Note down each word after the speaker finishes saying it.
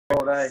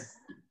all day.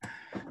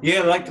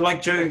 Yeah,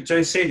 like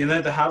Joe said, you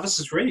know, the harvest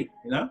is ready,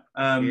 you know.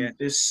 Yeah.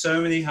 There's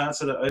so many hearts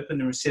that are open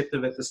and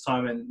receptive at this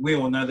time, and we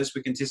all know this,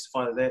 we can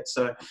testify to that.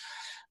 So,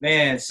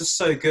 man, it's just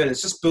so good.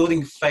 It's just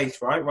building faith,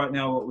 right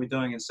now, what we're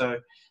doing. And so,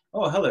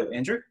 oh, hello,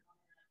 Andrew.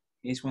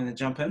 He's wanting to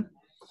jump in.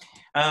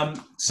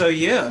 So,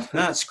 yeah,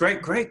 no, it's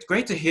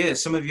great to hear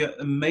some of your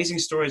amazing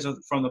stories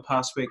from the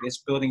past week. It's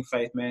building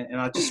faith, man,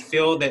 and I just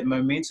feel that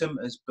momentum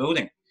is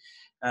building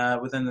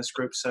within this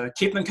group. So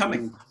keep them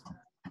coming.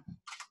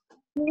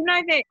 You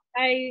know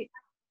the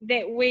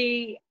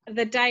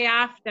day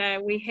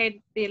after we had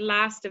the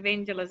last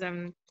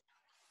evangelism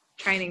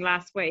training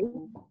last week,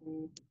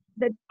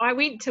 that I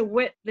went to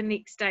WIT the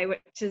next day,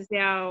 which is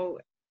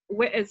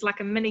WIT is like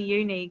a mini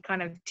uni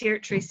kind of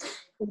territory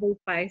school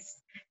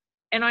place.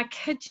 And I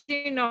kid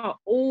you not,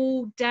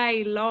 all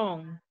day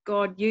long,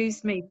 God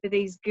used me for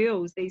these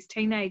girls, these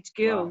teenage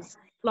girls,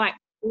 like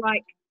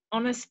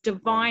honest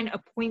divine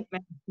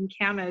appointment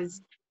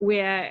encounters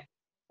where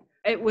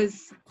it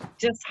was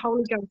just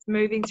Holy Ghost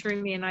moving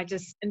through me, and I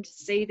just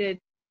interceded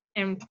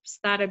and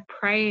started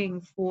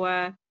praying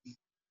for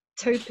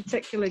 2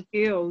 particular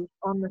girls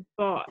on the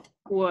spot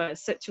for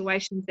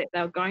situations that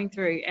they were going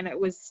through, and it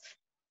was,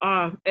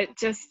 it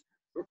just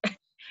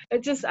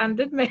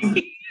undid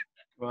me.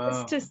 Wow.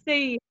 Just to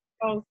see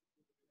how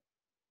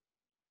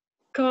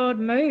God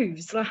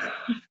moves, like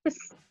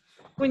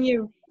when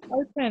you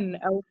open,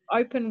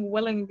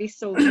 willing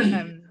vessel to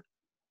Him.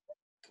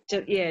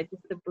 Just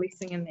the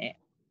blessing in that.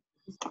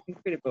 It's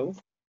incredible.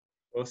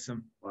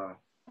 Awesome. Wow.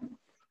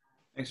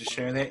 Thanks for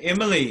sharing that.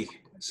 Emily,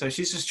 so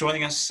she's just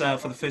joining us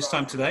for the first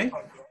time today.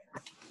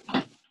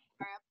 I'll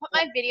put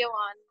my video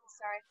on.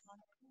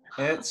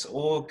 Sorry. It's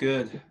all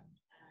good.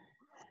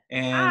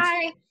 And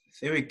Hi.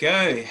 there we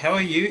go. How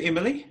are you,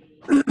 Emily?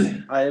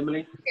 Hi,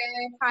 Emily.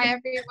 Good. Hi,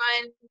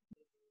 everyone.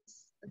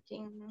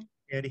 Looking.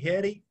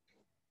 Howdy.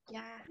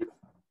 Yeah.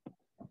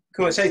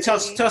 Cool. So tell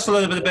us a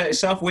little bit about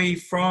yourself. Where you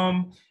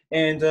from?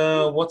 And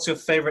what's your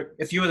favorite?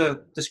 If you were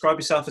to describe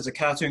yourself as a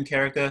cartoon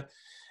character,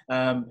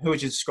 who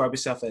would you describe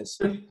yourself as?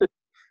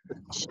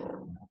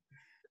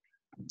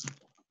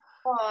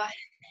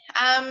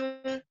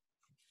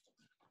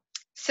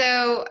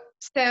 So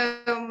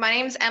my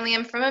name's Emily.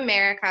 I'm from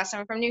America. So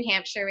I'm from New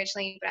Hampshire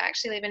originally, but I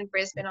actually live in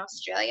Brisbane,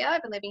 Australia.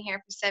 I've been living here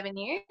for 7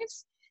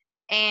 years,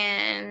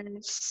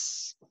 and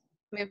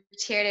moved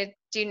here to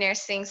do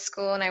nursing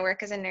school, and I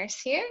work as a nurse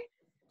here.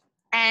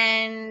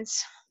 And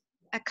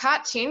a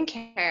cartoon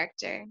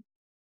character.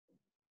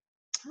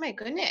 Oh my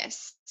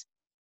goodness.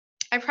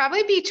 I'd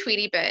probably be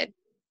Tweety Bird.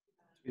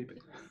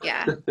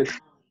 Yeah. I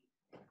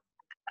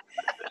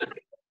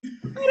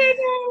don't know.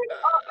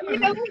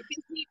 I like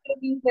Disney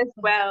movies as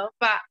well,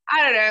 but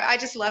I don't know. I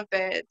just love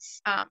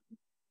birds.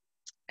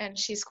 And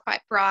she's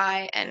quite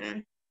bright,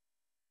 and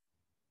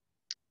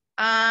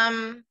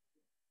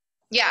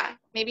yeah,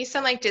 maybe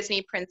some like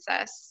Disney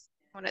princess,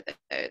 one of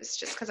those,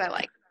 just because I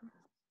like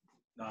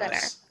better.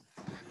 Nice.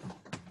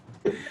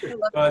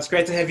 Well, it's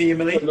great to have you,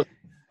 Emily.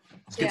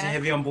 It's good to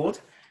have you on board.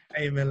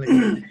 Hey,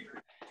 Emily.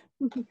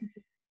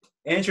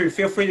 Andrew,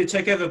 feel free to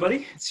take over,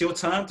 buddy. It's your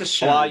time to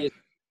shine. How are you?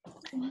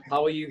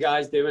 How are you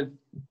guys doing?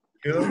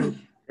 Good.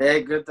 Yeah,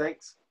 good,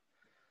 thanks.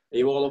 Are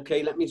you all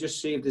okay? Let me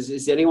just see if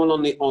is anyone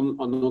on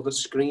another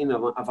screen.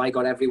 Have I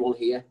got everyone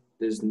here?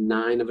 There's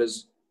 9 of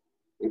us,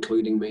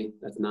 including me.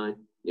 That's 9.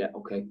 Yeah,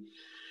 okay.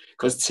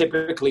 Because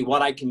typically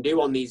what I can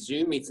do on these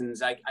Zoom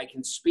meetings, I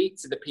can speak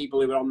to the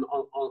people who are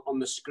on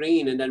the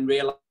screen and then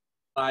realize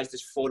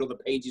there's 4 other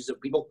pages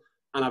of people.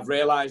 And I've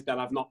realized that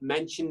I've not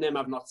mentioned them.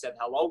 I've not said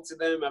hello to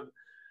them.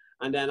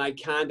 And then I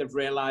kind of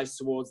realized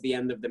towards the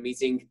end of the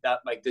meeting that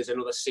like there's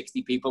another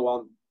 60 people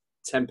on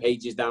 10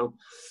 pages down.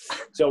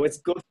 So it's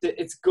good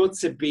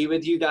to be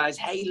with you guys.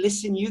 Hey,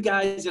 listen, you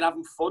guys are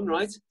having fun,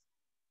 right?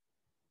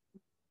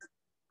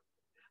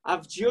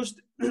 I've just...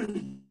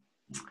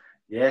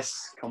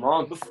 Yes, come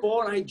on.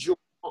 Before I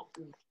jumped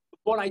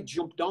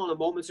on a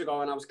moment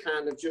ago, and I was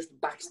kind of just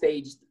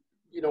backstage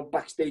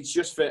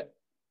just for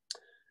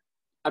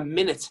a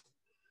minute,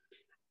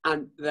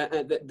 and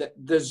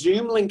the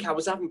Zoom link, I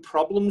was having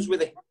problems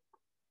with it,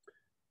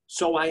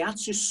 so I had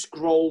to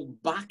scroll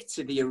back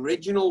to the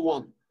original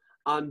one,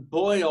 and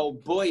boy, oh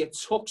boy, it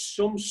took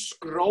some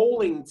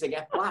scrolling to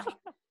get back.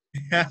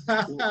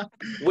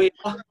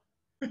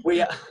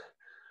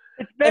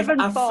 I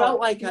felt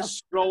like I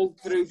strolled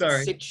through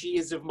 6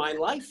 years of my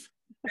life.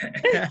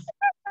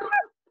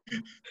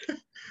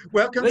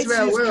 Welcome to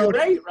our world.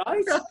 Great,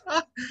 right?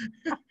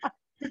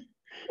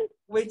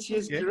 Which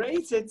is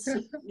great. It's,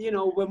 you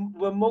know,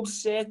 we're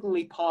most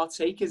certainly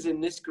partakers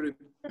in this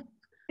group.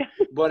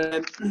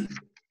 But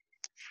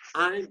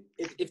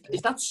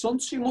is that sun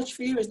too much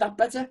for you? Is that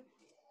better?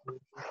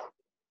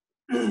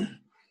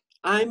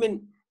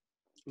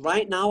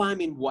 Right now I'm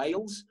in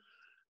Wales.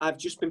 I've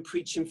just been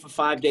preaching for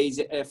 4 days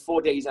at a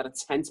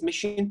tent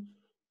mission,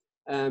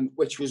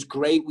 which was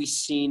great. We've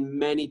seen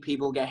many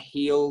people get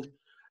healed.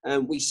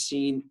 We've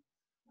seen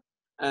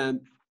a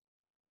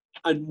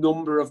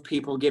number of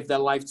people give their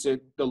life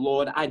to the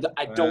Lord. I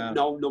don't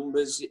know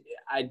numbers.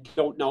 I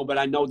don't know, but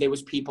I know there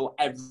was people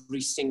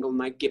every single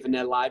night giving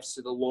their lives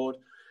to the Lord.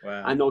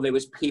 Wow. I know there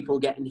was people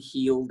getting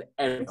healed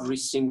every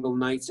single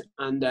night.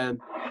 And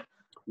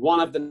one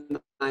of the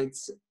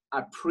nights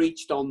I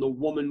preached on the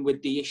woman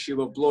with the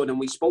issue of blood, and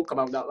we spoke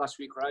about that last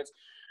week, right?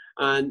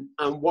 And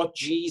what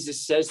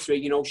Jesus says to her,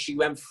 you know, she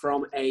went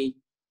from a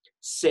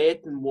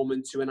certain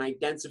woman to an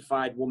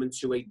identified woman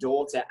to a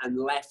daughter and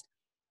left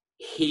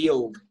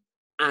healed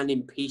and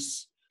in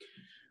peace.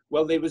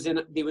 Well, there was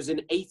an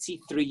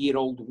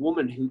 83-year-old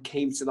woman who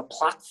came to the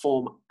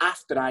platform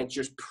after I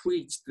just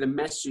preached the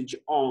message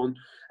on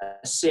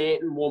a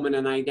certain woman,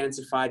 an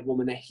identified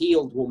woman, a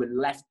healed woman,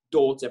 left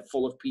daughter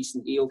full of peace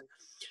and healed.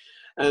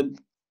 But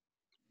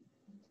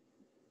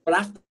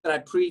after I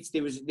preached,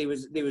 there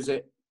was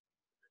a,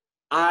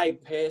 I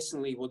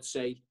personally would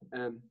say,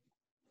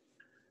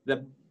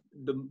 the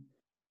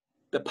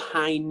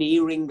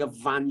pioneering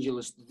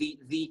evangelist,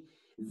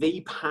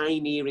 the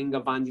pioneering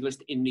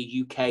evangelist in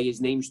the UK.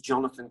 His name's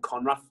Jonathan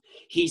Conrath.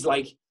 He's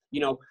like, you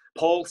know,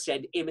 Paul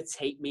said,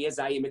 imitate me as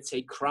I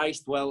imitate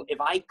Christ. Well,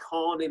 if I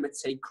can't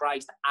imitate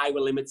Christ, I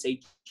will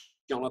imitate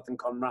Jonathan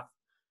Conrath,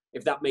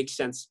 if that makes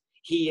sense.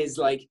 He is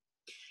like,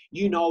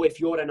 you know, if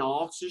you're an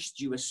artist,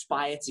 you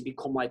aspire to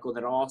become like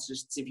other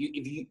artists. If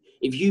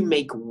you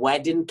make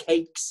wedding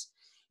cakes,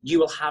 you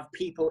will have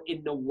people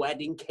in the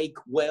wedding cake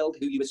world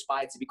who you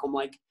aspire to become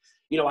like.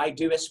 You know, I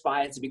do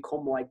aspire to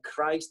become like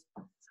Christ.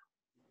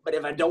 But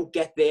if I don't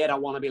get there, I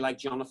want to be like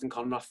Jonathan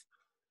Conrath.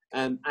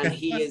 And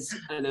he is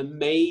an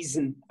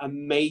amazing,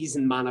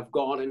 amazing man of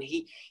God. And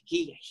he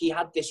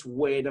had this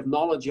word of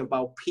knowledge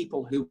about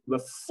people who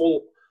were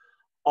full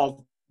of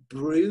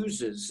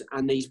bruises,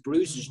 and these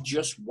bruises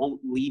just won't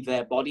leave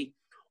their body.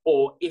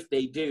 Or if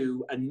they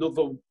do,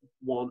 another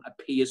one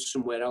appears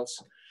somewhere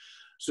else.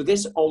 So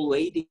this old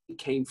lady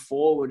came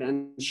forward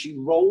and she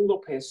rolled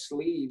up her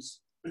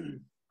sleeves.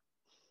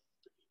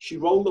 She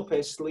rolled up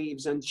her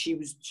sleeves and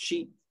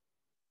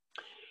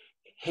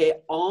her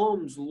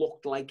arms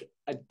looked like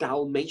a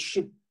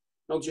Dalmatian.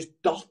 No, just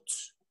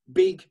dots,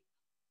 big,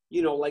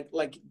 you know,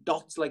 like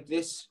dots like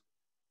this,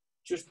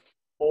 just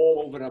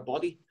all over her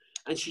body.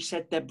 And she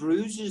said, they're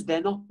bruises,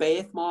 they're not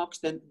birthmarks,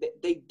 then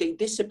they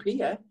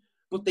disappear,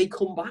 but they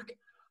come back.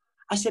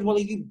 I said, well, are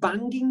you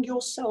banging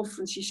yourself?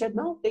 And she said,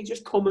 no, they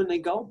just come and they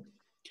go.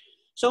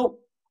 So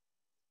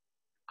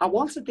I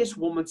wanted this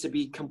woman to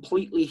be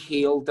completely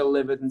healed,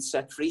 delivered, and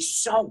set free.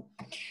 So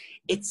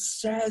it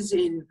says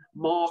in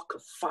Mark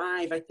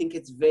 5, I think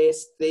it's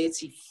verse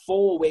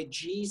 34, where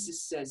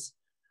Jesus says,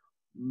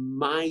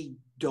 my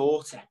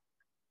daughter.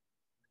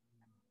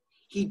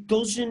 He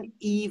doesn't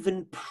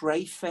even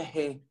pray for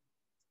her.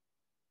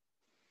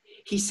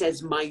 He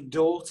says, my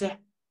daughter,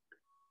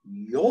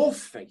 your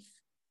faith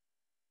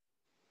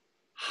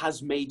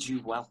has made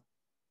you well.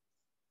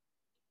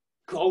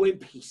 Go in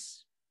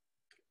peace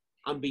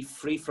and be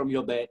free from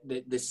your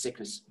this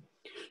sickness.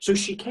 So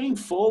she came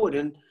forward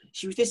and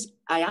she was this,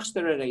 I asked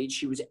her her age,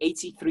 she was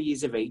 83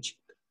 years of age.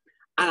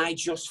 And I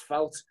just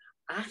felt,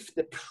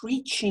 after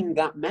preaching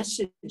that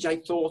message, I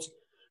thought,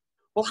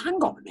 well,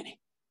 hang on a minute.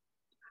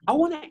 I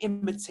want to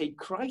imitate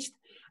Christ.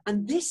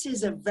 And this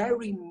is a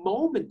very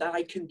moment that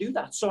I can do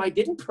that. So I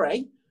didn't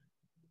pray.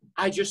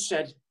 I just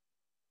said,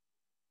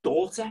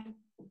 daughter,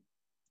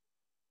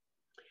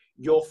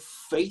 your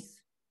faith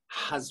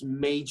has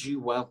made you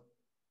well.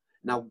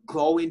 Now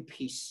go in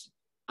peace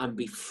and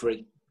be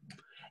free.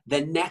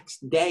 The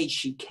next day,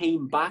 she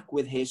came back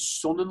with her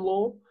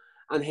son-in-law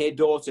and her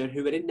daughter,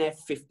 who were in their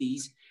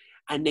 50s,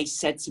 and they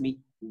said to me,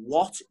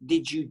 what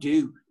did you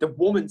do? The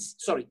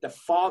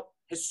father,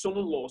 his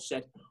son-in-law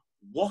said,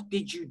 what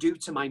did you do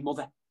to my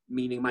mother?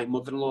 Meaning my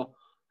mother-in-law.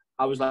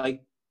 I was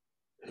like,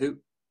 who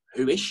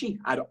is she?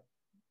 I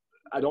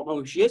don't know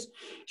who she is.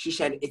 She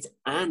said, it's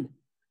Anne.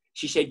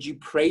 She said, you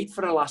prayed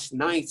for her last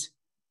night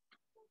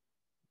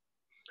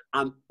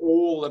and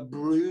all the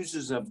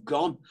bruises have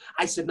gone.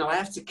 I said, no, I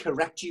have to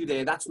correct you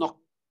there. That's not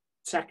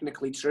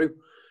technically true.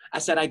 I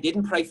said, I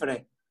didn't pray for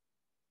her.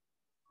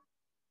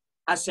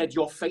 I said,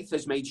 your faith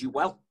has made you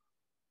well.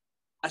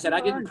 I said,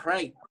 I didn't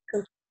pray.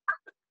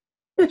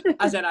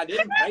 I said, I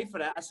didn't pray for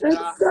her. I said,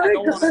 I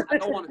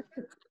don't want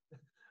to.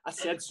 I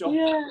said, so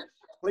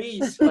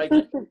please, like,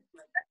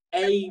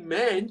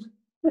 amen,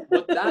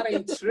 but that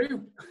ain't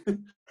true.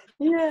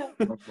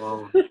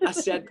 I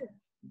said,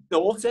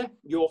 daughter,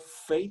 your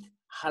faith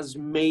has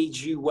made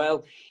you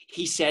well.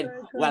 He said,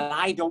 well,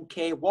 I don't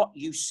care what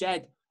you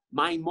said.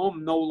 My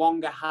mum no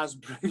longer has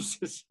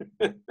bruises.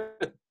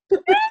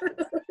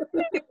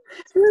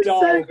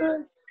 So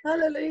good.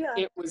 Hallelujah.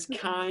 It was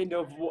kind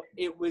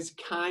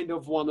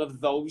of one of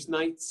those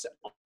nights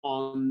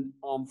on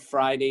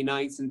Friday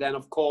nights. And then,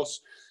 of course,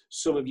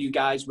 some of you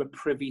guys were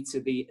privy to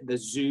the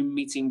Zoom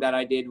meeting that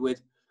I did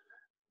with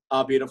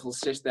our beautiful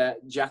sister,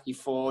 Jackie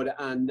Ford,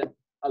 and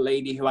a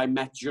lady who I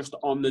met just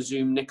on the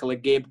Zoom, Nicola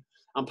Gibb,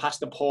 and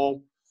Pastor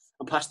Paul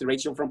and Pastor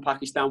Rachel from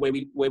Pakistan, where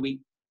we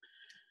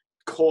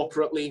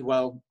corporately,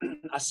 well,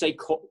 I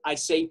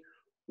say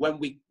when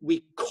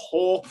we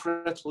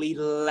corporately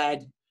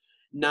led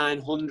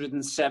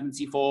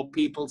 974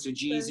 people to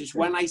Jesus.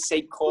 When I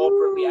say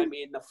corporately, I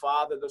mean the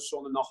Father, the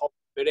Son, and the Holy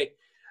Spirit.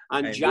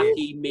 And Amen.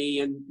 Jackie, me,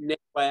 and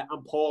Nicola,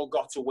 and Paul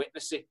got to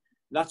witness it.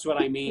 That's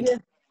what I mean. Yeah.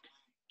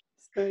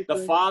 Very The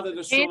good. Father,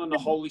 the Son, and the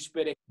Holy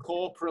Spirit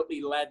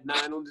corporately led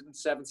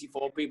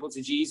 974 people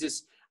to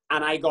Jesus,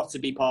 and I got to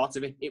be part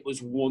of it. It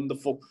was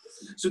wonderful.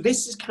 So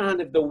this is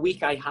kind of the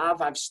week I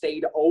have. I've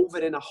stayed over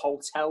in a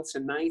hotel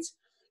tonight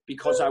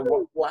because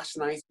last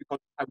night because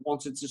I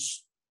wanted to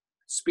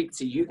speak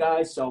to you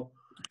guys. So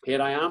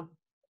here I am.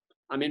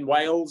 I'm in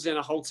Wales in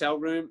a hotel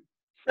room.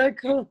 So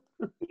cool.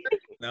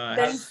 Nice.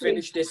 I'll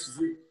finish this.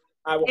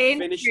 I will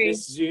finish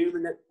this Zoom,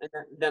 and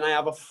then I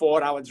have a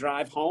 4-hour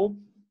drive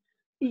home.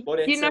 But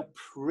it's a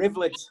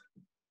privilege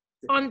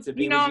to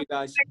be with you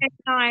guys. Friday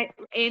night,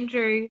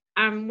 Andrew,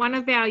 one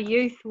of our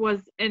youth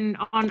was on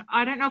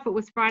I don't know if it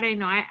was Friday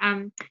night,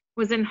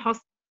 was in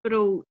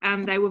hospital.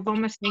 They were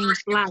vomiting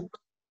blood,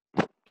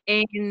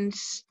 and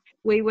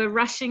we were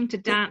rushing to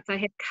dance. I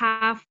had a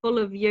car full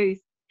of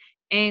youth,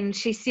 and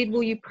she said,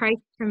 "Will you pray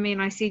for me?"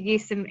 And I said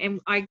yes. And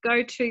I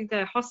go to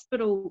the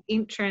hospital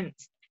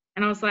entrance,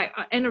 and I was like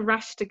in a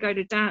rush to go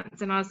to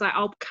dance, and I was like,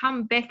 "I'll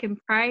come back and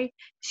pray."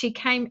 She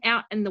came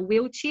out in the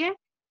wheelchair,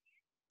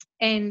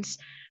 and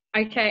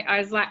I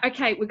was like,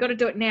 "Okay, we've got to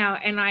do it now."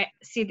 And I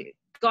said,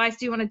 "Guys,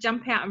 do you want to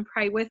jump out and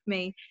pray with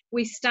me?"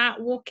 We start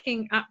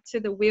walking up to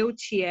the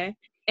wheelchair,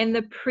 and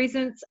the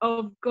presence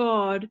of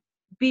God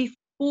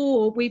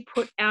before we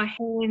put our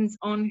hands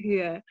on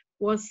her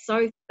was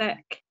so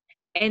thick.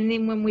 And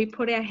then when we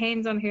put our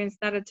hands on her and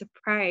started to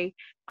pray,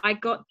 I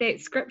got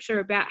that scripture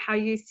about how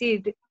you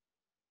said,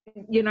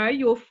 you know,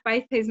 your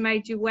faith has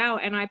made you well.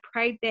 And I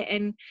prayed that,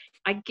 and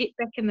I get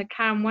back in the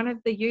car, and one of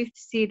the youth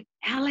said,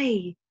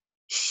 "Ellie,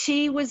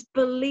 she was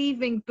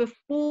believing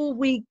before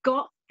we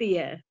got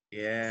there."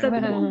 Yeah. So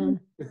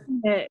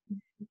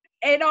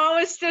and I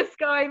was just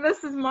going,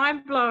 this is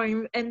mind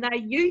blowing. And they're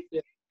youth,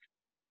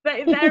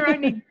 they're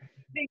only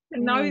getting to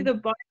know the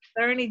Bible,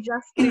 they're only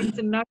just getting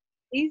to know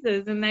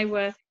Jesus, and they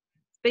were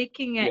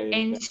speaking it,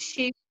 and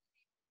she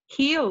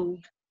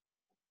healed.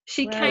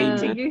 She came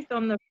to youth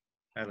on the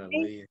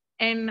Hallelujah.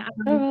 and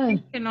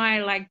and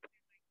I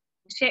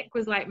Shaq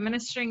was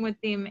ministering with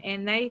them,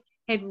 and they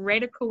had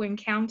radical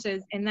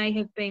encounters, and they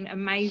have been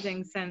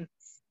amazing since.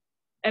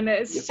 And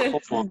it's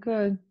just so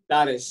good.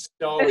 That is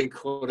so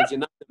encouraging.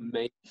 That's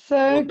amazing.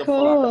 So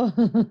Wonderful.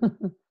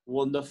 cool.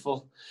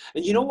 Wonderful.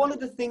 And you know, one of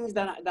the things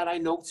that I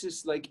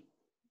noticed,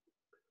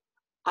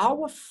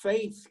 our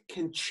faith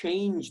can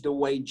change the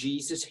way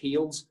Jesus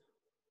heals.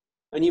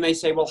 And you may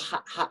say, well,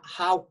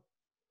 how?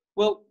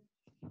 Well,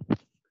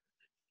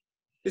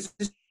 there's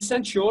this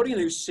centurion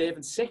who's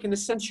serving sick, and the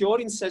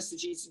centurion says to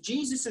Jesus,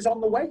 Jesus is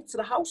on the way to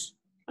the house.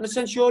 And the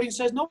centurion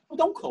says, no,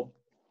 don't come.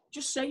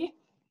 Just say it.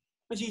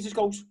 And Jesus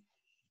goes,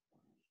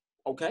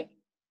 okay,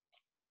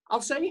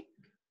 I'll say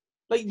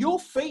it. Your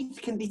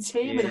faith can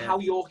determine how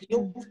you're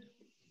healed.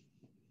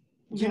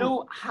 You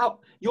know how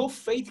your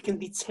faith can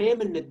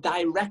determine the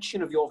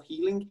direction of your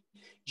healing.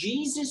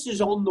 Jesus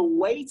is on the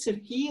way to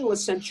heal a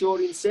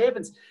centurion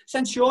servant.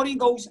 Centurion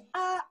goes,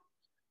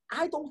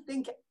 I don't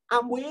think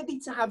I'm worthy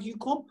to have you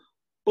come,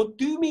 but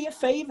do me a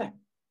favor.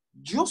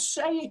 Just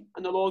say it.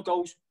 And the Lord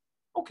goes,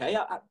 okay,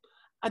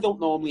 I don't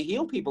normally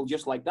heal people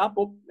just like that,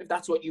 but if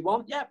that's what you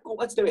want,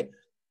 let's do it.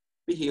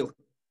 Be healed.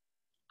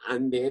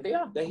 And there they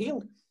are. They're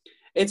healed.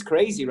 It's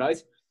crazy,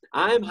 right?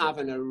 I'm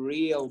having a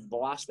real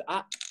blast.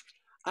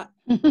 So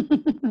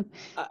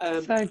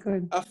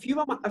good. A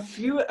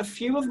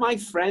few of my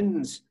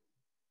friends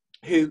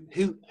who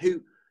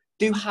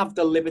do have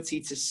the liberty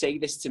to say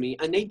this to me,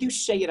 and they do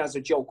say it as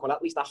a joke, or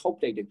at least I hope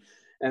they do.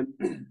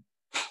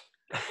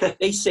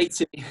 They say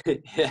to me,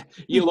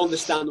 you'll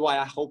understand why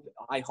I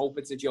hope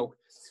it's a joke.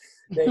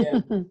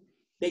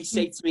 They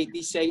say to me,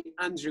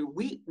 Andrew,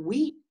 we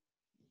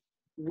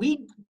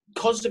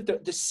because of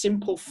the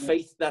simple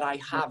faith that I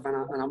have,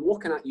 and I'm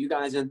looking at you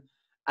guys, and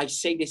I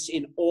say this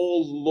in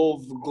all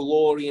love,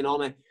 glory, and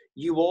honor.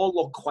 You all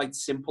look quite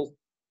simple,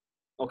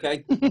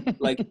 okay?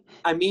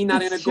 I mean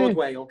that in a good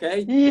way,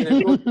 okay? In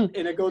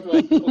a good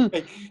way,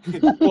 okay?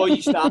 Before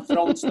you start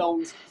throwing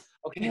stones,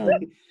 okay?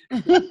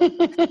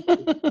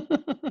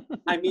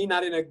 I mean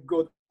that in a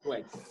good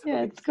way. Yeah,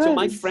 okay? it's good. So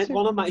my friend,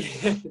 one of my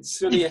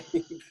Sunia.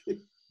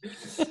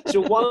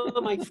 So one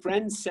of my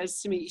friends says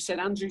to me, he said,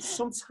 Andrew,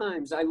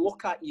 sometimes I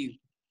look at you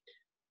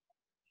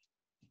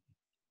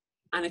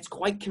and it's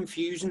quite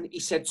confusing.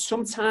 He said,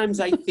 sometimes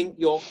I think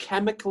you're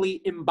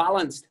chemically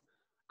imbalanced,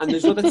 and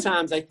there's other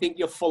times I think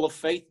you're full of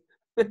faith.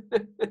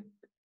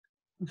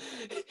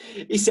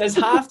 He says,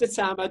 half the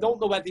time I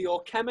don't know whether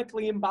you're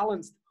chemically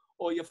imbalanced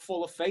or you're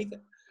full of faith.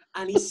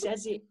 And he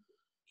says it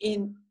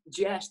in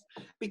jest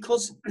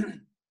because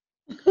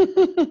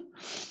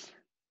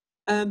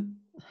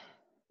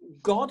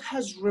God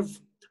has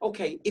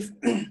okay, if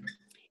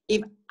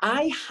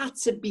I had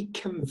to be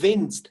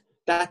convinced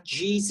that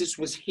Jesus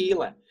was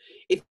healer,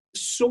 if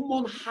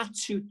someone had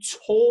to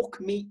talk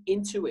me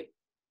into it,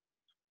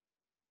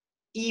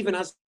 even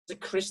as a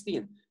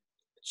Christian,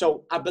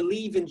 So I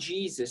believe in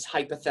Jesus,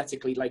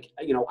 hypothetically, like,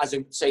 you know, as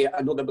say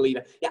another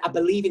believer. Yeah, I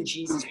believe in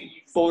Jesus,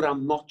 but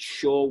I'm not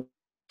sure.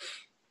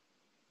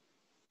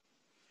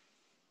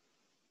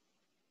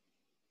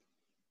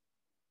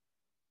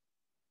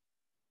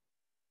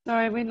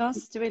 Sorry, we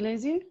lost. Did we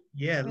lose you?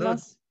 Yeah, We look.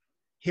 lost.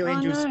 He'll Oh,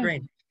 end your no.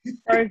 screen.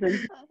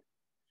 Frozen.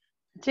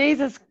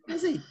 Jesus.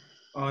 Is he?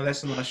 Oh,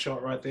 that's a nice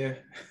shot right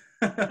there.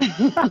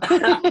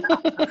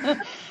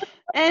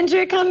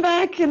 Andrew, come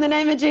back in the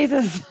name of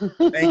Jesus.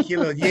 Thank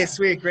you, Lord. Yes,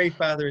 we agree,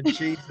 Father, in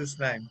Jesus'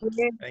 name.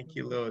 Thank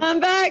you, Lord. Come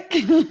back.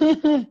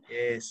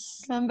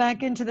 Yes. Come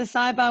back into the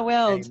cyber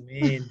world.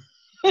 Amen.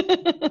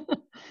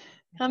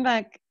 Come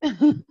back.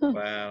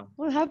 Wow.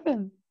 What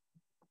happened?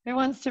 Who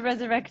wants to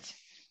resurrect?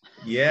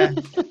 Yeah.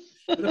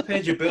 Should have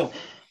paid your bill.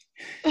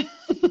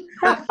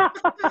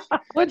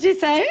 What'd you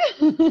say?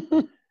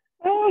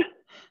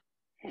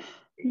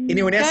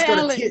 Anyone else Go, got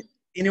Ali.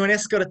 anyone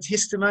else got a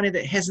testimony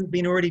that hasn't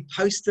been already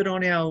posted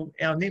on our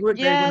network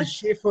they want to Yes.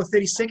 share for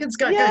 30 seconds?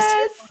 Go, Yes.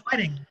 go.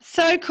 Waiting.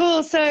 So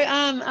cool. So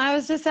I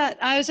was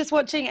just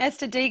watching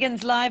Esther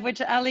Deegan's live,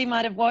 which Ali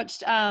might have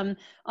watched on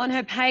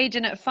her page,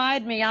 and it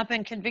fired me up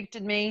and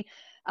convicted me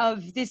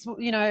of this.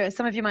 You know,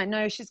 some of you might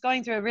know she's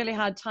going through a really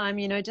hard time.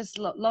 You know, just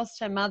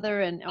lost her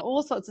mother and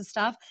all sorts of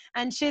stuff,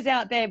 and she's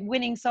out there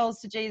winning souls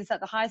to Jesus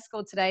at the high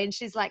school today. And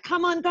she's like,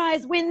 "Come on,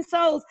 guys, win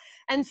souls!"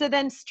 And so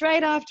then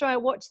straight after I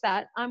watched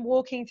that, I'm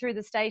walking through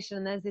the station,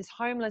 and there's this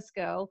homeless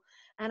girl,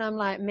 and I'm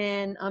like,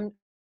 man,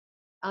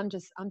 I'm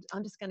just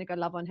going to go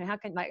love on her. How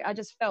can, like, I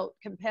just felt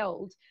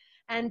compelled.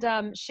 And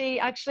she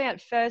actually,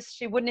 at first,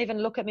 she wouldn't even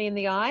look at me in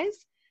the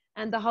eyes.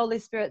 And the Holy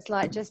Spirit's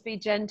like, just be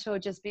gentle,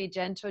 just be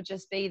gentle,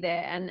 just be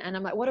there. And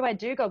I'm like, what do I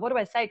do, God? What do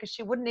I say? Because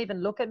she wouldn't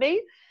even look at me.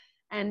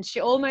 And she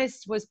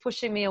almost was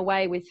pushing me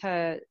away with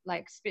her,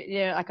 like, you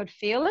know, I could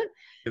feel it.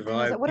 And I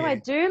was like, what do I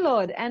do,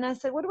 Lord? And I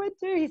said, what do I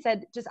do? He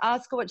said, just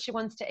ask her what she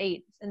wants to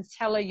eat and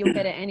tell her you'll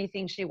get her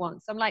anything she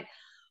wants. I'm like,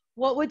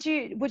 what would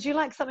you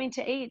like something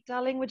to eat,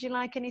 darling? Would you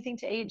like anything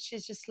to eat?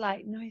 She's just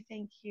like, no,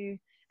 thank you.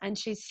 And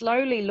she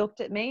slowly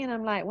looked at me and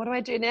I'm like, what do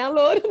I do now,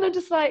 Lord? And I'm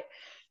just like,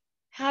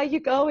 how are you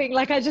going?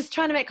 Like, I just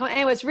trying to make,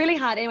 anyway, it's really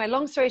hard. Anyway,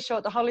 long story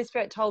short, the Holy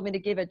Spirit told me to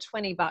give her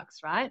 $20,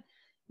 right?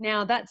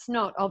 Now, that's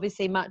not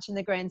obviously much in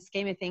the grand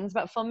scheme of things,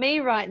 but for me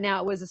right now,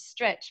 it was a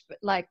stretch, but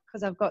like,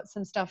 because I've got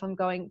some stuff I'm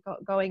going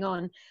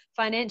on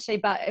financially,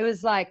 but it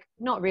was like,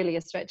 not really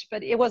a stretch,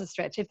 but it was a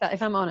stretch, if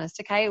I'm honest,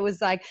 okay? It was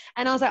like,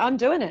 and I was like, I'm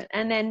doing it.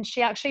 And then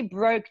she actually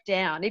broke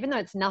down, even though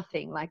it's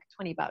nothing, like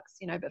 $20,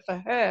 you know, but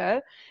for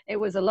her, it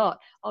was a lot,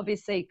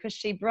 obviously, because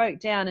she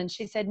broke down and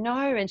she said,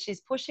 no, and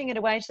she's pushing it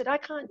away. She said, I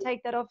can't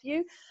take that off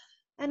you.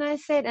 And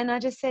I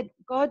just said,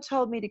 God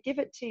told me to give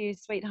it to you,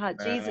 sweetheart,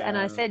 Jesus. And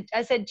I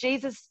said,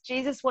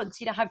 Jesus wants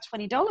you to have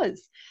 $20.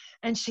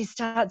 And she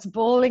starts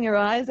bawling her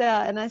eyes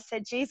out. And I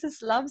said,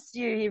 Jesus loves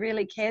you. He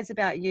really cares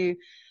about you.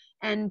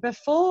 And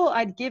before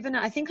I'd given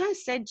her, I think I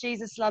said,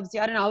 Jesus loves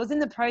you. I don't know. I was in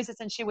the process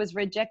and she was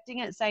rejecting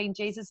it, saying,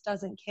 Jesus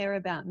doesn't care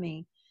about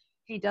me.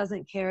 He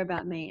doesn't care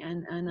about me.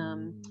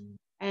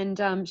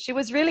 And she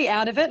was really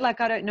out of it. Like,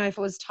 I don't know if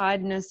it was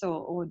tiredness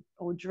or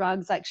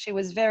drugs. Like, she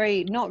was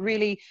very, not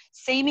really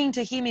seeming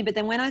to hear me. But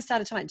then when I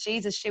started talking about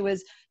Jesus, she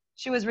was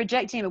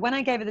rejecting it. But when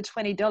I gave her the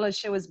 $20,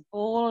 she was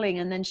bawling.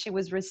 And then she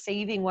was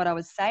receiving what I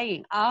was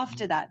saying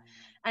after that.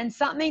 And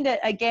something that,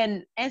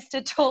 again, Esther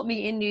taught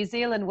me in New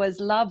Zealand was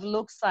love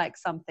looks like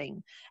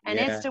something. And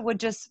Esther would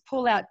just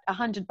pull out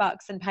 $100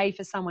 and pay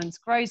for someone's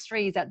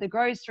groceries at the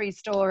grocery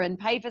store and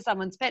pay for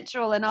someone's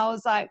petrol. And I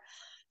was like,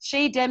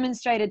 she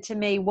demonstrated to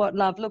me what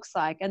love looks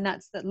like, and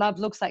that's that love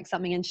looks like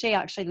something, and she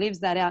actually lives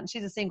that out, and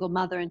she's a single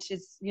mother and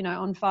she's, you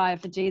know, on fire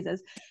for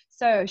Jesus.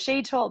 So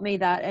she taught me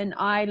that, and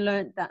I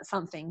learned that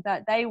something,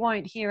 that they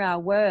won't hear our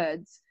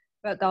words,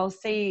 but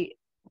they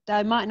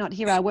might not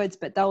hear our words,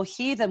 but they'll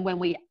hear them when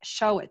we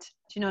show it.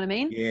 Do you know what I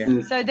mean?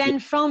 Yeah. So then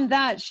from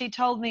that, she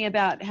told me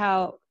about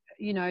how,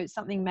 you know,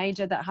 something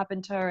major that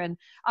happened to her, and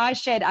I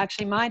shared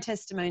actually my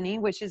testimony,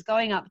 which is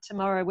going up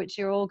tomorrow, which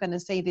you're all going to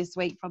see this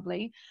week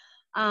probably,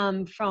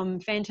 from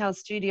Fantail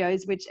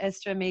Studios, which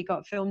Esther and me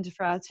got filmed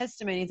for our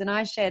testimonies. And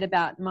I shared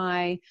about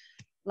my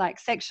like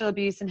sexual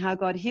abuse and how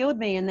God healed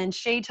me. And then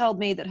she told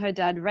me that her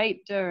dad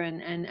raped her,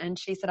 and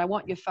she said, I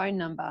want your phone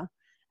number.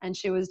 And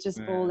she was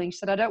just bawling. She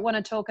said, I don't want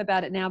to talk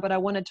about it now, but I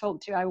want to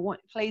talk to you.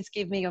 Please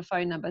give me your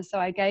phone number. So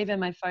I gave her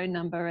my phone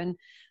number, and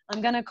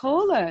I'm going to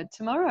call her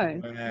tomorrow.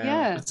 Wow.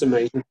 Yeah. That's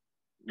amazing.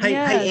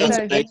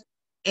 Hey,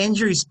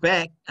 Andrew's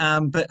back,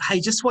 but hey,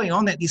 just while you're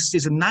on that,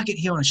 there's a nugget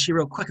here I want to share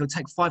real quick. It'll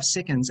take 5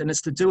 seconds, and it's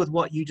to do with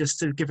what you just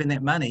did, giving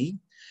that money.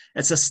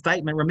 It's a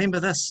statement. Remember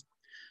this: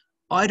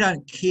 I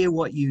don't care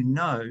what you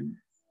know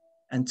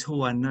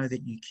until I know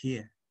that you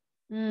care.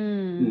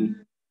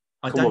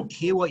 I don't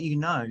care what you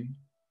know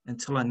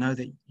until I know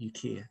that you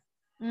care.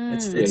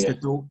 It's the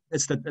door.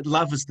 It's the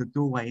love is the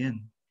doorway in.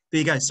 There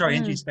you go. Sorry,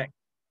 Andrew's back.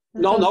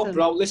 That's no, awesome. no,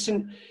 bro.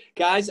 Listen,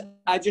 guys,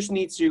 I just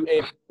need to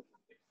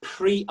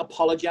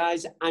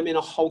pre-apologize. I'm in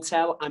a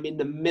hotel. I'm in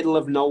the middle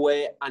of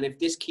nowhere, and if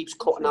this keeps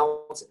cutting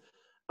out,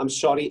 I'm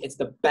sorry. It's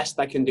the best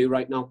I can do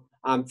right now.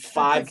 I'm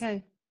 5.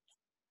 Okay.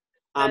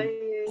 I'm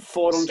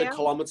 400 Yeah.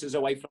 kilometers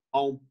away from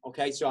home.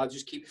 Okay, so I'll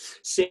just keep.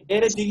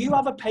 Sarah, do you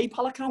have a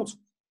PayPal account?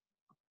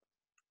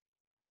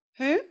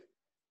 Who?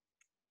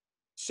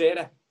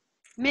 Sarah,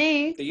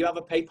 Me? do you have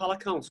a PayPal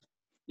account?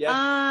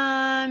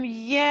 Yeah.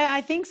 Yeah,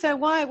 I think so.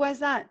 Why? Why's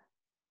that?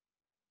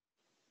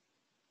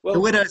 Well, The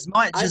widows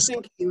might I just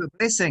think give you a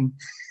blessing.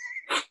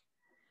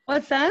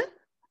 What's that?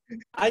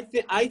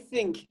 I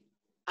think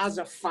as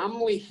a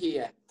family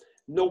here,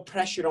 no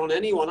pressure on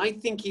anyone. I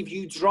think if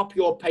you drop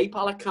your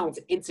PayPal account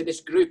into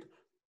this group,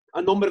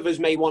 a number of us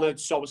may want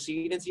to sow a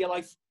seed into your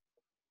life.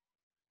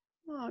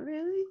 Oh,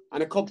 really?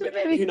 And it could be,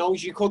 Maybe. who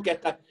knows, you could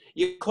get that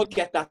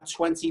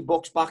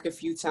 $20 back a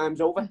few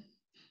times over.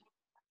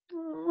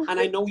 Oh. And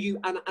I know you,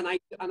 and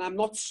I'm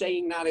not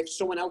saying that if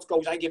someone else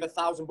goes, I give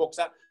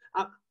 $1,000.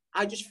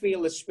 I just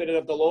feel the Spirit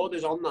of the Lord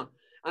is on that.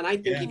 And I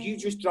think if you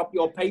just drop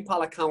your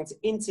PayPal account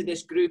into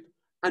this group,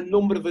 a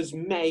number of us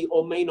may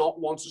or may not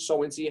want to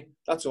sow into you.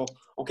 That's all.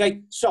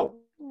 Okay, so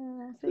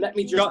let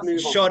me just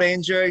move on. Shot,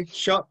 Andrew.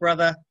 Shot,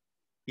 brother.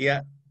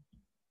 Yeah.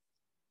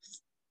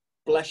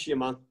 Bless you,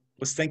 man.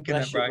 Was thinking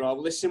Bless it, you, bro. bro.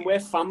 Listen, we're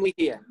family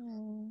here.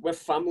 We're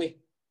family.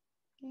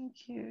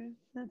 Thank you.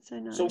 That's so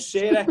nice. So,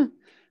 Sarah,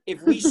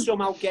 if we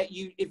somehow get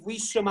you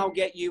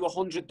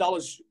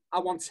 $100, I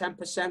want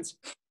 10%.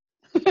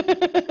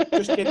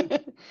 Just kidding.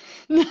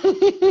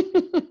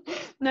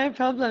 No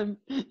problem.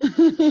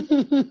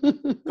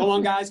 Come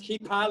on, guys,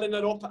 keep piling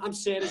it up. I'm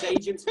Sarah's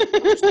agent.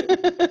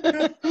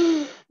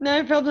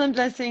 No problem,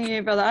 blessing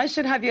you, brother. I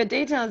should have your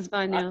details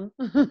by now.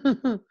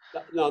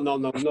 No.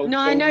 No,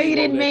 I know you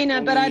didn't mean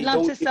it, but I'd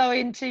love to sow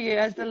into you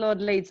as the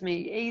Lord leads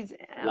me. He's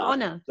an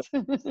honor.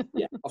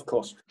 Yeah, of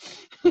course.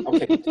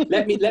 Okay,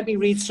 let me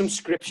read some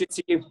scripture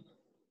to you.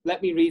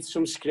 Let me read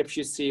some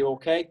scriptures to you,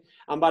 okay?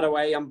 And by the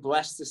way, I'm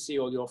blessed to see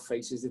all your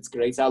faces. It's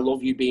great. I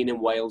love you being in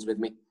Wales with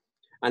me.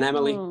 And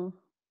Emily,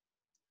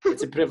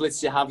 it's a privilege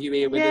to have you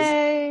here with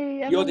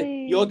Yay, us.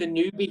 Emily. You're the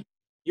newbie.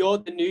 You're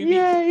the newbie.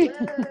 Yay.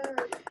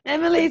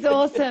 Emily's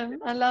awesome.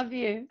 I love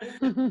you.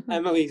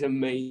 Emily's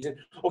amazing.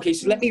 Okay,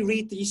 so let me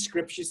read these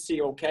scriptures to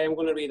you, okay? I'm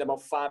going to read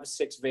about 5 or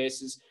 6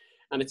 verses,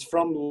 and it's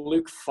from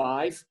Luke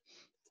 5,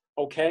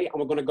 okay? And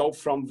we're going to go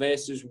from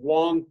verses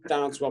 1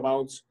 down to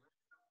about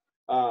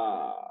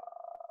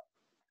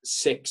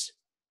 6.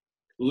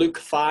 Luke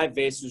 5,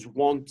 verses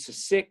 1 to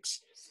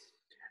 6.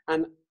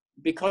 And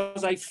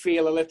because I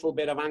feel a little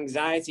bit of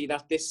anxiety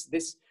that this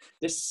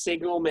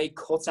signal may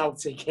cut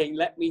out again,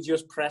 let me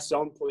just press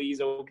on,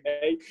 please,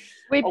 okay?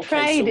 We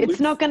prayed. So it's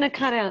not going to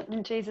cut out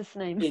in Jesus'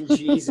 name. In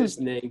Jesus'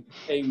 name.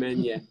 Amen,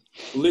 yeah.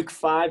 Luke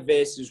 5,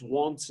 verses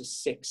 1 to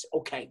 6.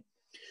 Okay.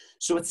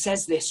 So it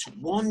says this: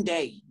 one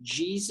day,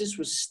 Jesus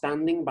was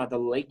standing by the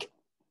lake.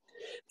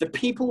 The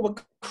people were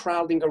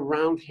crowding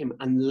around him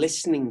and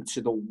listening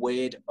to the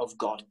word of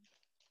God.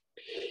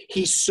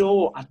 He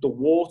saw at the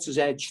water's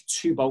edge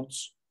 2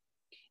 boats.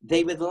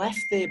 They were left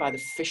there by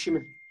the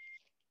fishermen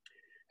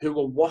who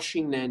were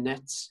washing their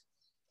nets.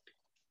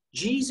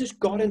 Jesus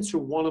got into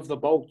one of the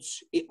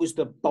boats. It was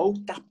the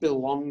boat that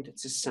belonged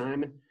to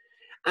Simon.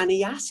 And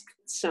he asked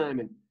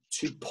Simon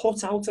to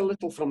put out a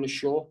little from the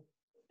shore.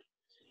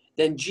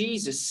 Then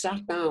Jesus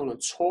sat down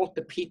and taught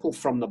the people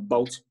from the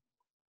boat.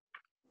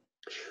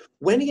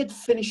 When he had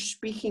finished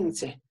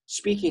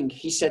speaking,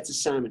 he said to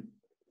Simon,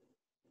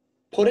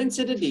 "Put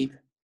into the deep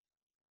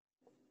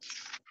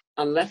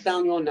and let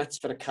down your nets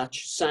for a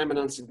catch." Simon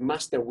answered,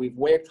 "Master, we've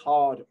worked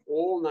hard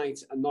all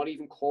night and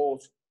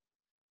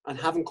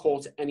haven't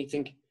caught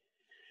anything.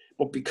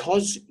 But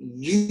because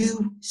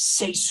you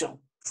say so,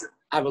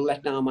 I will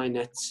let down my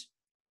nets."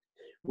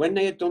 When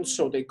they had done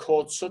so, they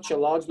caught such a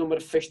large number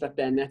of fish that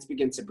their nets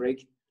began to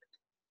break.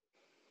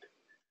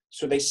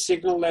 So they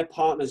signaled their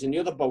partners in the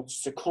other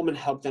boats to come and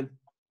help them.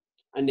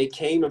 And they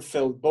came and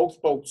filled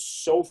both boats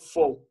so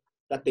full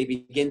that they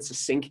began to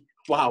sink.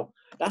 Wow,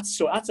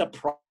 that's a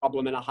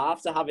problem and a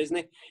half to have, isn't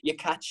it? Your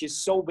catch is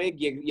so big,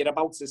 you're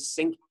about to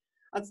sink.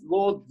 That's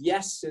Lord,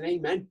 yes and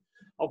amen.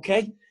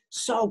 Okay,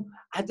 so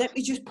let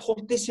me just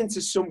put this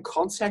into some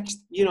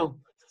context. You know,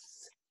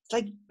 it's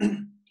like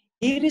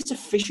here is a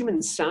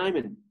fisherman,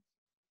 Simon,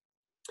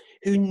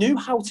 who knew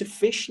how to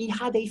fish. He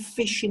had a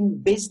fishing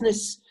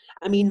business.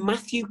 I mean,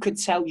 Matthew could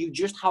tell you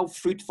just how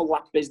fruitful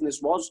that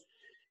business was,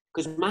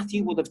 because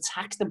Matthew would have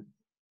taxed him.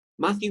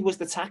 Matthew was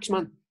the tax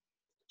man.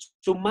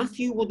 So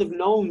Matthew would have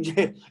known,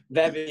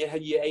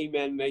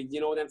 amen, mate.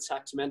 You know them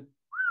tax men.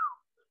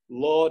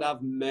 Lord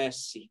have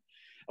mercy.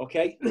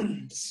 Okay,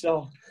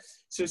 so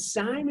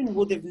Simon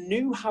would have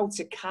knew how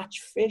to catch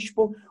fish,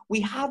 but we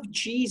have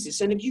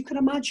Jesus. And if you can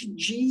imagine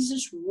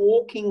Jesus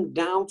walking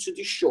down to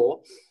the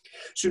shore.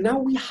 So now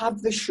we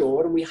have the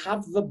shore and we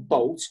have the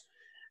boat,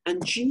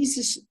 and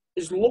Jesus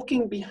is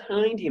looking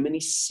behind him and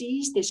he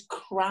sees this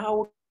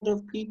crowd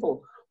of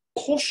people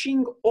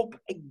pushing up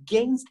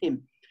against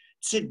him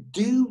to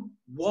do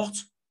what?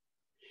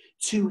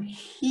 To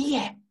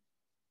hear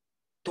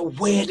the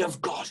word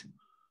of God.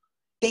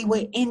 They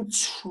were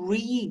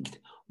intrigued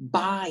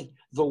by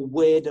the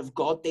word of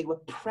God. They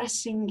were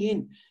pressing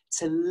in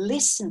to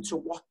listen to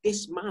what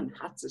this man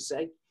had to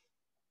say.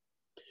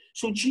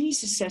 So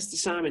Jesus says to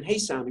Simon, hey,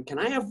 Simon, can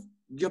I have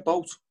your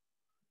boat?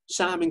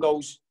 Simon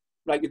goes,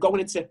 right, you're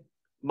going into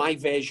my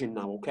version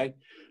now, okay?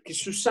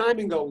 So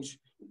Simon goes,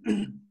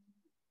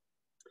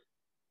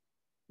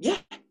 yeah.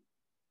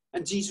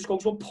 And Jesus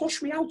goes, well,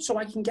 push me out so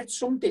I can get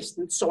some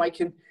distance, so I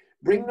can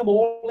bring them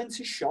all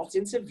into shot,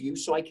 into view,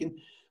 so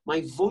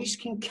my voice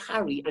can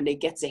carry and they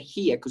get to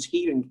hear, because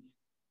hearing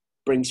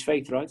brings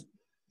faith, right?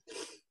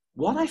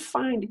 What I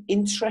find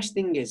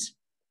interesting is,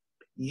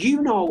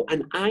 you know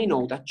and I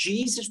know that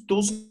Jesus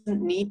doesn't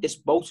need this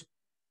boat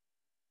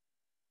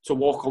to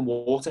walk on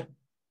water.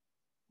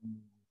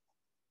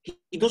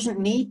 He doesn't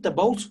need the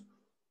boat.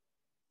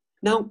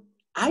 Now,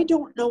 I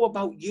don't know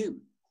about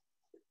you,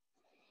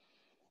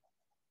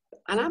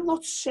 and I'm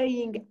not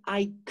saying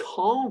I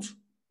can't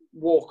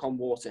walk on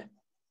water,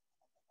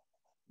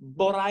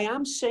 but I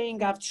am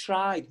saying I've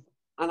tried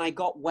and I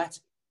got wet.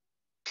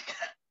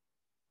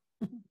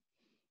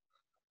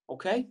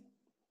 Okay?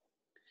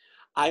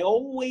 I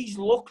always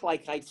look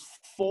like I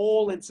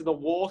fall into the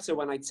water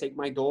when I take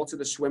my daughter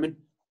to swimming,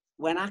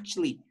 when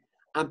actually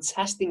I'm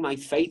testing my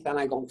faith and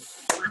I go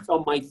flat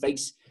on my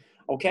face.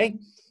 Okay?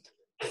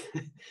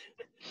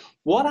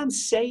 What I'm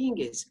saying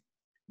is,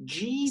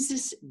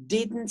 Jesus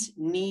didn't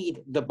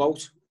need the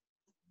boat.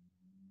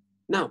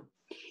 Now,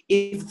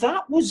 if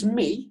that was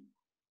me,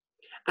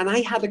 and I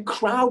had a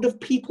crowd of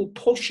people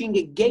pushing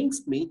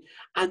against me,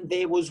 and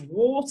there was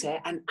water,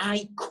 and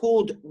I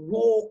could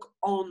walk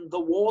on the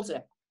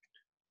water,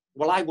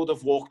 well, I would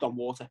have walked on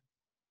water.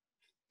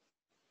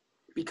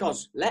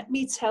 Because let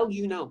me tell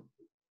you now,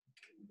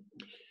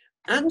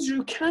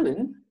 Andrew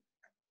Cannon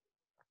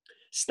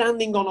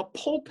standing on a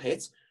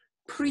pulpit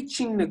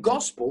preaching the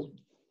gospel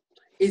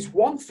is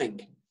one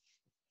thing.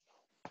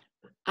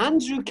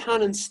 Andrew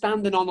Cannon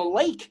standing on a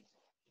lake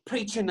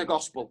preaching the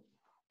gospel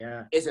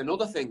is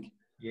another thing.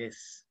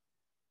 Yes.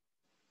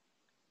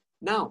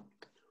 Now,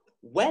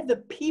 whether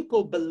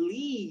people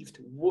believed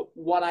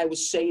what I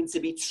was saying to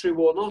be true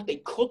or not, they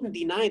couldn't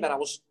deny that I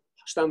was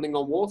standing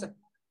on water.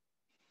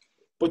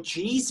 But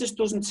Jesus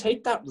doesn't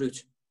take that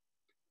route.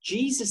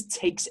 Jesus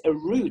takes a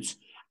route,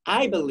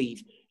 I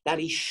believe, that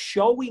he's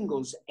showing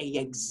us an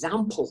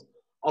example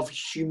of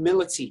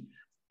humility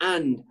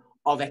and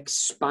of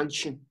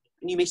expansion.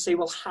 And you may say,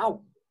 well,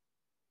 how?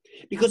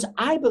 Because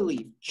I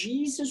believe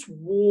Jesus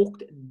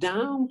walked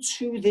down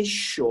to this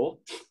shore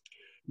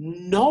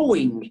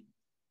knowing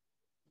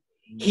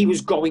he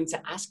was going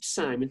to ask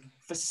Simon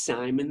for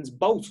Simon's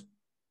boat.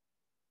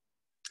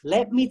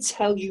 Let me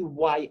tell you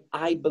why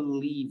I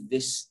believe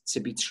this to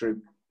be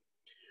true.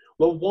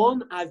 Well,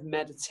 one, I've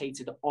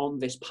meditated on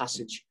this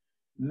passage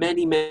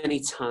many, many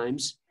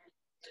times.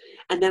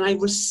 And then I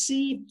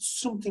received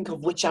something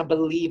of which I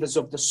believe is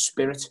of the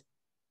Spirit.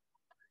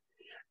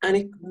 And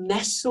it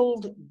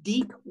nestled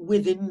deep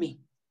within me.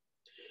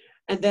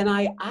 And then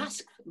I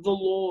asked the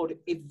Lord,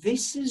 if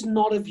this is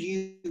not of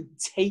you,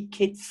 take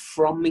it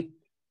from me.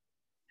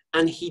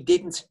 And he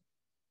didn't.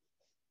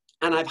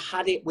 And I've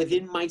had it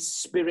within my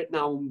spirit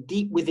now,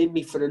 deep within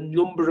me for a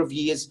number of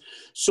years.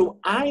 So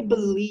I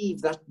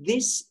believe that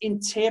this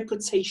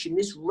interpretation,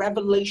 this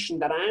revelation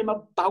that I'm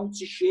about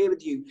to share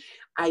with you,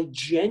 I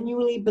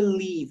genuinely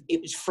believe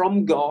it was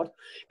from God,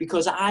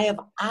 because I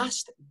have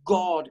asked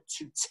God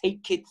to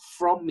take it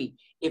from me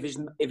if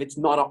it's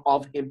not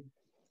of him.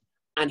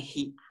 And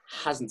he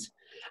hasn't.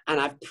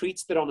 And I've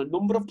preached it on a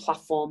number of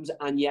platforms,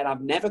 and yet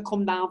I've never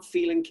come down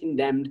feeling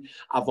condemned.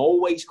 I've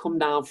always come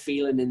down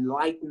feeling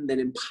enlightened and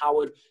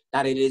empowered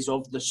that it is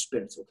of the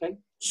Spirit, okay?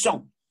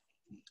 So,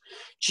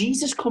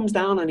 Jesus comes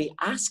down and he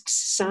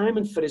asks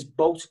Simon for his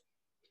boat.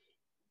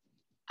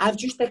 I've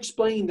just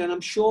explained, and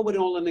I'm sure we're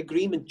all in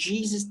agreement,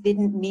 Jesus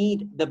didn't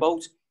need the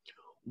boat.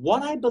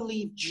 What I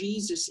believe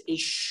Jesus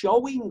is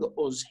showing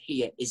us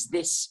here is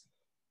this.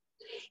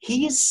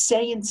 He is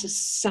saying to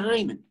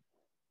Simon,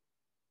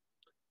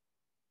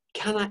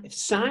 if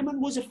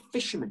Simon was a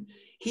fisherman,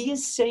 he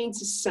is saying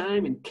to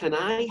Simon, can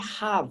I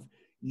have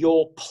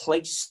your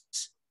place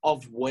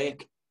of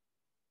work?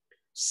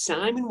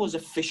 Simon was a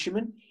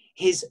fisherman.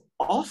 His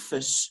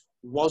office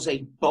was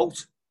a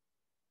boat.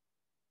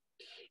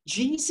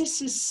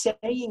 Jesus is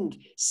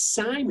saying,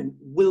 Simon,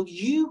 will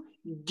you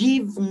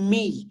give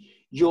me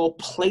your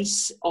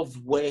place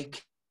of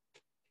work?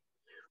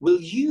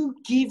 Will you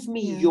give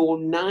me your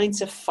 9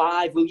 to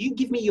 5? Will you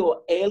give me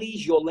your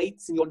earlies, your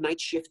lates, and your night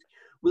shift?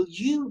 Will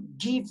you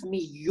give me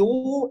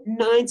your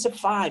 9 to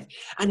 5?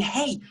 And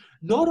hey,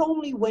 not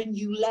only when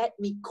you let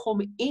me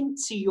come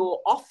into your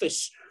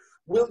office,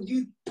 will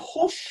you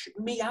push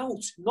me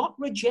out, not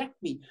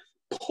reject me,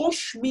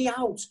 push me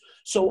out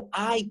so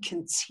I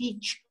can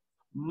teach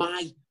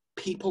my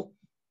people.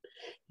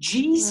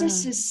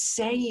 Jesus is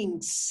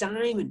saying,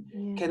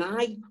 Simon, can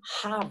I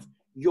have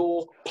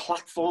your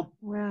platform?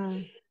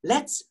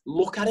 Let's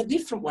look at it a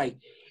different way.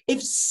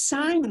 If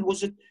Simon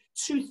was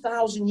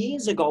 2,000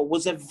 years ago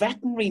was a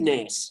veterinary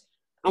nurse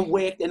and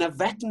worked in a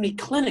veterinary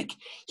clinic,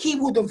 he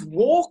would have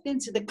walked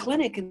into the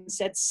clinic and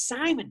said,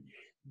 Simon,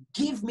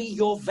 give me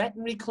your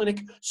veterinary clinic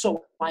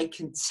so I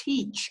can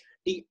teach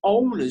the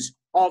owners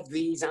of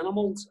these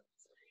animals.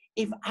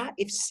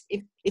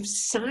 If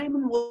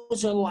Simon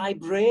was a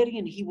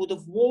librarian, he would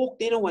have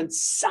walked in and went,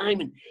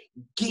 Simon,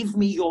 give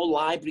me your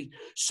library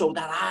so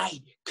that I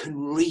can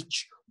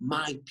reach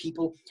my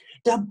people.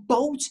 The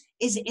boat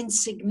is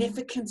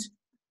insignificant.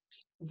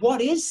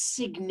 What is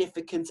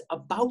significant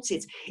about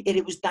it?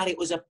 It was that it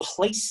was a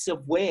place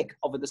of work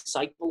of a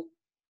disciple.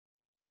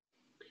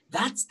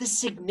 That's the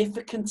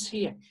significance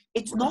here.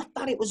 It's not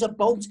that it was a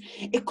boat.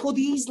 It could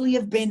easily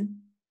have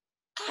been,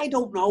 I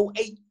don't know,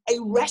 a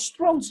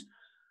restaurant.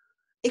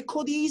 It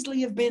could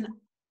easily have been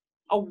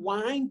a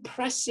wine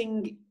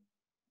pressing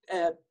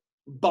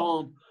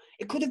barn.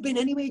 It could have been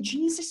anywhere.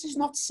 Jesus is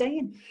not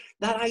saying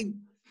that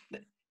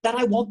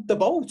I want the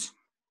boat.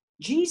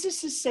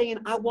 Jesus is saying,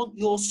 I want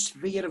your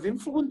sphere of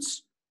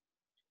influence.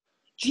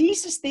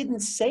 Jesus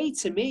didn't say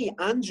to me,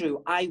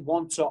 Andrew, I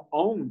want to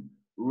own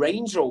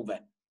Range Rover.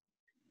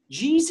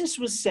 Jesus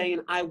was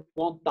saying, I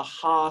want the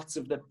hearts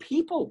of the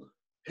people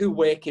who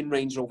work in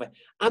Range Rover.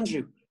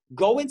 Andrew,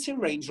 go into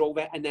Range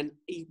Rover. And then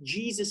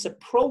Jesus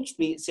approached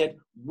me and said,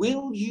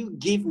 will you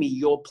give me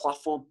your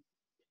platform?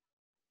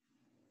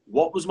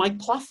 What was my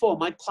platform?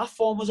 My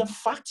platform was a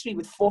factory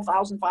with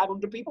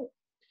 4,500 people.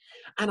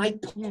 And I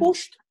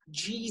pushed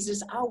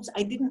Jesus out.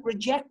 I didn't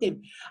reject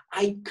him.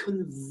 I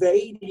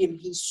conveyed him.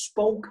 He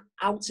spoke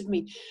out of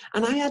me.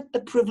 And I had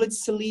the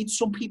privilege to lead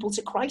some people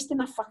to Christ in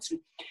that factory.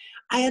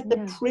 I had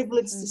the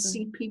privilege to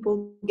see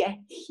people get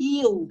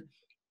healed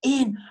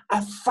in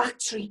a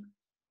factory.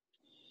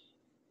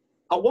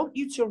 I want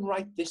you to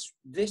write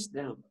this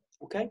down,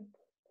 okay?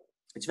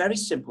 It's very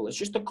simple. It's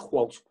just a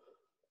quote.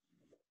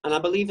 And I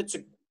believe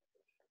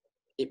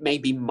it may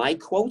be my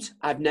quote.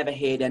 I've never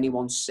heard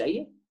anyone say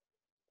it.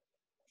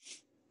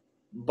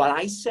 But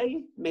I say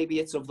it. Maybe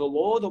it's of the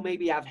Lord, or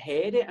maybe I've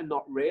heard it and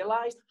not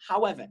realized.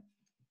 However,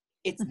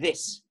 it's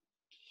this.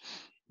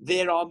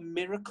 There are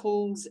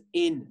miracles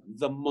in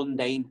the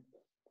mundane.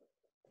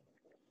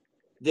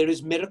 There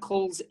is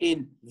miracles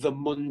in the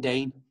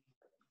mundane.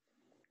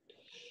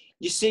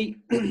 You see,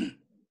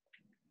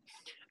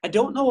 I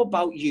don't know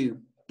about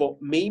you,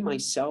 but me,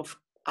 myself,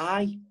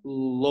 I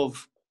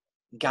love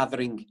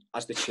gathering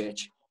as the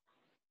church.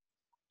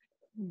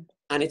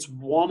 And it's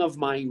one of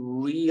my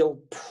real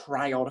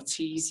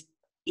priorities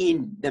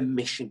in the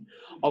mission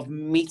of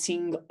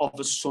meeting of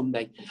a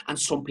Sunday. And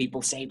some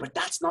people say, but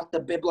that's not the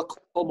biblical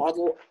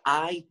model.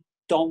 I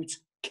don't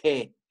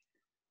care.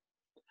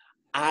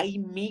 I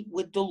meet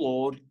with the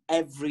Lord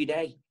every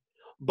day,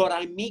 but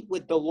I meet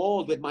with the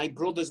Lord with my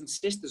brothers and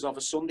sisters of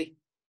a Sunday.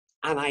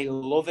 And I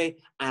love it,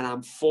 and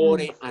I'm for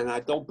it, and I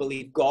don't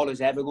believe God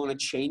is ever going to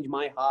change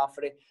my heart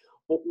for it.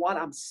 But what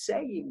I'm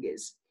saying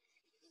is,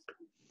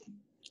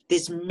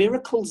 there's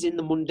miracles in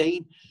the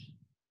mundane.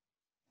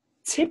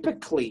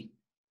 Typically,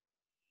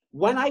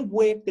 when I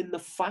worked in the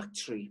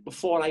factory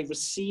before I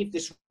received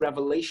this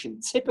revelation,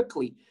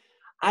 typically,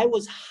 I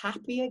was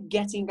happier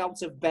getting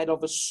out of bed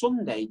of a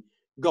Sunday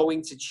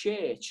going to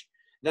church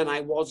than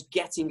I was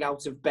getting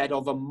out of bed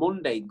of a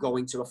Monday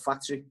going to a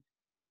factory.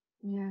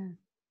 Yeah.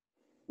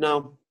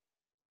 Now,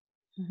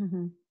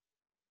 you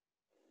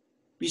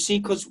see,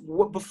 because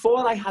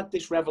before I had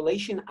this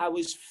revelation, I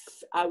was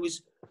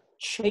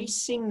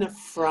chasing the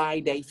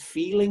Friday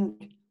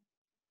feeling.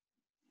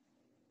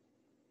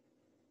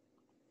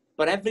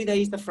 But every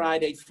day is the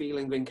Friday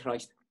feeling in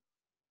Christ.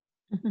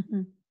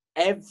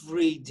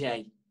 Every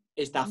day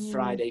is that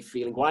Friday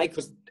feeling. Why?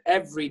 Because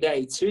every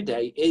day,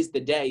 today, is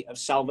the day of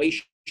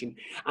salvation.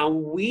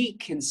 And we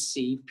can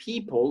see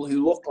people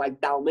who look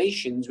like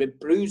Dalmatians with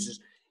bruises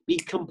be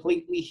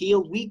completely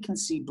healed. We can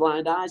see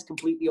blind eyes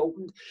completely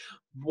opened.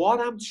 What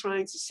I'm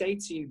trying to say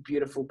to you,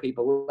 beautiful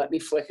people, let me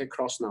flick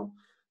across now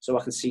so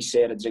I can see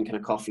Sarah drinking a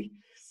coffee,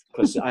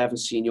 because I haven't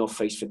seen your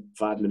face for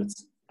 5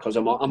 minutes. Because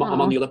I'm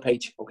on the other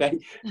page, okay?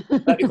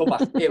 Let me go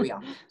back. Here we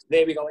are.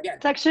 There we go again.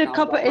 It's actually a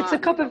cup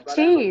of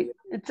tea.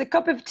 It's a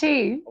cup of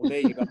tea. Oh, there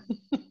you go.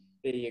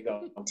 There you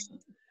go.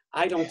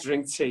 I don't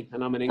drink tea,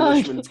 and I'm an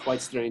Englishman. It's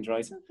quite strange,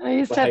 right? I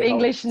used to have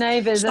English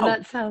neighbours, and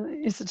that's how they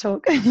used to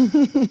talk.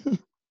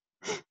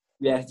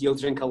 Yeah, you'll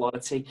drink a lot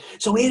of tea.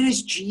 So here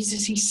is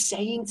Jesus. He's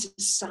saying to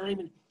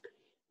Simon,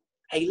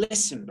 hey,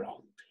 listen,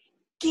 bro,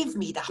 give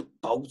me that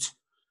boat.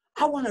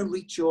 I want to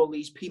reach all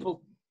these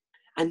people.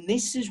 And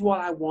this is what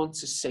I want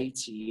to say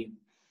to you.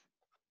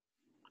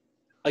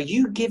 Are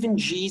you giving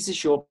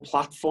Jesus your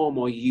platform,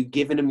 or are you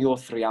giving him your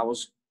 3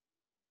 hours?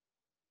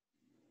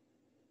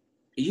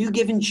 Are you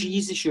giving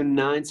Jesus your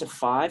 9 to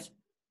 5?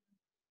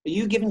 Are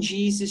you giving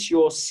Jesus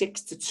your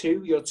 6 to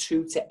 2, your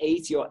 2 to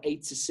 8, your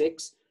 8 to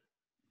 6?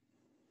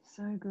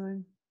 So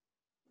good.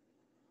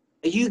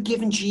 Are you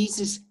giving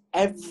Jesus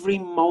every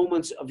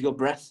moment of your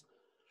breath?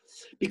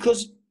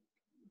 Because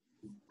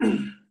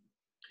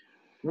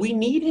we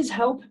need his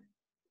help.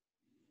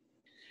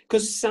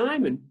 Because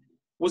Simon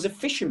was a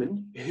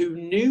fisherman who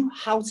knew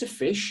how to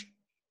fish,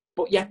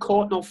 but yet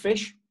caught no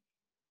fish.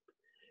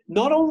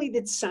 Not only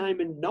did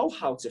Simon know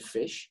how to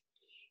fish,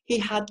 he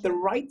had the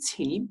right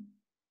team,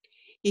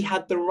 he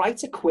had the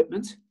right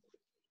equipment,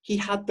 he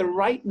had the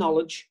right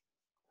knowledge,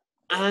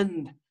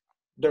 and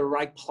the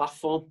right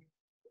platform.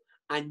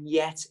 and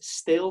yet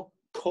still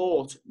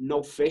caught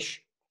no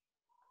fish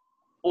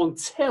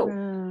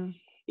until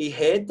he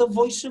heard the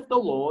voice of the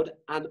Lord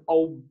and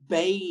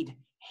obeyed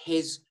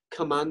his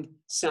command.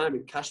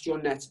 Simon, cast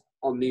your net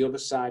on the other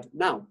side.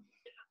 Now,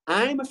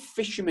 I'm a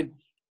fisherman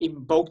in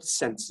both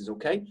senses,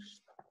 okay?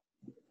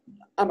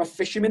 I'm a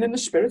fisherman in the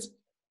spirit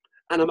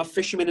and I'm a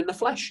fisherman in the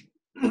flesh.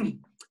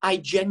 I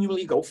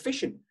genuinely go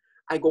fishing.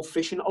 I go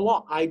fishing a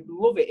lot. I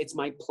love it. It's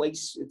my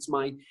place. It's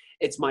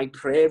my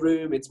prayer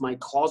room. It's my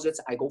closet.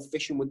 I go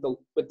fishing with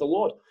the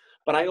Lord.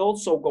 But I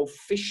also go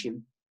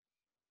fishing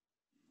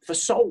for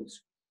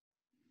souls.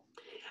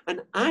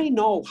 And I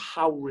know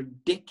how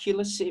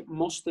ridiculous it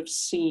must have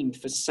seemed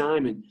for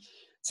Simon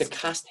to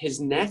cast his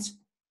net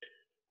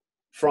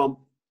from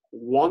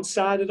one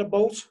side of the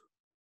boat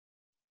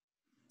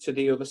to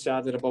the other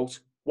side of the boat.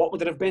 What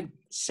would it have been?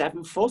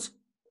 7 foot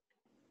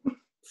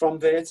from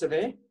there to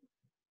there?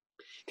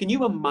 Can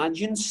you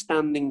imagine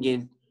standing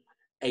in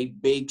a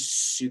big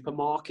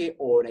supermarket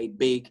or a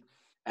big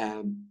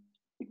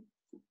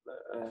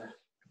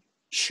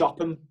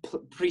shopping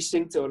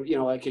precinct, or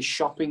like a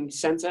shopping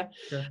center,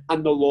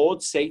 and the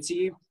Lord say to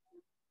you,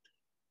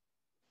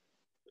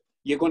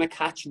 you're going to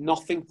catch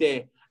nothing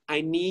there.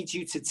 I need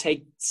you to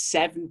take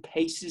 7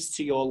 paces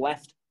to your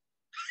left.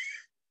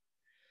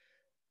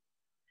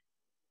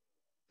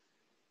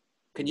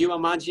 Can you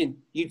imagine?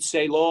 You'd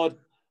say, Lord,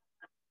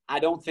 I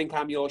don't think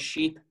I'm your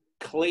sheep.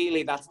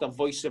 Clearly, that's the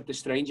voice of the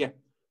stranger.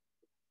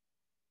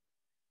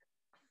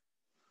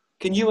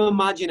 Can you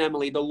imagine,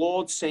 Emily, the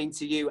Lord saying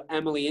to you,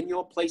 Emily, in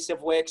your place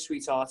of work,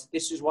 sweetheart,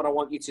 this is what I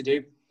want you to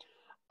do.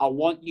 I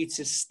want you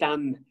to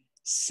stand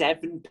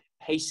 7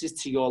 paces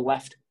to your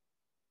left.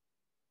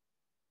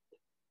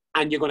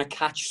 And you're going to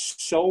catch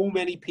so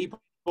many people,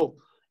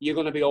 you're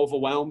going to be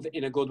overwhelmed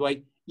in a good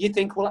way. You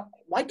think, well,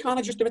 why can't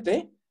I just do it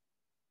there?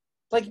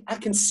 Like, I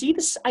can see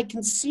this, I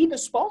can see the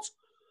spot,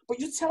 but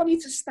you're telling me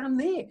to stand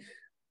there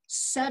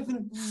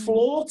 7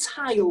 floor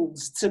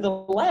tiles to the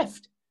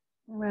left.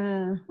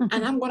 Wow.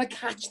 And I'm going to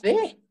catch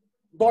there,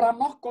 but I'm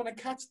not going to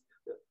catch.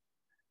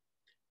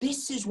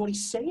 This is what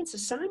he's saying to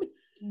Simon.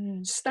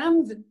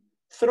 Stand,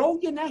 throw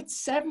your net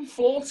 7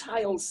 floor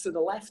tiles to the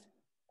left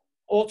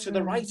or to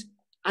the right,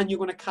 and you're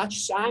going to catch.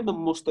 Simon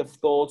must have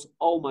thought,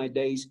 oh my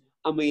days,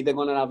 I'm either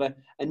going to have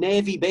a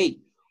Navy B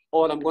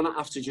or I'm going to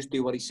have to just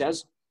do what he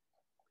says.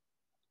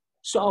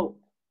 So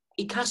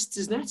he casts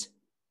his net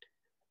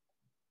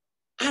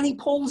and he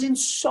pulls in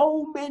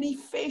so many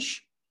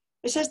fish.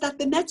 It says that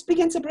the nets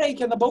begin to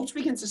break and the boats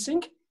begin to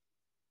sink.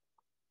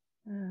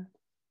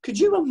 Could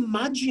you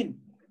imagine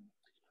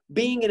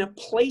being in a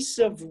place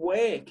of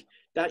work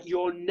that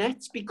your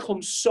nets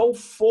become so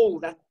full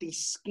that the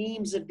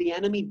schemes of the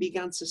enemy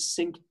began to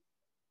sink?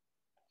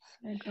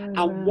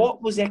 And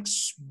what was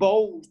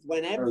exposed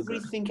when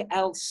everything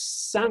else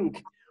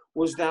sank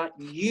was that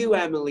you,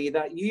 Emily,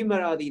 that you,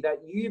 Maradi, that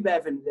you,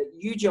 Bevan, that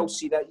you,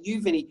 Josie, that you,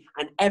 Vinny,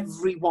 and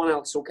everyone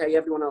else, okay?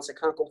 Everyone else. I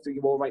can't go through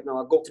you all right now.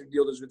 I'll go through the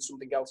others with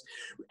something else.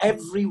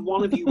 Every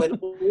one of you, when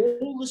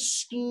all the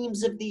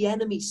schemes of the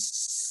enemy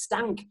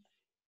stank,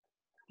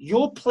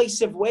 your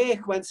place of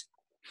work went,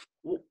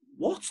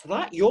 what's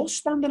that you're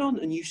standing on?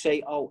 And you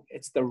say, oh,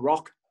 it's the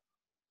rock.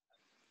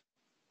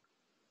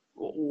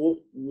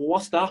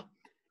 What's that?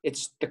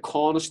 It's the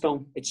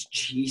cornerstone. It's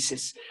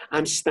Jesus.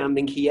 I'm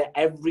standing here.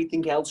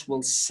 Everything else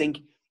will sink,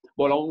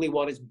 but only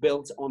what is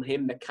built on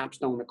him, the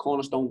capstone, the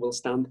cornerstone, will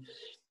stand.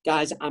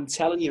 Guys, I'm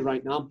telling you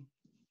right now,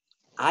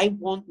 I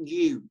want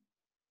you,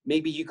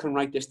 maybe you can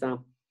write this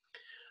down.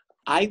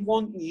 I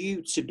want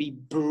you to be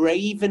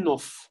brave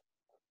enough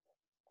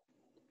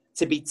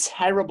to be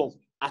terrible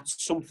at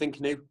something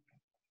new.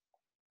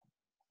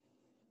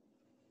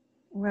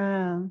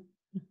 Wow.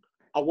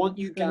 I want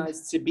you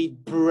guys to be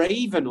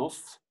brave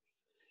enough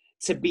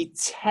to be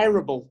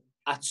terrible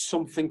at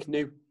something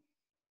new.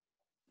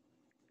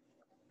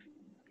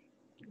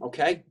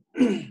 Okay?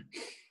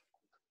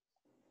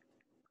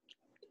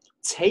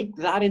 Take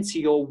that into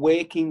your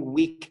working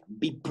week.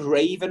 Be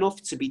brave enough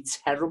to be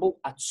terrible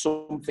at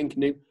something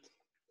new.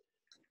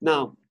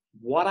 Now,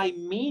 what I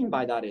mean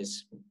by that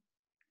is,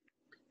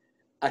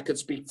 I could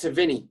speak to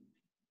Vinny,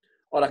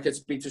 or I could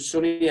speak to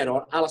Sunia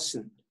or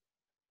Alison,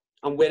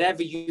 and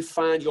wherever you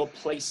find your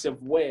place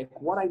of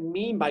work, what I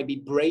mean by be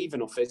brave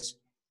enough is,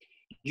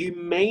 you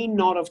may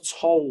not have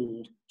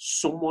told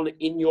someone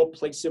in your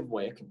place of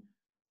work.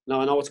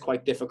 Now, I know it's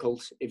quite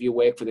difficult if you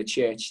work for the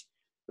church.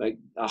 Like,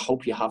 I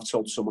hope you have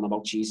told someone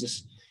about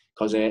Jesus.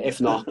 Because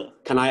if not,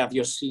 can I have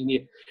your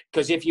senior?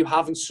 Because if you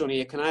haven't,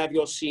 Sonia, can I have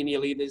your senior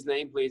leader's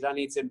name, please? I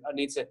need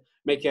to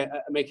make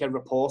a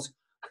report.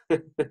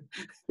 I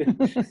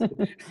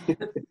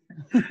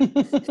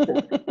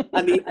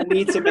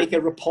need to make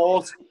a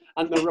report,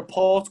 and the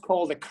report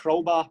called a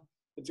crowbar.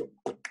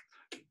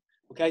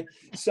 Okay,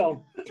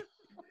 so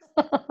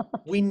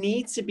we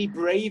need to be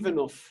brave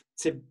enough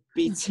to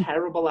be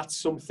terrible at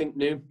something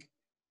new.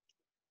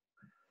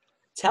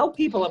 Tell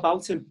people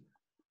about him.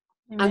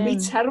 And be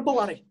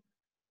terrible at it.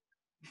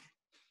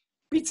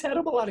 Be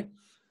terrible at it.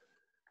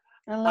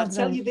 I'll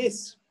tell you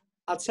this.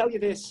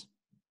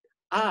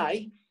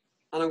 I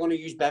and I'm going to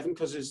use Bevan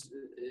because his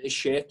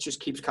shirt just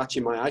keeps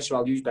catching my eye, so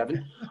I'll use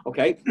Bevan.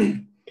 Okay.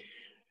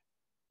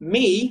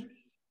 Me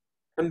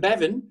and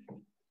Bevan,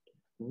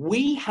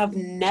 we have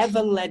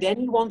never led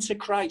anyone to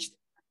Christ.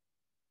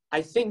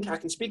 I think I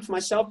can speak for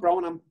myself, bro,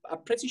 and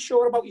I'm pretty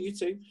sure about you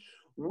too.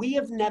 We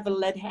have never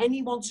led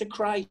anyone to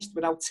Christ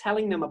without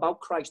telling them about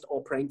Christ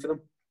or praying for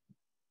them.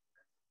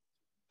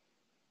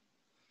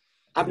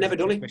 I've never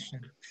done it.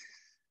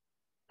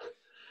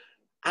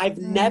 I've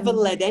never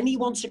led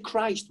anyone to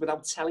Christ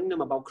without telling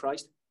them about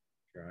Christ.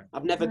 Right.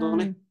 I've never done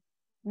it.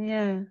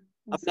 Yeah.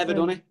 I've never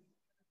done it.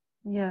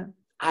 Yeah.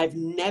 I've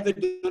never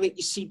done it.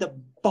 You see, the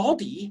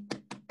body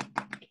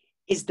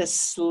is the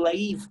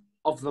slave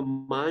of the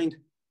mind.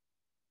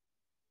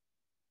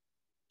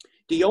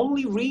 The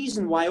only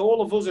reason why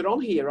all of us are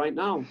on here right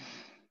now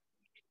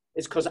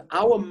is because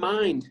our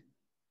mind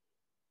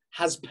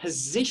has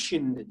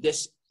positioned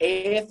this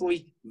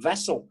earthly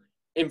vessel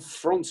in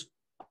front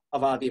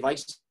of our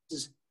devices.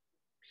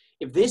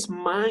 If this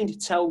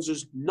mind tells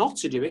us not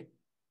to do it,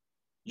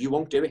 you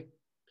won't do it.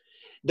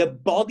 The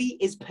body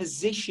is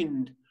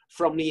positioned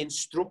from the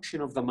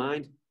instruction of the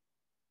mind.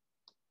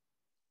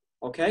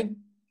 Okay?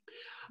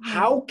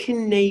 How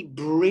can they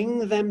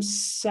bring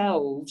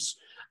themselves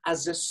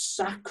as a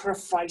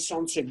sacrifice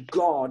unto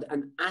God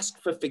and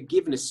ask for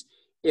forgiveness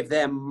if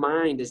their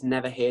mind has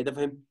never heard of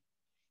him?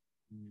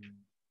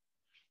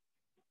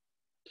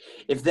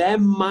 If their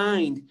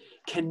mind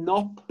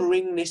cannot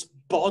bring this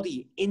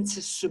body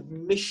into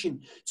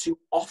submission to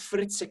offer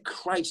it to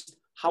Christ,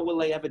 how will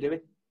they ever do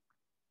it?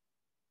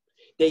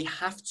 They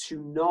have to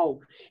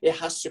know it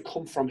has to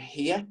come from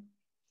here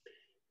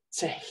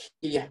to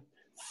here.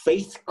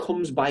 Faith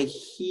comes by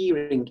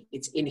hearing.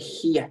 It's in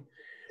here.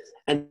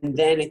 And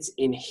then it's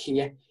in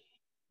here.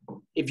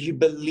 If you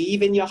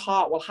believe in your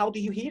heart, well, how do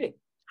you hear it?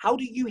 How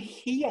do you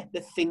hear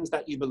the things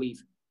that you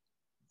believe?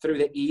 Through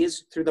the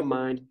ears, through the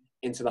mind,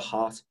 into the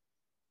heart.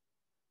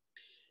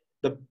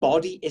 The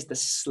body is the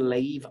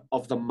slave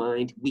of the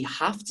mind. We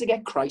have to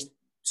get Christ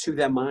to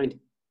their mind.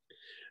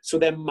 So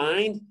their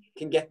mind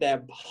can get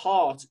their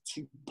heart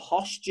to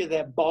posture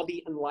their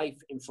body and life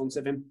in front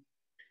of him.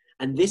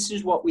 And this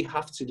is what we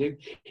have to do.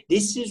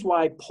 This is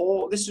why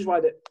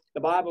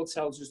the Bible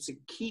tells us to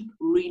keep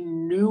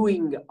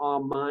renewing our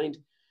mind.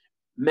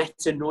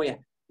 Metanoia,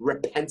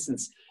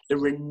 repentance, the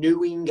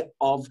renewing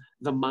of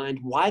the mind.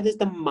 Why does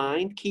the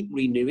mind keep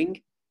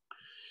renewing?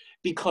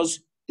 Because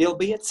there'll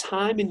be a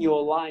time in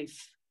your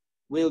life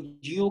where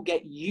you'll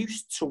get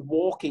used to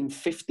walking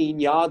 15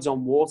 yards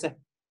on water.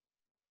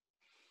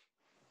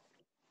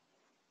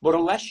 But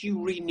unless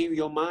you renew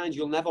your mind,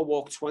 you'll never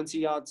walk 20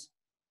 yards.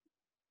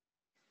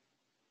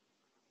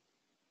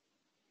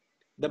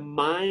 The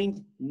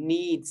mind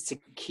needs to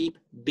keep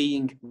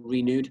being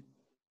renewed.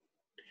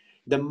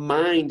 The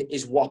mind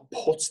is what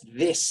puts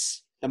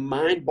this, the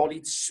mind,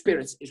 body,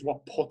 spirit is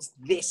what puts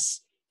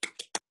this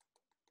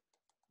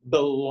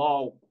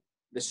below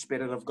the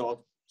Spirit of God,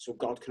 so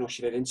God can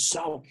usher it in.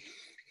 So,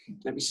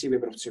 let me see where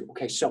we're up to.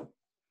 Okay, so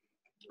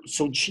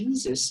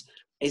Jesus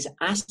is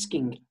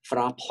asking for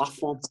our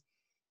platform.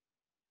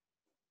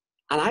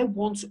 And I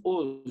want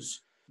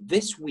us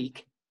this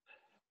week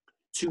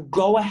to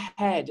go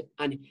ahead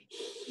and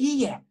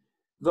hear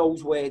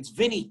those words.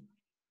 Vinny,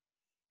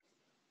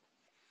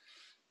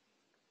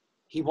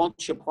 he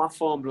wants your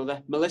platform,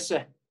 brother.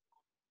 Melissa,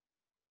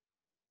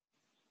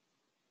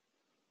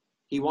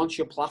 he wants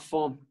your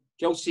platform.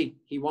 Josie,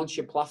 he wants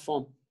your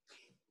platform.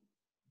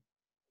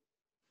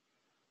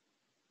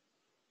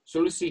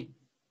 So Lucy,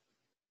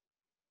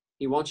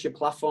 he wants your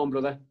platform,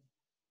 brother.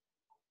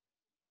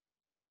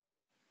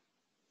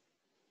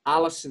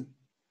 Alison,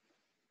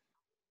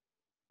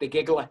 the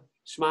giggler,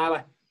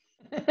 smiler.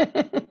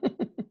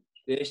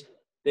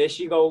 There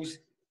she goes.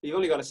 You've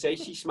only got to say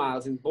she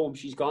smiles and boom,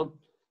 she's gone.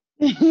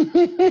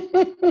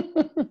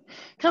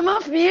 Come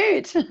off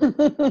mute.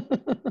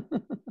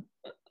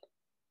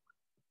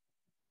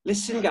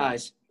 Listen,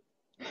 guys.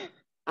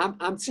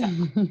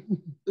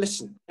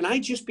 Listen, can I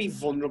just be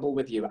vulnerable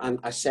with you? And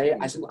I say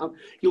it,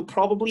 you'll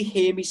probably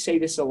hear me say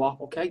this a lot,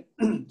 okay?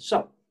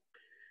 So,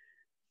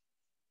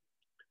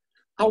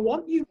 I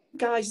want you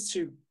guys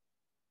to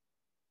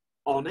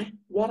honor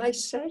what I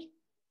say,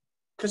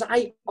 because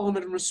I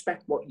honor and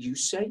respect what you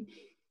say.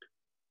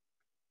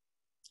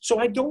 So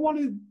I don't want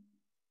to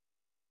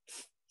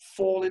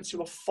fall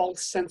into a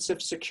false sense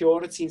of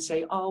security and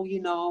say, oh,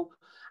 you know,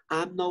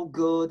 I'm no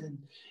good, and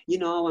you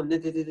know, I'm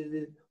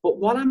but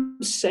what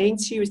I'm saying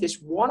to you is this.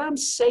 What I'm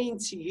saying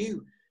to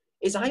you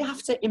is I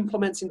have to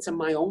implement into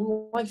my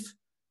own life.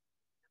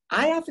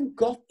 I haven't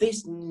got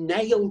this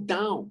nailed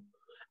down,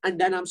 and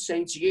then I'm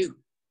saying to you,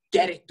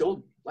 get it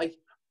done. Like,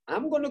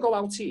 I'm going to go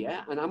out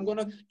here and I'm going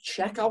to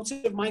check out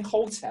of my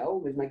hotel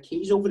with my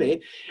keys over there,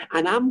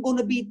 and I'm going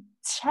to be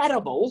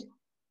terrible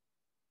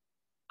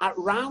at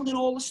rounding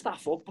all the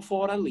staff up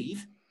before I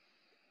leave,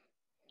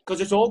 because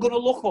it's all going to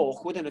look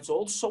awkward and it's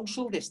all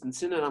social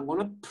distancing, and I'm going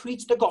to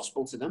preach the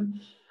gospel to them,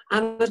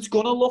 and it's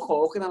going to look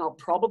awkward, and I'll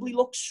probably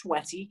look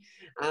sweaty,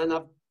 and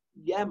I've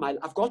yeah,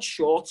 I've got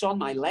shorts on,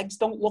 my legs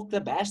don't look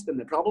the best, and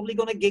they're probably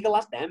going to giggle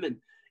at them, and,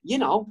 you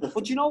know,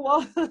 but you know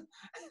what?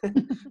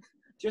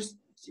 Just,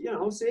 you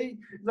know, see,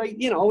 like,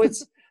 you know,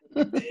 it's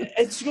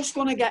just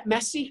going to get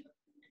messy.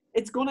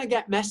 It's going to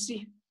get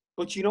messy,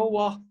 but you know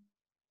what?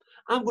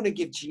 I'm going to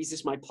give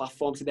Jesus my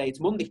platform today. It's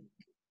Monday.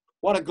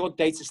 What a good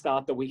day to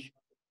start the week.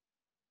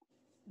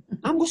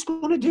 I'm just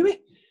going to do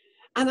it.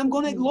 And I'm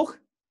going to look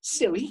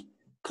silly,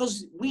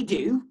 because we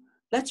do.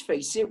 Let's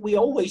face it, we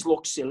always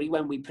look silly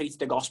when we preach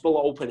the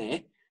gospel open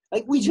air.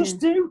 Like, we just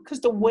do, because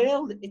the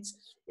world,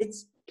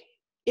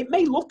 it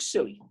may look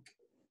silly,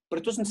 but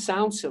it doesn't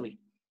sound silly.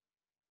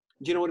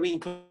 Do you know what I mean?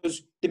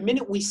 Because the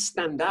minute we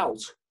stand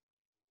out,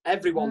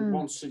 everyone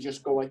wants to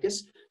just go like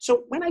this.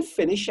 So when I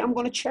finish, I'm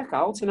going to check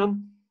out, and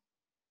I'm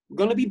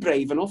going to be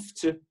brave enough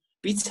to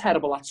be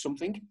terrible at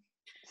something.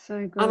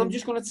 So good. And I'm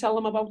just going to tell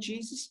them about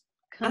Jesus.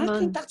 Come and I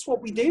think that's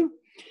what we do.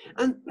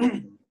 And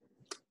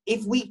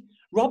if we,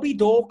 Robbie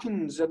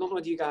Dawkins, I don't know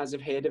if you guys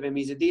have heard of him.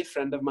 He's a dear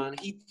friend of mine.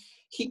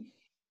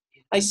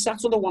 I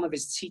sat under one of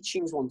his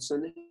teachings once,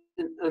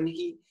 and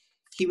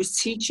he was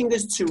teaching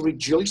us to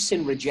rejoice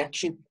in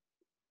rejection.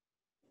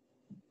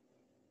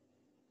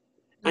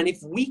 And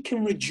if we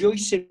can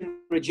rejoice in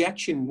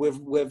rejection,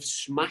 we've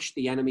smashed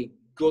the enemy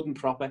good and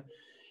proper.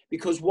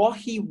 Because what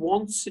he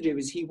wants to do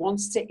is he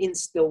wants to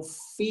instill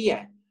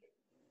fear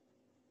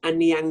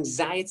and the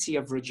anxiety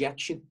of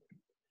rejection.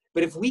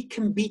 But if we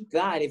can beat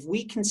that, if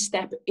we can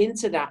step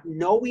into that,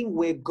 knowing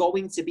we're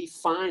going to be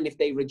fine if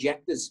they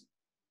reject us,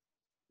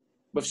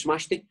 we've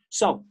smashed it.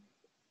 So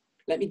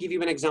let me give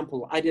you an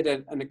example. I did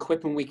an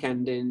equipping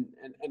weekend in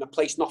a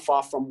place not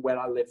far from where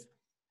I live.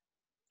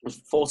 It was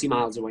 40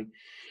 miles away.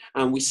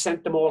 And we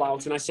sent them all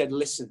out, and I said,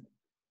 listen,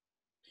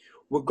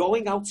 we're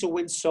going out to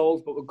win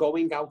souls, but we're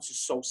going out to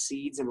sow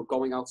seeds, and we're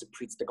going out to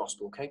preach the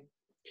gospel, okay?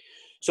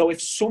 So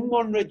if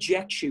someone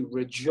rejects you,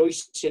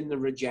 rejoice in the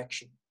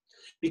rejection.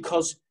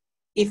 Because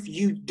if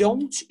you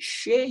don't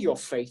share your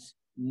faith,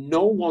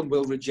 no one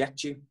will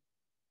reject you.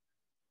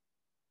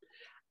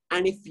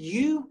 And if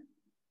you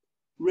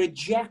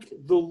reject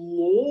the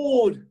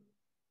Lord,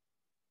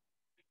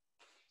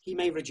 he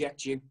may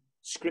reject you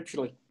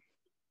scripturally.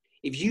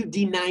 If you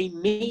deny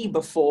me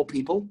before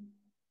people,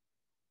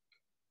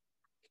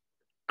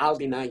 I'll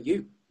deny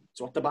you.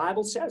 That's what the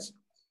Bible says.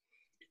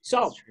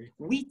 So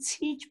we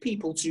teach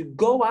people to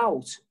go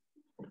out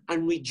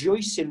and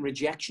rejoice in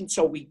rejection.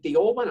 So they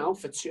all went out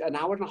for an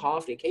hour and a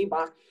half. They came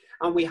back,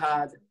 and we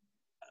had,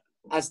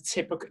 as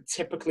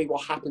typically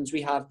what happens,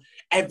 we have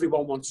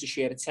everyone wants to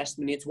share a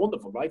testimony. It's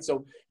wonderful, right?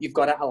 So you've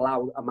got to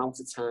allow amount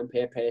of time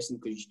per person,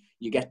 because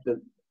you get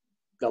the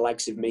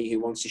likes of me who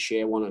wants to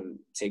share one, and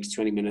it takes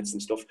 20 minutes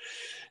and stuff.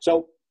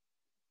 So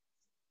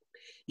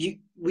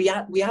we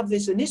have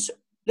this, and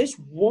this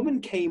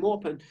woman came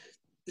up, and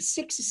the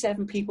 6 or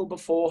 7 people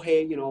before her,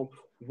 you know,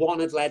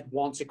 one had led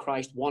one to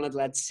Christ, one had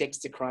led 6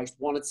 to Christ,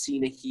 one had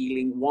seen a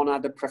healing, one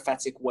had a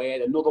prophetic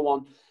word, another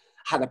one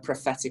had a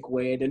prophetic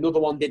word, another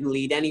one didn't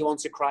lead anyone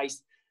to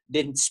Christ,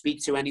 didn't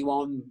speak to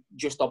anyone,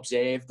 just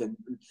observed.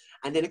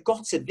 And then it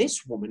got to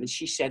this woman, and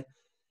she said,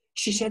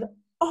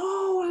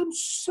 oh, I'm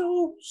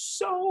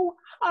so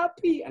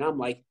happy. And I'm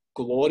like,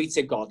 glory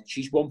to God.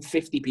 She's won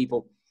 50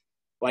 people.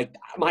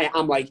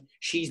 I'm like,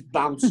 she's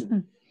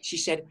bouncing. She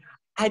said,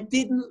 I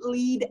didn't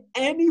lead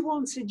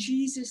anyone to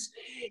Jesus.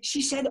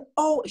 She said,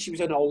 oh, she was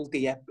an old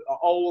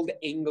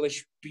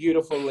English,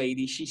 beautiful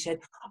lady. She said,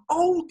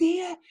 oh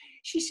dear.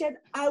 She said,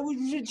 I was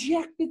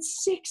rejected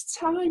 6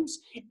 times.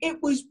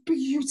 It was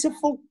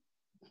beautiful.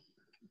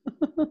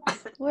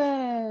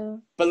 Wow.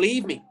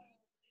 Believe me,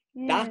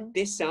 Yeah. that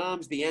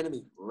disarms the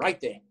enemy right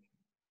there.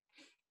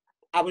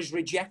 I was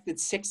rejected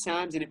 6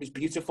 times, and it was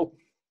beautiful.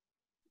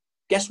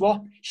 Guess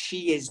what?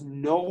 She is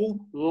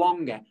no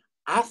longer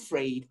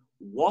afraid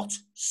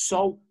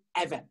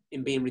whatsoever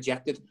in being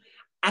rejected.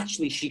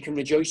 Actually, she can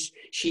rejoice.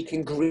 She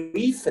can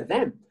grieve for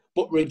them,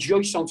 but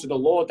rejoice unto the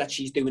Lord that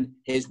she's doing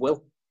his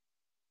will.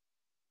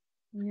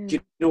 Yeah. Do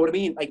you know what I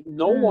mean? Like,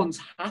 no one's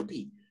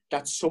happy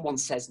that someone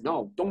says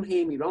no. Don't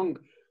hear me wrong.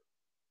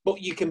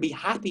 But you can be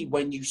happy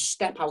when you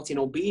step out in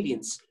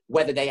obedience,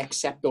 whether they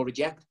accept or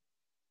reject.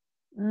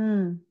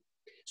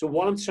 So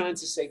what I'm trying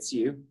to say to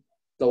you,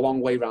 the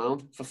long way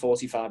round for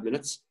 45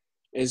 minutes,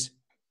 is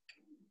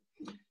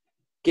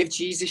give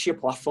Jesus your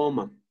platform,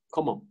 man.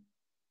 Come on.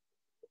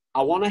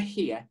 I want to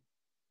hear.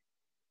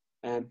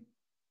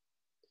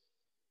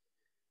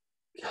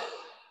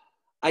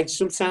 I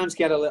sometimes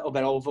get a little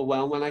bit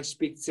overwhelmed when I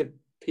speak to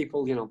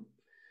people, you know.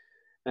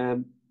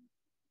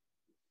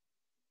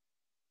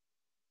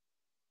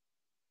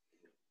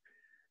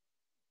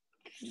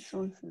 That's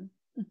awesome.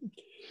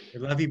 We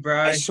love you,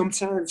 bro.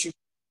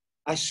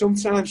 I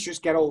sometimes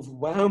just get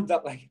overwhelmed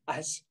that, like,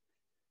 as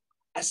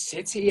I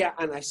sit here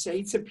and I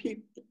say to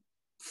people,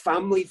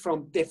 family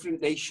from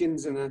different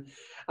nations, and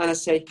I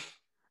say,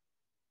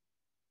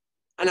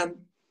 and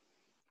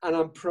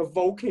I'm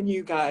provoking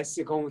you guys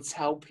to go and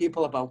tell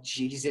people about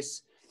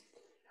Jesus,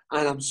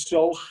 and I'm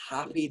so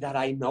happy that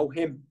I know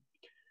him,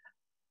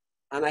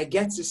 and I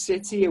get to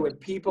sit here with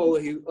people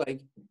who,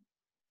 like,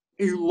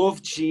 who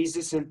love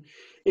Jesus. And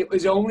it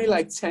was only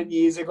like 10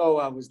 years ago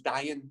I was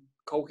dying,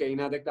 cocaine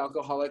addict,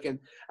 alcoholic, and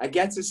I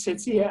get to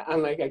sit here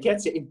and like I get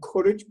to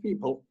encourage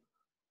people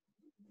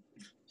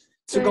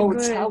to So go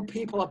good. and tell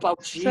people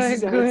about So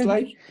Jesus. And it's good.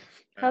 like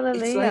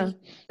Hallelujah.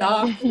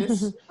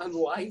 darkness and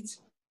light.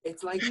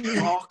 It's like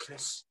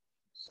darkness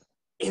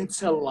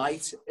into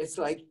light. It's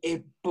like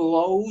it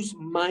blows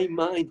my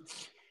mind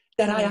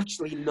that I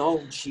actually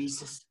know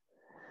Jesus.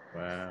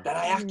 Wow. That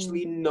I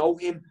actually know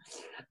him.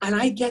 And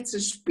I get to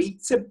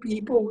speak to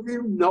people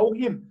who know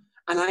him.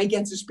 And I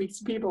get to speak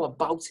to people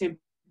about him.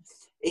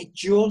 It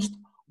just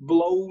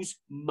blows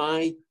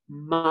my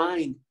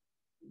mind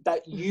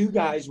that you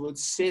guys would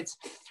sit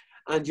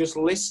and just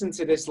listen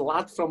to this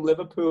lad from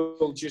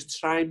Liverpool just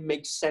try and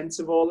make sense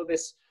of all of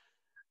this.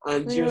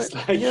 And just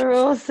like... You're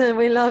awesome.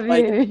 We love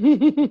like,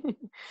 you.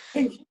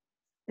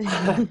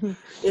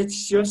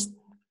 it's just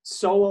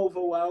so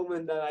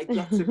overwhelming that I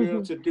get to be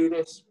able to do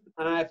this.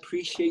 And I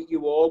appreciate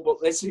you all.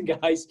 But listen,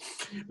 guys,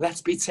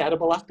 let's be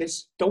terrible at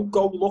this. Don't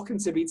go looking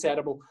to be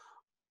terrible.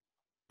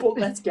 But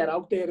let's get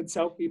out there and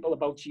tell people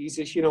about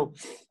Jesus, you know.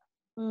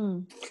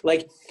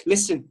 Like,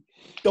 listen,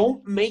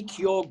 don't make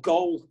your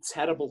goal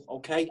terrible,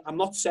 okay? I'm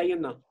not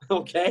saying that,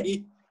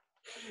 okay?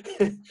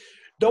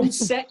 Don't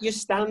set your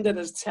standard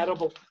as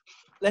terrible.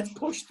 Let's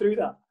push through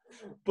that.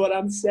 But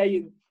I'm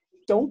saying,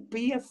 don't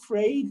be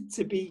afraid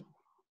to be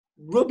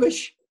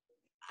rubbish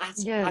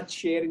at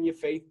sharing your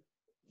faith.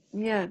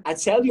 Yeah. I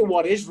tell you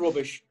what is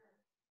rubbish.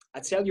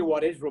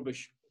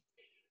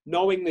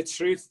 Knowing the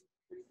truth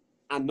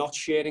and not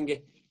sharing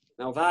it.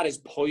 Now that is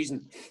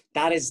poison.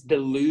 That is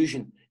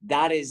delusion.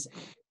 That is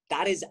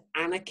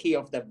anarchy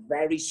of the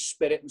very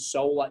spirit and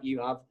soul that you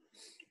have.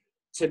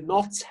 To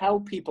not tell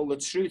people the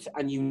truth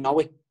and you know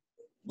it.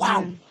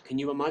 Wow. Yeah. Can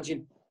you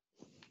imagine?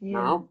 Yeah.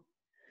 Now,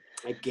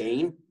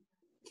 again,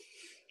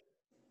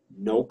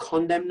 no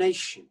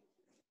condemnation.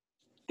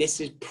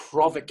 This is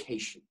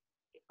provocation.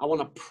 I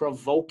want to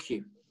provoke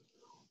you.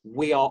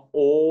 We are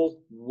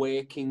all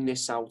working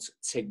this out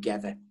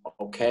together,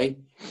 okay?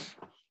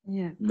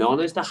 Yeah. No one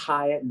is the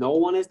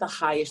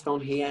highest on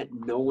here.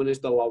 No one is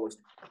the lowest.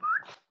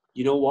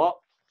 You know what?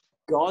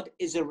 God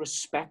is a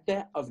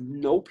respecter of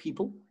no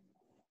people,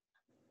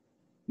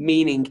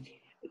 meaning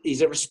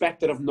he's a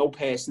respecter of no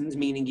persons,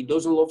 meaning he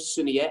doesn't love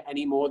Sunia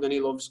any more than he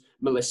loves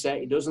Melissa.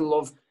 He doesn't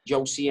love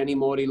Josie any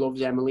more than he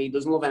loves Emily. He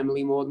doesn't love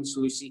Emily more than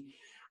Lucy.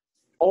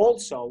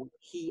 Also,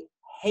 he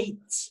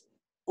hates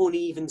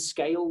uneven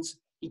scales.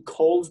 He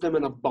calls them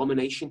an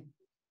abomination.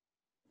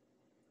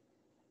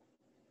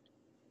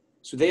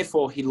 So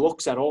therefore, he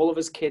looks at all of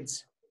his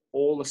kids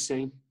all the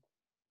same.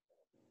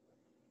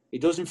 He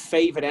doesn't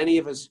favour any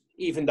of us,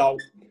 even though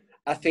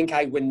I think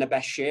I win the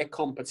best share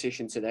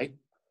competition today.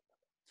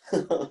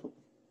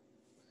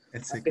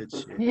 It's a good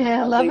share.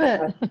 Yeah, I love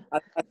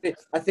it.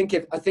 I think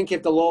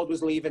if the Lord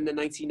was leaving the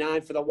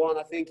 99 for the one,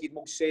 I think he'd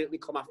most certainly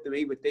come after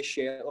me with this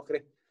share. Look at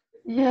it.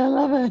 Yeah, I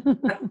love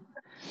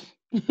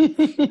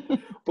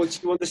it.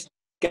 But you understand,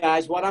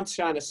 guys, what I'm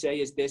trying to say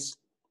is this.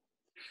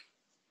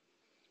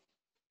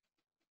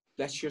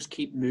 Let's just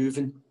keep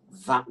moving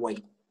that way.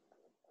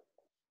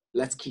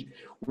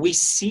 We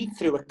see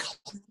through a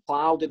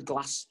clouded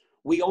glass.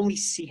 We only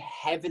see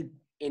heaven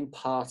in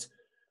part.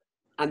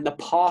 And the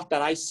part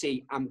that I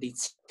see, I'm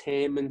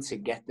determined to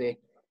get there.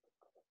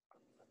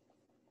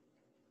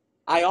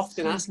 I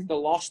often ask the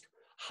lost,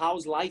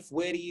 how's life?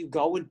 Where are you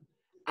going?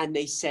 And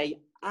they say,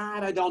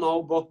 I don't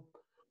know, but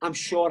I'm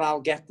sure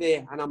I'll get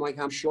there. And I'm like,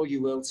 I'm sure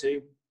you will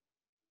too.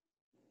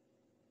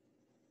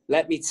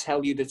 Let me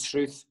tell you the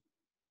truth.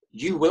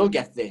 You will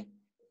get there.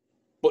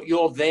 But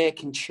your there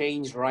can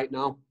change right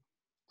now.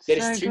 There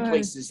is two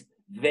places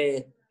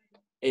there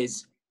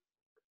is.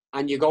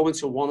 And you're going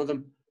to one of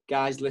them.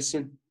 Guys,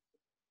 listen.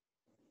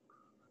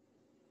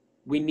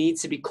 We need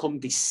to become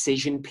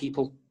decision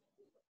people.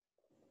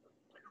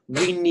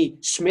 We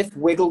need Smith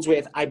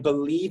Wigglesworth. I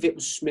believe it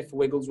was Smith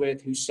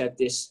Wigglesworth who said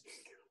this.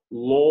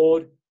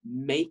 Lord,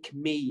 make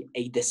me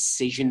a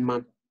decision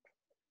man.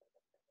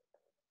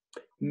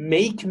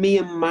 Make me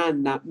a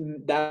man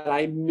that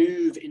I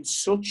move in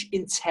such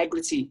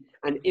integrity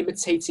and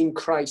imitating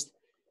Christ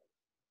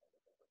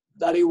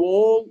that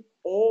all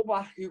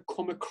who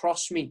come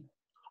across me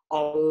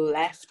are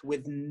left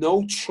with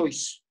no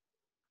choice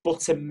but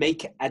to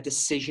make a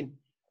decision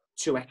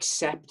to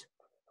accept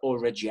or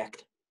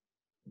reject.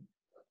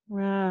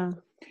 Wow.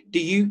 Do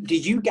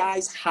you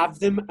guys have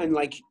them and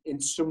like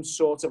in some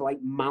sort of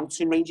like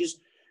mountain ranges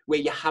where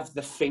you have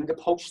the finger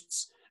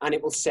posts and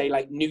it will say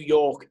like New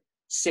York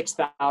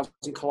 6,000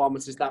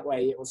 kilometers that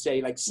way? It will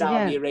say like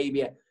Saudi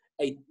Arabia.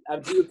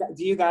 Do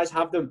you guys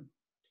have them?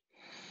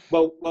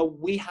 Well,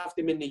 we have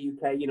them in the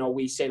UK. You know,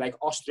 we say like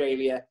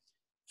Australia,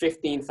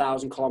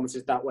 15,000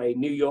 kilometers that way,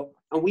 New York,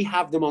 and we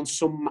have them on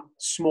some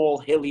small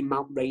hilly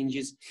mountain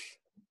ranges.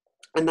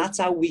 And that's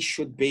how we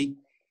should be.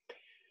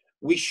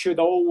 We should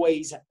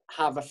always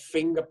have a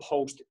finger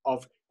post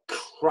of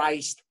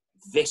Christ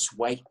this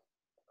way.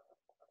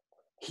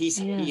 He's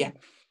here.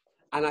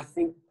 And I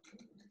think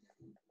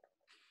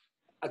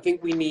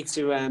we need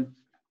to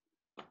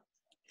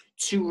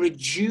to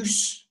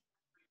reduce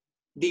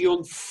the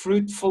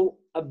unfruitful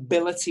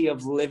ability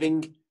of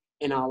living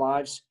in our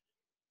lives.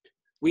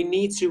 We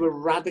need to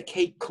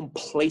eradicate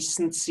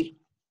complacency.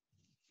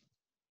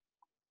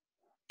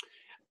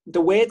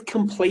 The word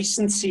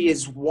complacency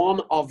is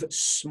one of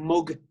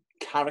smug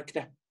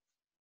character.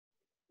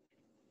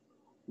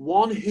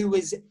 One who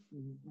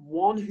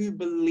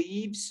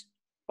believes,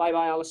 bye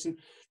Alison,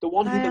 the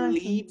one who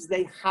believes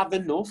they have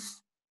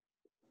enough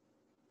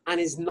and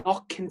is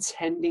not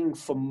contending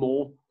for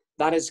more.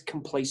 That is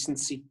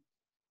complacency.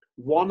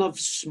 One of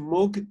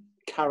smug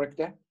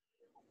character,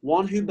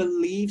 one who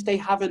believes they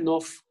have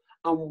enough,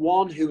 and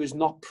one who is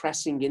not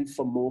pressing in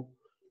for more.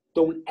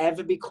 Don't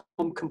ever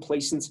become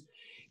complacent.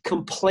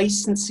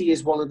 Complacency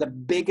is one of the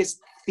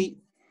biggest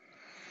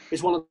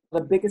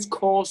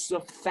causes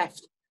of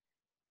theft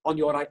on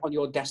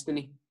your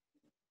destiny.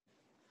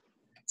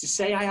 To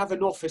say I have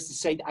enough is to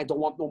say I don't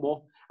want no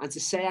more. And to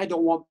say I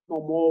don't want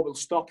no more will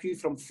stop you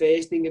from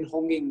thirsting and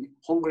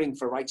hungering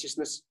for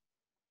righteousness.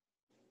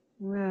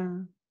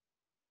 Wow.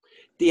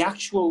 The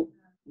actual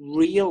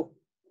real,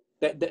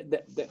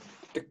 the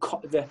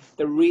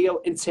real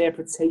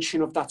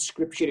interpretation of that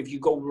scripture, if you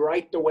go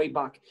right the way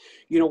back,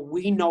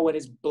 we know it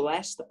is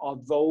blessed are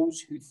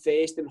those who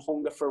thirst and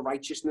hunger for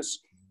righteousness.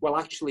 Well,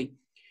 actually,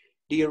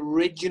 the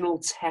original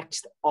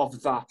text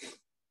of that,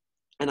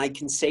 and I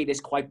can say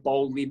this quite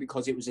boldly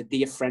because it was a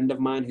dear friend of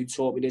mine who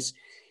taught me this.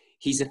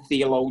 He's a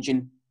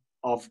theologian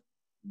of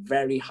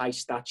very high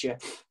stature.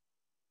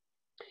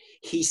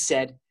 He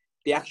said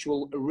the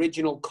actual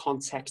original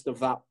context of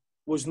that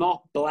was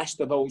not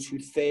blessed are those who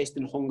thirst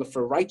and hunger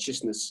for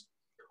righteousness,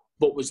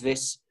 but was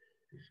this: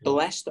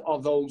 blessed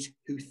are those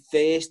who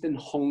thirst and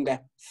hunger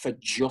for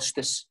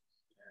justice.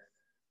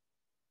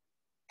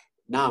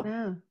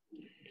 Now,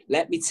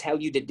 let me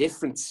tell you the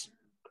difference.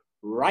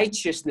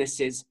 Righteousness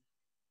is,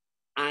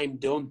 I'm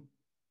done.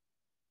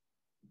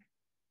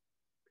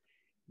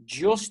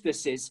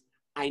 Justice is,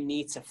 I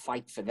need to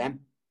fight for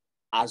them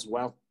as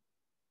well.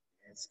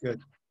 It's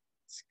good.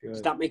 It's good.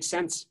 Does that make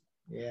sense?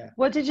 Yeah.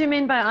 What did you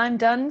mean by I'm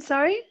done?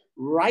 Sorry?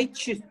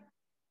 Righteous.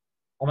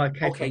 I'm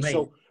okay for me.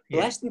 So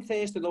blessed and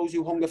thirst are those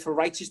who hunger for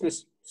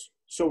righteousness.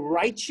 So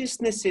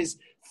righteousness is,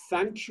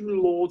 thank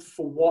you, Lord,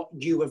 for what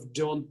you have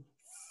done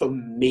for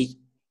me.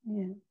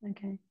 Yeah,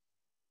 okay.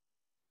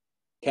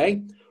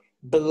 Okay?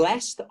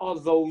 Blessed are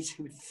those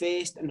who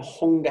thirst and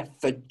hunger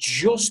for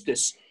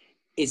justice.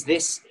 Is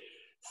this,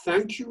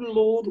 thank you,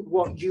 Lord,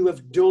 what you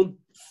have done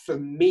for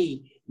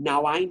me.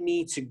 Now I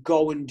need to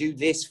go and do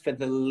this for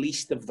the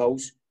least of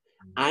those.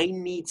 I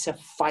need to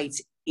fight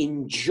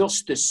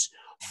injustice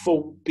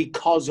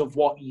because of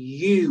what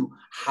you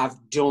have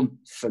done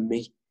for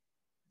me.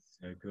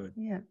 So good.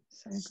 Yeah,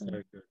 so good. So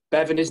good.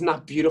 Bevan, isn't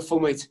that beautiful,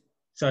 mate?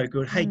 So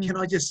good. Hey, can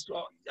I just,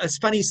 it's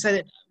funny you say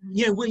that,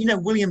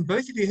 William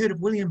Booth, have you heard of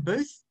William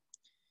Booth?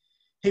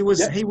 He was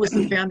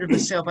the founder of the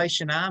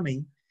Salvation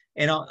Army,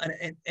 and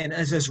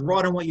as is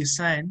right on what you're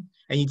saying,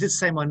 and you did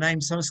say my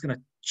name, so I'm just going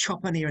to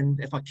chop in here, and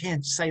if I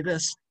can say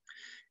this,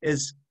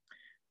 is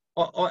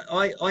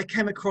I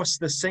came across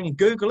this thing, and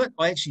Google it.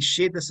 I actually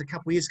shared this a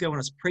couple of years ago when I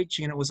was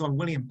preaching, and it was on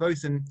William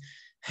Booth, and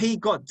he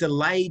got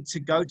delayed to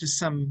go to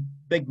some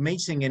big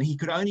meeting, and he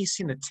could only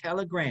send a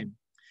telegram,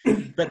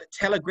 but the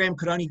telegram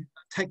could only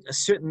take a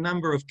certain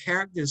number of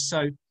characters.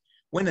 So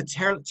when the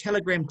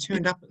telegram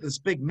turned up at this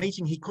big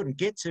meeting he couldn't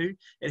get to,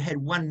 it had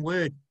one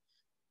word: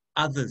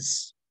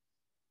 others.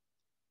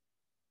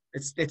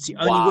 That's the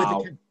only word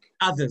that came.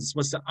 Others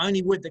was the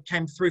only word that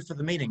came through for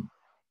the meeting.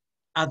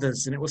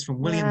 Others, and it was from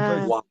William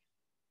Booth. Wow.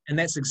 And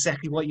that's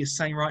exactly what you're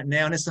saying right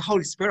now. And it's the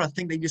Holy Spirit. I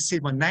think they just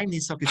said my name there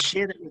so I could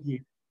share that with you.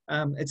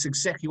 It's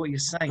exactly what you're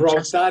saying.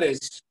 Bro,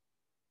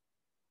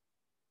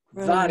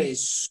 that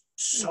is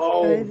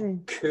so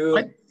cool.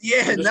 I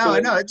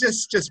know. It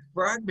just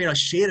broke me. I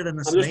shared it in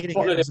this meeting.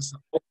 It was just,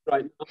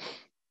 right now.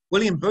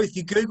 William Booth,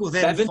 you Google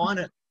that Bevan, and find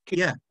it.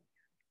 Yeah.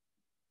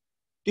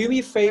 Do me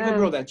a favor,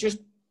 brother. Just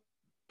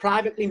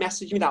privately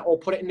message me that or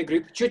put it in the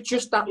group.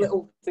 Just that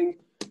little thing.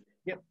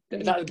 Yep.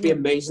 That would be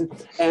amazing.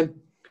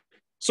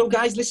 So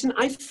guys, listen,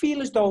 I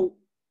feel as though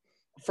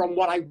from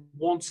what I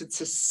wanted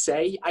to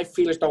say, I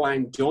feel as though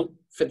I'm done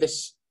for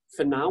this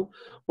for now.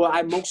 But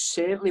I most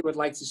certainly would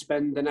like to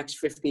spend the next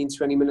 15,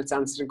 20 minutes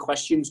answering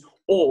questions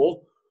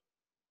or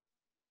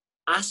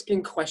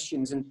asking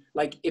questions. And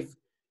like, if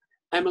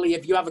Emily,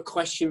 if you have a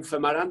question for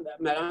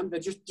Miranda,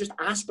 just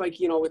ask, like,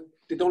 they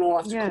don't all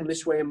have to come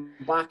this way and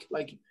back.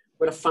 Like,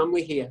 we're a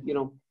family here,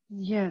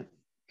 Yeah.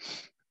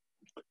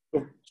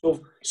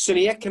 So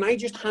Sunia, can I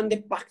just hand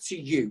it back to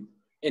you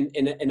in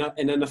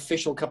an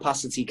official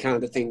capacity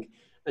kind of thing,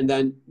 and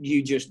then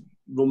you just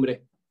run with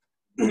it?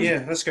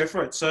 Yeah, let's go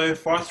for it. So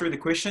fire through the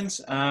questions,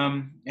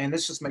 and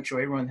let's just make sure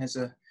everyone has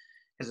a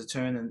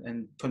turn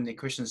and putting their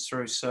questions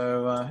through.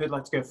 So who'd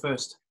like to go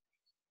first?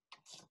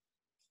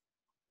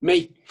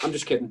 Me. I'm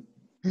just kidding.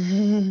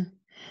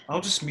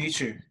 I'll just mute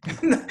you.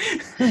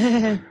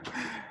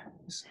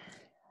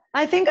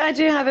 I think I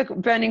do have a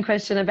burning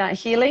question about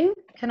healing.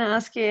 Can I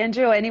ask you,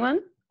 Andrew, or anyone?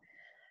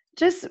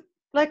 Just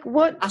like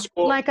what? Ask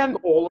all, like I'm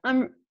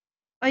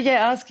Oh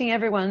yeah, asking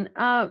everyone.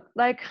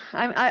 Like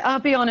I'll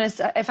be honest.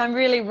 If I'm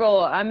really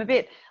raw,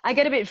 I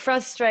get a bit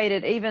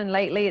frustrated. Even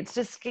lately,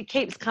 it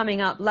keeps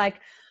coming up. Like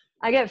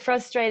I get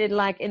frustrated,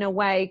 like in a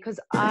way, because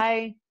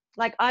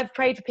I've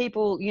prayed for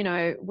people, you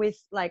know, with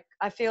like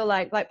I feel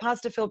like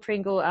Pastor Phil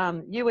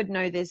Pringle. You would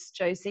know this,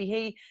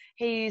 Josie.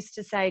 He used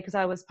to say, because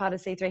I was part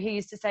of C3. He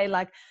used to say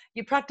like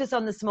you practice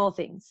on the small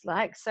things,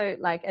 like so,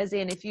 like as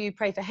in if you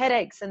pray for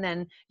headaches and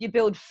then you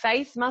build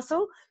faith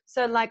muscle.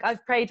 So like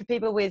I've prayed for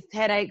people with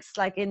headaches,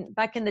 like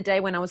back in the day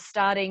when I was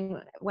doing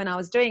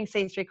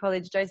C3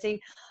 college, Josie,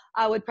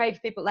 I would pray for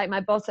people like my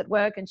boss at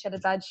work, and she had a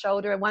bad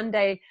shoulder. And one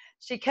day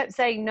she kept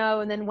saying no.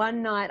 And then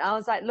one night I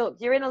was like, look,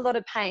 you're in a lot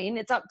of pain.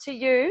 It's up to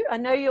you. I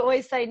know you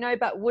always say no,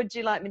 but would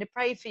you like me to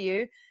pray for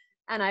you?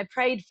 And I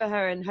prayed for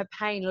her, and her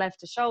pain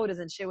left her shoulders,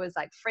 and she was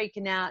like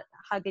freaking out,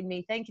 hugging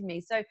me, thanking me.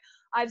 So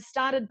I've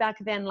started back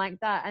then like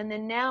that. And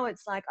then now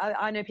it's like,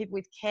 I know people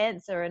with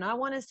cancer, and I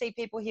want to see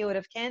people healed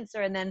of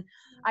cancer. And then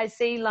I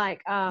see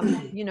like,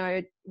 you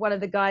know, one of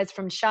the guys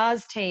from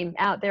Shah's team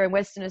out there in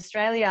Western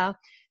Australia,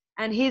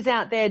 and he's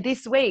out there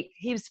this week.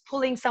 He was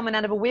pulling someone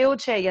out of a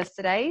wheelchair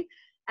yesterday,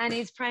 and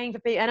he's praying for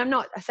people. And I'm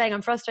not saying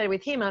I'm frustrated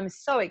with him. I'm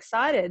so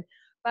excited.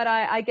 But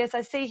I guess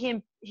I see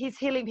him, he's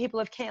healing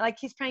people of cancer. Like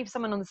he's praying for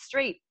someone on the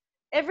street.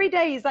 Every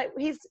day he's like,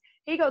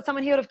 he got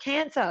someone healed of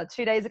cancer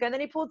 2 days ago. And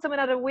then he pulled someone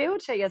out of a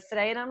wheelchair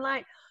yesterday. And I'm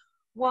like,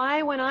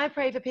 why, when I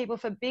pray for people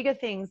for bigger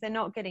things, they're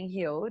not getting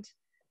healed?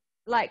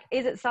 Like,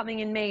 is it something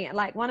in me?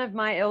 Like one of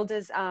my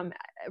elders,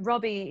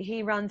 Robbie,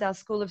 he runs our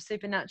School of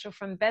Supernatural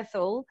from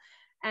Bethel.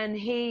 And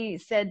he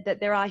said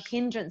that there are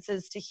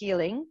hindrances to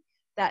healing,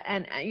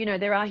 and you know,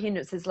 there are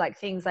hindrances like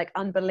things like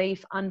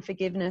unbelief,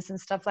 unforgiveness and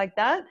stuff like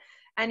that.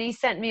 And he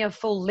sent me a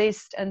full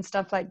list and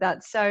stuff like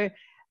that. So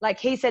like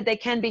he said, there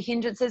can be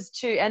hindrances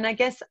too. And I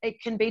guess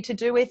it can be to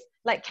do with,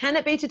 like, can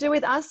it be to do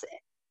with us,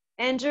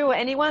 Andrew, or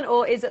anyone?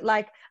 Or is it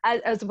like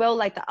as well,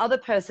 like the other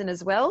person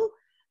as well?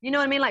 You know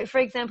what I mean? Like, for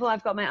example,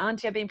 I've got my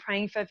auntie I've been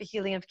praying for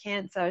healing of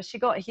cancer. She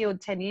got healed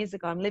 10 years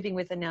ago. I'm living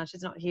with her now.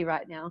 She's not here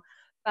right now.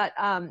 But,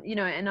 you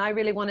know, and I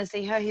really want to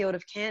see her healed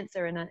of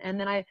cancer. And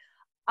then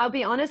I'll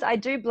be honest, I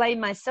do blame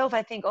myself,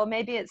 I think, or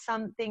maybe it's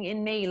something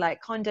in me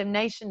like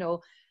condemnation or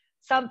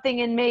something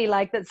in me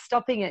like that's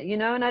stopping it, you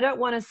know, and I don't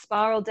want to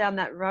spiral down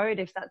that road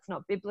if that's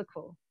not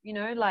biblical, you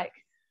know, like,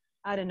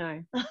 I don't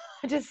know.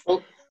 I just...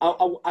 Well,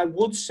 I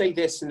would say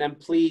this, and then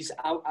please,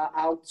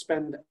 I'll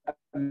spend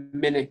a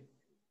minute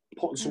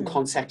putting some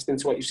context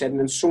into what you said, and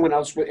then someone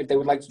else, if they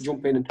would like to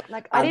jump in. And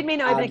like, I didn't mean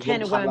to open a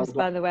can of worms,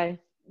 by the way.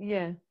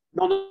 Yeah.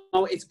 No,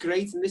 it's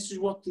great, and this is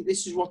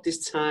what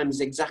this time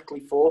is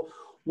exactly for.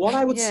 What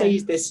I would say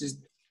is this: is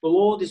the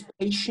Lord is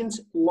patient,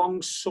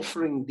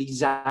 long-suffering,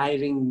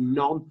 desiring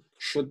none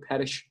should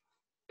perish.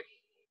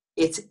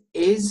 It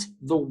is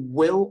the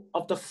will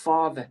of the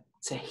Father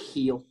to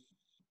heal.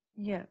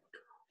 Yeah.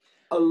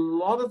 A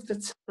lot of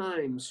the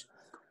times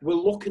we're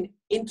looking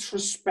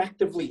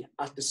introspectively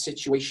at the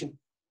situation.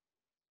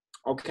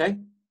 Okay?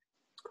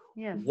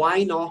 Yeah.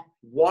 Why not?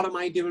 What am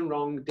I doing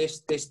wrong?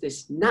 This.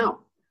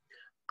 Now,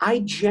 I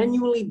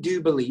genuinely do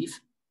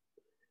believe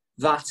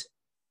that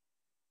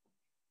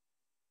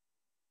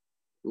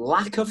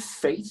lack of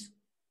faith.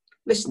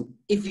 Listen,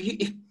 if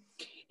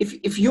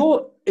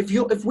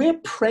we're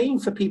praying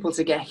for people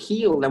to get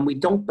healed and we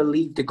don't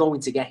believe they're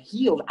going to get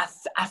healed,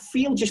 I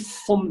feel just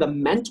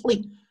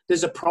fundamentally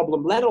there's a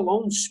problem. Let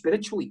alone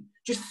spiritually,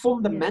 just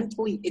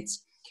fundamentally,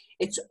 it's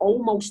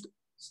almost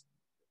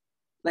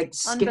like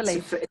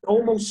schizophrenic. It's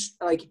almost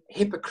like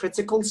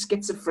hypocritical,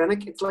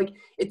 schizophrenic. It's like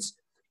it's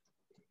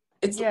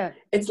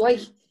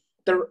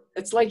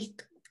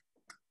like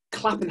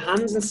clapping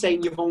hands and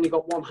saying you've only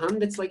got one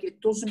hand. It's like, it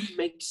doesn't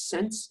make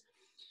sense.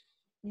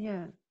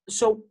 Yeah.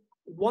 So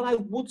what I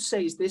would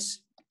say is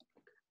this: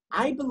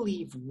 I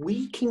believe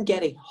we can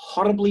get it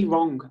horribly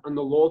wrong and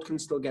the Lord can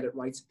still get it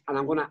right. And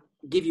I'm going to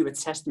give you a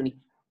testimony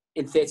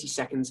in 30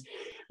 seconds.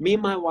 Me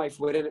and my wife,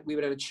 we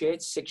were in a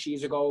church 6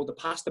 years ago. The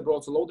pastor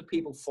brought a load of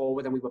people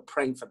forward and we were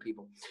praying for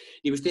people.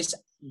 There was this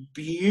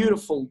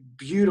beautiful,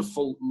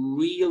 beautiful,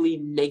 really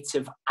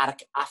native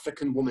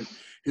African woman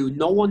who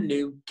no one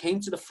knew, came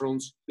to the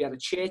front. We had a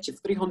church of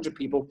 300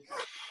 people.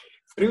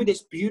 Through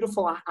this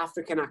beautiful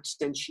African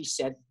accent, she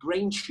said,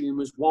 brain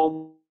tumors,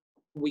 1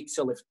 week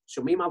to live.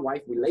 So me and my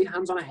wife, we laid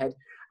hands on her head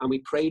and we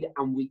prayed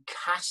and we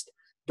cast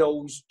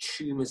those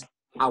tumors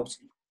out.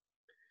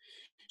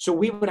 So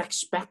we were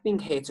expecting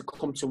her to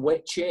come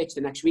to church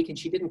the next week and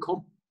she didn't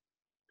come.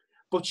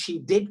 But she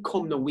did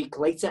come a week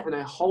later and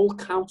her whole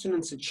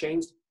countenance had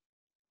changed.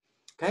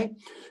 Okay?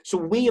 So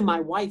we and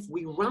my wife,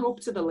 we ran up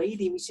to the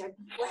lady and we said,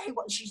 wait,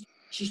 what?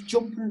 She's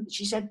jumping.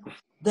 She said,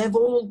 they've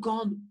all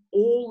gone.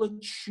 All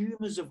the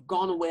tumors have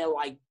gone away.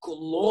 Like,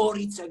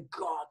 glory to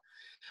God.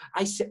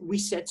 We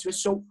said to her,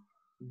 so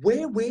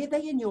where were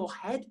they in your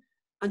head?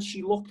 And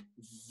she looked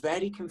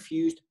very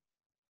confused.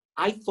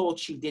 I thought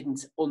she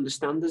didn't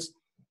understand us,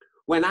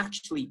 when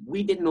actually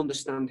we didn't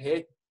understand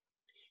her.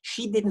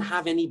 She didn't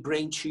have any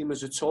brain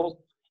tumors at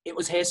all. It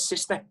was her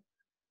sister.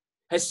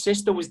 Her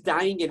sister was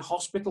dying in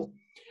hospital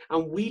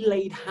and we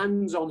laid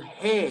hands on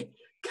her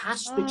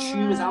cast the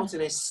tumours wow. out,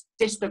 and her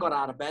sister got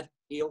out of bed,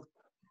 healed.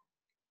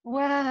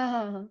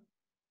 Wow.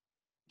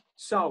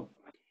 So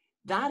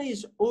that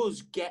is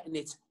us getting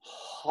it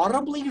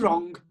horribly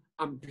wrong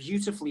and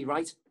beautifully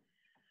right,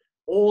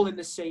 all in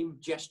the same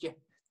gesture.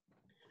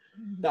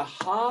 The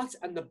heart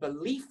and the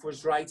belief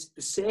was right.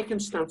 The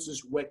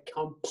circumstances were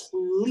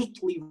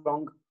completely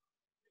wrong.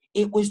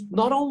 It was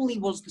not only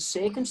was the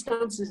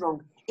circumstances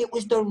wrong, it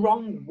was the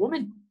wrong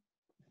woman.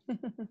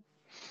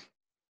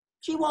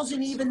 She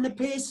wasn't even the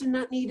person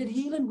that needed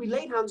healing. We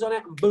laid hands on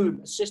it and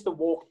boom, a sister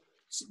walked.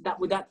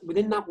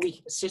 Within that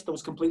week, a sister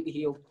was completely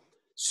healed.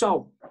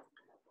 So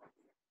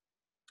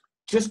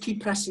just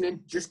keep pressing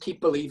in, just keep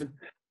believing.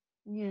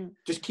 Yeah.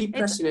 Just keep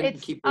pressing in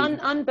and keep believing.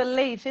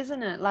 Unbelief,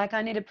 isn't it? Like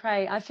I need to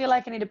pray. I feel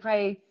like I need to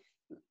pray,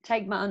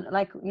 take my,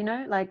 like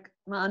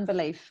my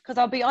unbelief. Because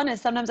I'll be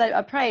honest, sometimes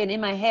I pray and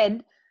in my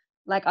head,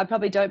 like I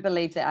probably don't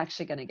believe they're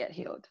actually going to get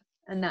healed.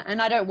 And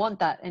I don't want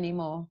that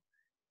anymore,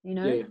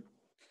 Yeah.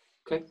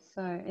 Okay.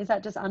 So is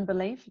that just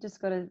unbelief? You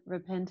just got to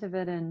repent of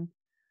it and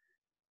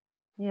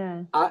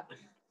yeah.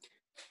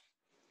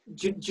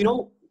 Do you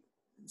know,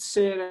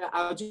 Sarah,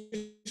 I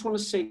just want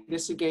to say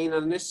this again,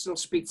 and this will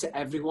speak to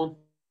everyone.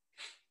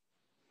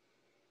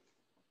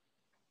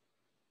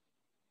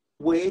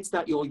 Words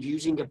that you're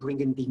using are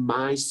bringing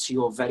demise to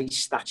your very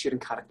stature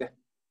and character.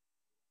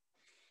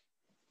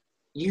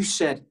 You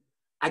said,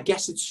 I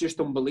guess it's just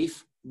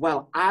unbelief.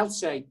 Well, I'll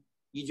say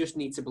you just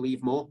need to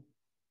believe more.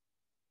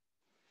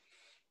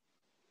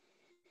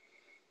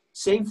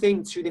 Same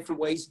thing, two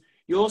different ways.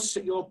 You're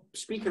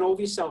speaking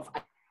over yourself.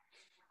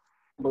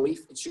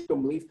 Belief, it's just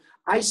unbelief.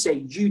 I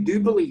say you do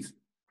believe.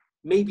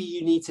 Maybe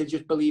you need to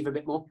just believe a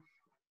bit more.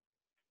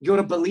 You're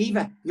a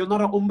believer. You're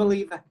not an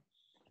unbeliever.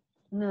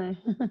 No.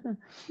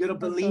 You're a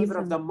believer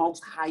awesome. of the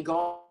Most High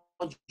God.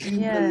 You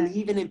Yeah.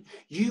 believe in him.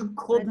 You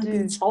couldn't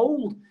be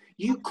told.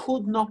 You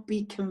could not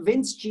be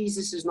convinced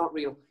Jesus is not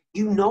real.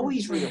 You know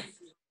he's real.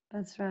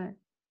 That's right.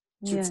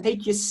 So Yeah.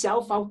 take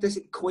yourself out this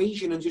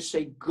equation and just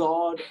say,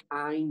 God,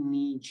 I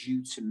need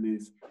you to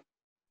move.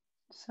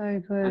 So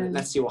good. And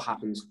let's see what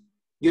happens.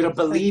 You're a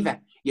believer.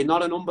 You're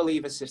not an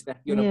unbeliever, sister.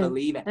 You're a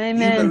believer.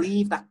 Amen. You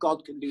believe that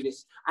God can do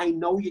this. I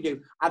know you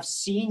do. I've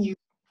seen you.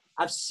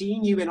 I've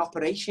seen you in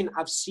operation.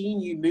 I've seen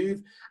you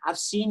move. I've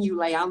seen you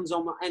lay hands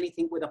on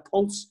anything with a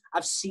pulse.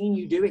 I've seen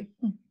you do it.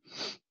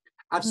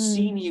 I've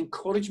seen the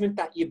encouragement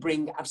that you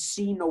bring. I've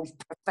seen those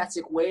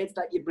prophetic words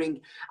that you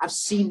bring. I've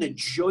seen the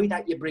joy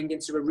that you bring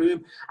into a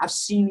room. I've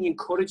seen the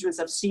encouragements.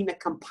 I've seen the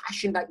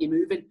compassion that you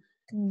move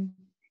in.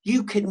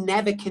 You could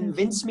never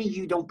convince me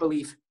you don't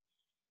believe.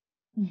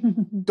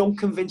 Don't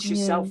convince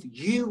yourself.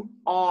 You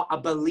are a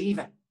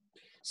believer.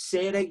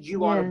 Sarah,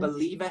 you are a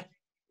believer.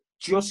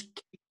 Just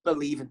keep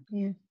believing.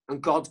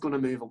 And God's going to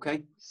move,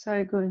 okay?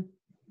 So good.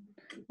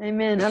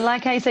 Amen. I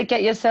like how you said,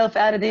 get yourself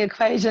out of the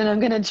equation. I'm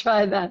going to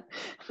try that.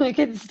 Like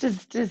it's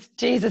just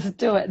Jesus,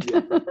 do it.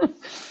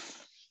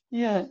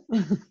 Yeah.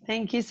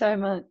 Thank you so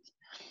much.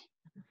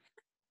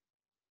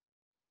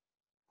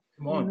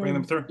 Come on, bring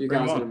them through. You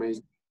Bring guys them are on.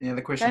 amazing. Any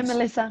other Go, questions?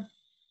 Melissa.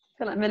 I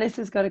feel like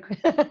Melissa's got a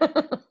question.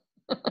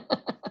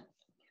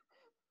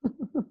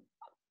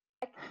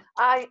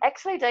 I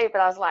actually do, but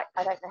I was like,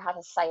 I don't know how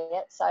to say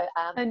it. So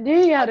I knew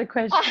you had a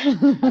question.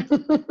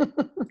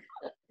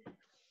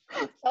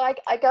 So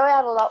I go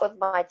out a lot with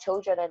my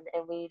children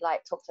and we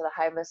like talk to the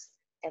homeless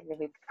and then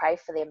we pray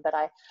for them. But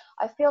I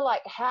feel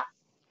like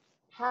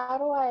how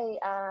do I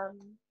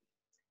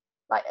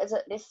like, is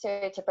it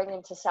necessary to bring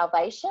them to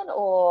salvation,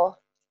 or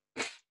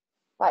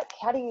like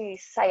how do you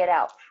say it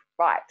out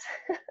right?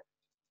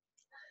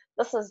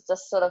 This is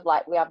just sort of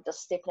like where I'm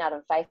just stepping out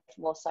in faith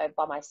more so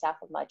by myself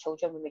with my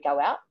children when we go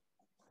out.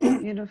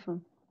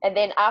 Beautiful. And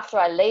then after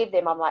I leave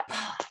them, I'm like,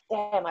 oh,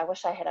 damn, I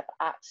wish I had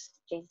asked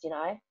Jesus,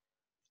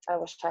 I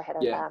wish I had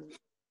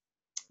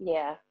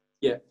Yeah.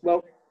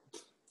 Well,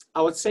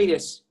 I would say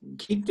this: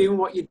 keep doing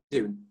what you're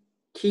doing.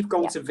 Keep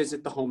going to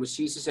visit the homeless.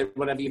 Jesus said,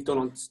 "Whatever you've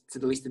done to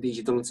the least of these,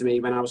 you've done unto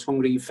me. When I was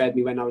hungry, you fed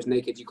me. When I was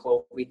naked, you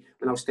clothed me.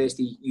 When I was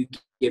thirsty, you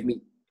gave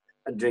me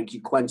a drink.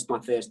 You quenched my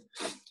thirst."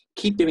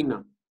 Keep doing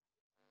that.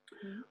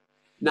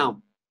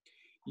 Now,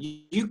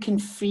 you can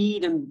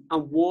feed and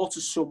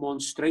water someone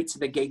straight to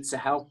the gates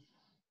of hell.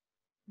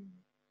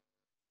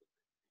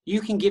 You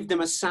can give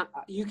them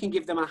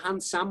a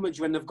hand sandwich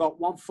when they've got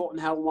one foot in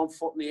hell and one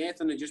foot in the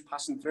earth and they're just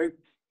passing through.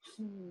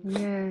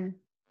 Yeah.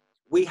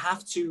 We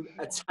have to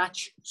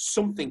attach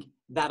something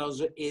that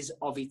is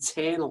of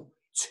eternal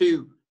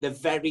to the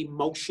very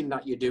motion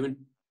that you're doing.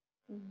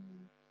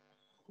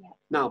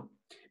 Now,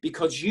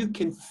 because you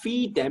can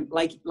feed them,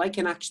 like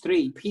in Acts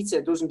 3,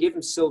 Peter doesn't give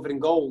him silver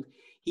and gold.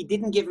 He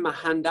didn't give him a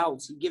hand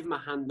out. He gave him a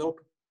hand up.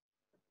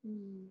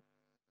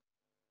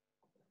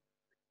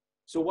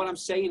 So what I'm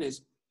saying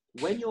is,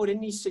 when you're in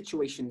these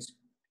situations,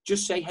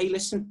 just say, hey,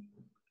 listen,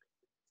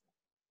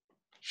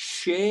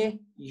 share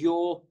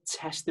your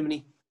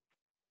testimony.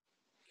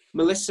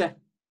 Melissa,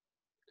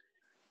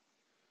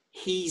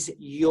 he's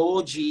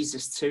your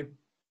Jesus too.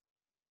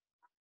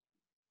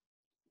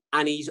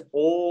 And he's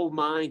all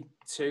mine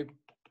too.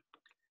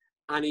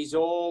 and he's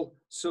all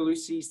Sir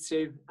Lucy's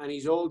too, and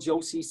he's all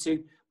Josie's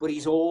too, but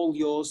he's all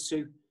yours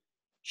too.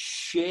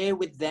 Share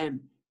with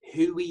them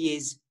who he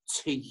is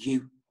to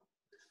you.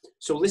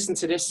 So listen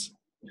to this.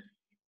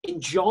 In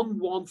John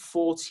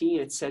 1:14,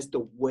 it says, the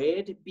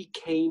word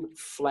became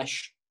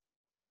flesh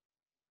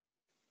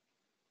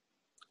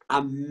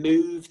and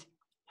moved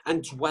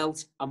and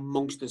dwelt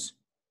amongst us.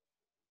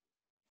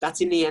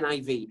 That's in the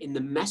NIV. In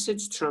the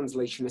Message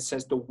translation, it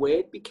says, the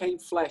word became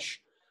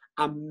flesh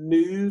and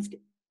moved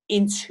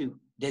into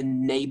the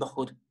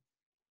neighborhood.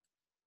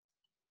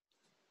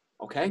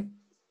 Okay?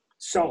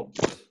 So,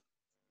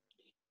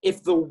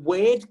 if the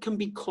word can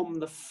become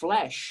the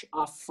flesh,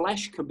 our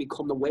flesh can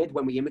become the word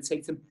when we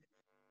imitate him.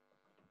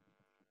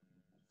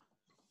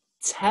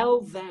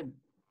 Tell them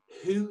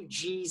who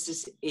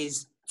Jesus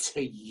is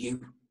to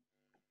you.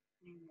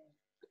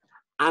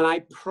 And I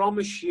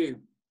promise you,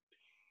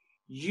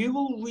 you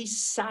will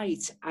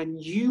recite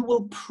and you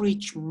will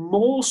preach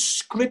more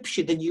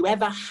scripture than you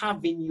ever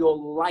have in your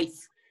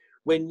life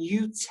when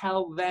you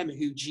tell them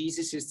who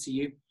Jesus is to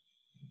you.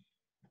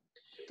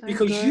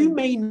 Because you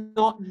may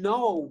not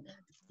know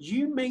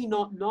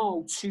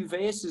 2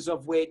 verses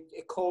of where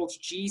it calls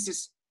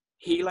Jesus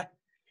healer.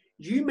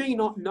 You may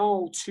not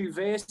know 2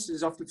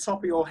 verses off the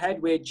top of your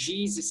head where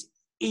Jesus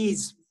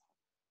is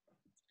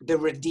the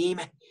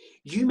Redeemer.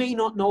 You may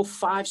not know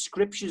 5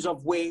 scriptures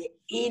of where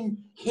in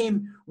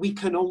him we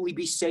can only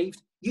be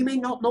saved. You may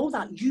not know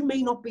that. You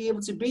may not be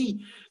able to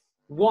be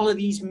one of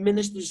these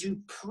ministers who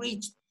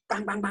preach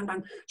bang, bang, bang,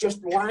 bang,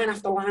 just line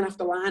after line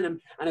after line, and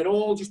it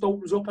all just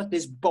opens up at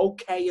this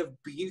bouquet of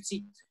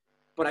beauty.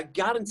 But I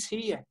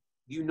guarantee you,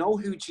 you know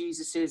who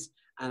Jesus is,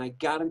 and I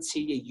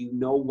guarantee you, you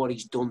know what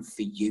he's done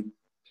for you.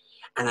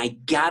 And I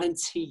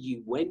guarantee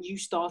you, when you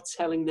start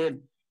telling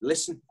them,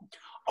 listen,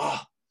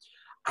 oh,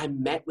 I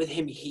met with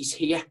him, he's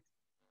here.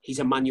 He's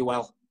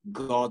Emmanuel,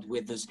 God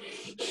with us.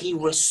 He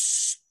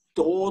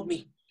restored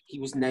me. He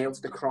was nailed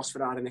to the cross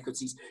for our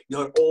iniquities.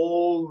 You're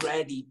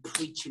already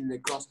preaching the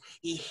cross.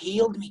 He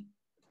healed me.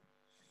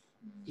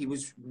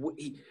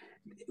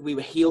 We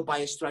were healed by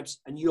his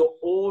stripes, and you're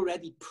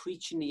already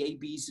preaching the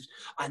ABs,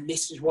 and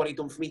this is what he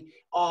done for me.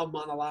 Oh,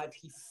 man alive,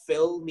 he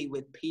filled me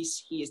with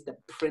peace. He is the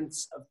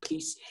Prince of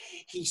Peace.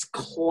 He's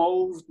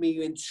clothed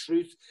me in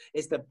truth,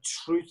 is the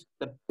truth,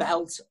 the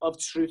belt of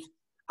truth.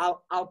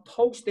 I'll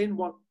post in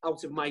one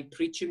out of my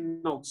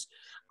preaching notes.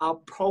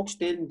 I'll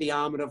post in the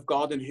armor of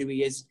God and who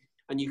he is,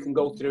 and you can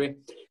go through it,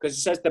 because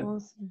it says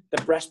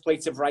the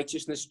breastplate of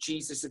righteousness,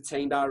 Jesus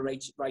attained our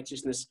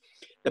righteousness.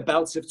 The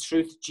belt of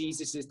truth,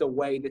 Jesus is the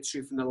way, the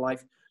truth, and the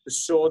life. The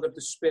sword of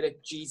the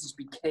Spirit, Jesus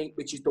became,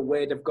 which is the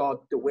word of God.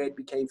 The word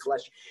became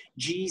flesh.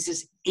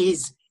 Jesus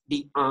is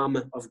the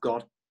armor of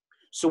God.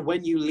 So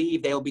when you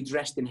leave, they'll be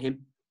dressed in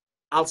him.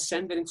 I'll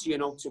send it into your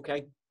notes,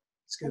 okay?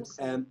 It's good.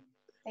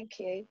 Thank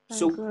you.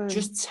 So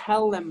just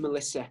tell them,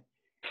 Melissa,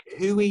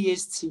 who he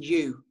is to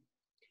you,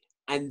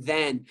 and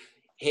then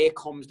here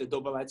comes the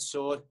double-edged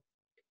sword.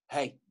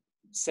 Hey,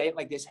 say it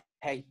like this.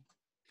 Hey,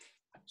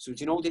 so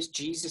do you know this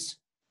Jesus?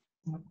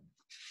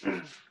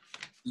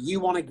 You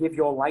want to give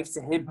your life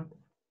to him,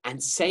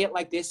 and say it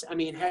like this. I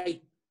mean,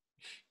 hey,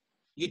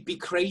 you'd be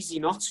crazy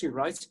not to,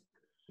 right?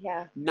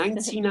 Yeah.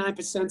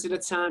 99% of the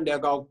time, they'll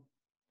go,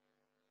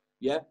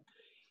 yeah.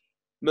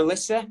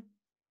 Melissa,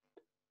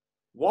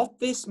 what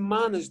this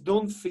man has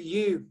done for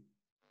you,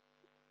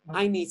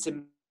 I need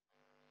to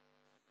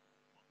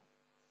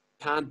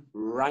can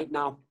right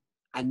now.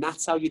 And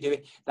that's how you do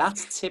it.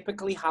 That's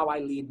typically how I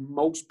lead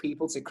most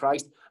people to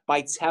Christ,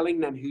 by telling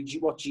them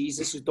what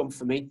Jesus has done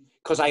for me,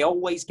 because I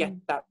always get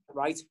that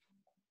right.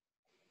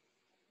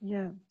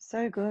 Yeah,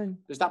 so good.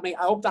 Does that make?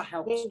 I hope that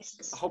helps.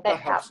 Yes, I hope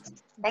that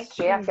helps. Thank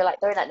you. I feel like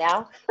doing it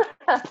now.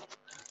 Can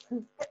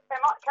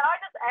I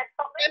just add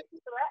something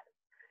to that?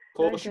 Of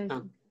course you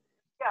can.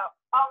 Yeah.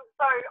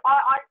 So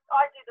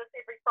I do this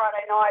every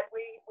Friday night.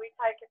 We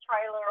take a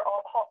trailer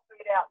of hot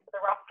food out to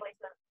the rough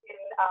sleepers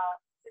in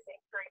the big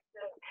streets.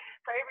 And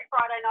so every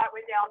Friday night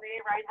we're down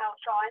there, rain, hail,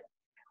 shine.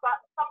 But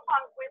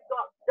sometimes we've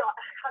got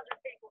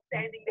 100 people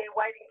standing there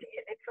waiting to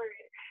get their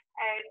food,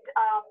 and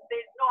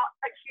there's not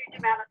a huge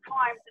amount of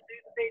time to do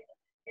the bit,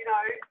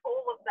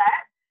 all of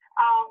that.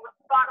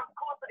 But of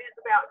course it is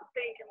about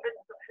being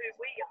convinced of who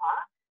we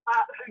are,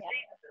 who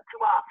Jesus is to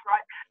us,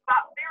 right?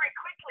 But very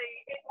quickly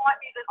it might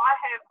be that I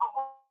have a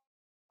whole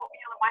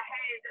meal in my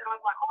hand and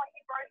I'm like, oh,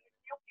 he broke his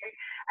meal for you.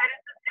 And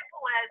it's as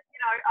simple as,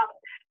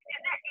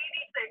 is there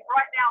anything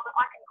right now that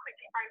I can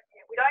quickly pray for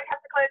you? We don't have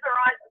to close our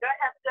eyes. We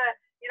don't have to,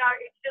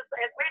 it's just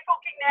as we're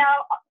talking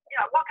now,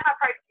 what can I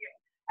pray for you?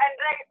 And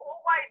they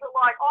always are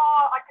like,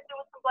 oh, I could do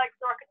with some blokes,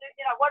 or I could do,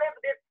 whatever,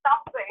 there's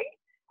something.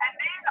 And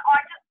then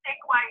I just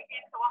segue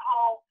into a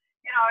whole,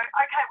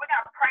 okay, we're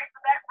going to pray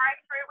for that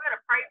breakthrough. We're going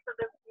to pray for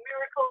this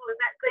miracle and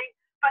that thing.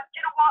 But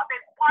you know what?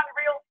 There's one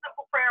real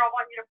simple prayer I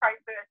want you to pray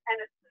first. And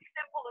it's as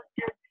simple as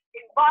just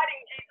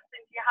inviting Jesus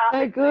into your heart.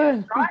 So good.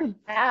 Right?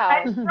 Wow.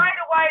 And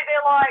straight away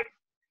they're like,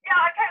 yeah,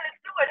 okay, let's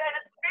do it. And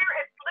it's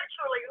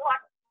literally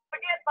like,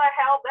 forget the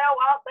how thou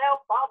art,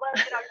 thou Father,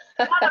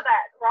 none of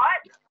that,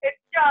 right? It's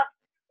just,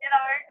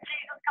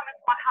 Jesus, come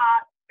into my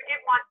heart.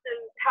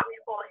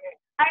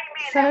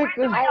 so we're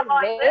good. doing it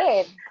like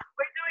this.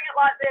 We're doing it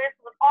like this,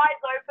 with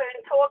eyes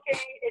open,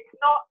 talking. It's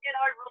not,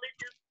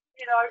 religious.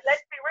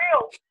 Let's be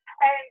real.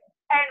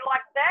 And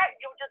like that,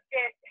 you'll just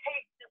get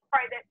heaps. Just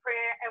pray that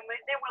prayer, and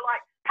then we're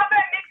like, come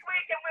back next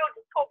week, and we'll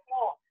just talk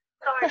more.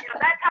 So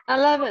that I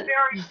happens love it.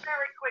 very,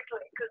 very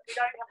quickly because we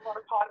don't have a lot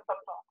of time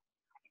sometimes.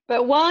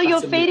 But while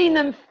you're feeding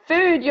them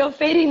food, you're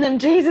feeding them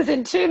Jesus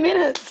in 2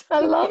 minutes.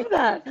 I love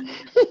that.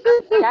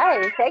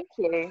 Okay, thank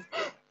you.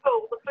 The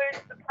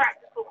food's the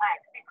practical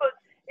act because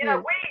we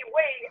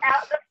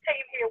out this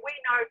team here, we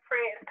know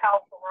prayer is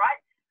powerful, right?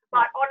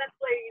 But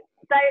honestly,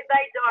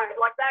 they don't.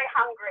 Like, they're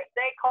hungry,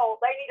 they're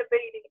cold, they need a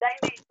beanie, they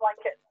need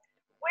blankets.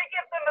 We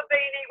give them a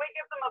beanie, we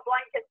give them a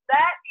blanket.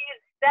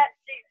 That's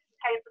Jesus'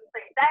 hands and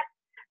feet. That's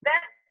the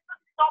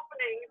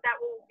softening that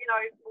will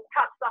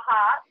touch the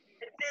heart.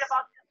 Instead of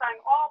us just saying,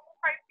 oh, we'll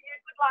pray for you,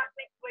 good luck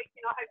next week,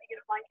 I hope you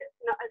get a blanket.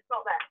 No, it's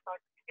not that. So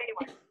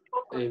anyway.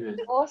 Amen.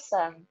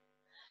 Awesome.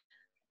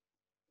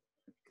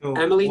 Cool.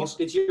 Emily, Awesome.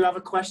 did you have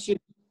a question?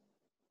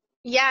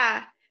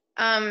 Yeah.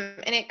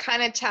 And it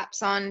kind of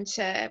taps on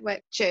to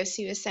what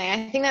Josie was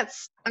saying. I think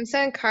I'm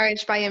so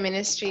encouraged by your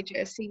ministry,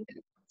 Josie.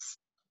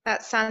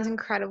 That sounds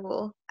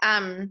incredible.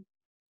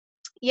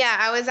 Yeah,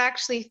 I was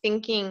actually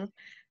thinking,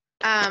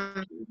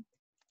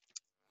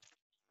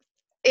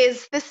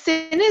 is the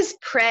sinner's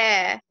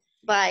prayer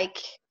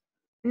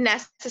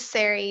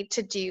necessary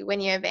to do when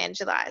you're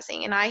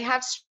evangelizing? And I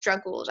have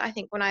struggled, I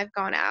think, when I've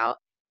gone out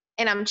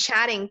and I'm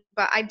chatting,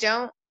 but I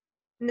don't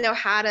know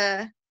how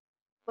to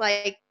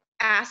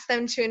ask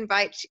them to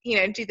invite,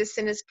 do the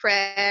sinner's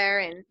prayer,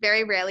 and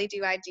very rarely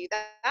do I do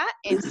that.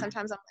 And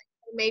sometimes I'm like,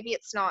 maybe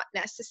it's not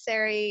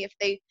necessary if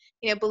they,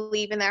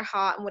 believe in their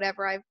heart and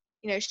whatever I've,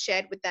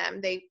 shared with them,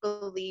 they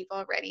believe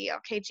already,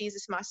 okay,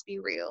 Jesus must be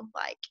real.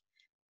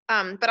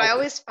 But I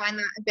always find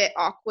that a bit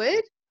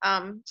awkward,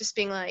 just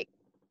being like,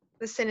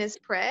 the sinner's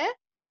prayer.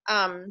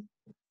 Well,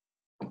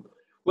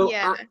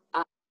 yeah.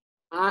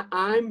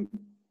 I'm,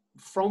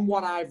 from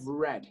what I've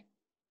read,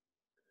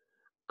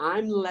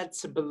 I'm led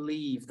to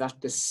believe that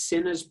the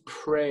sinner's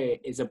prayer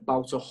is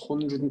about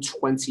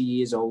 120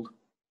 years old.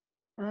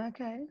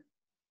 Okay.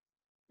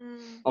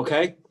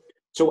 Okay?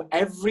 So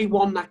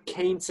everyone that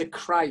came to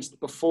Christ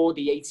before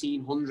the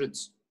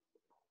 1800s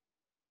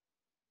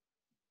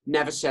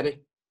never said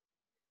it.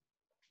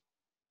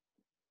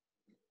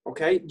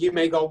 Okay? You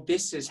may go,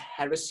 this is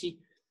heresy.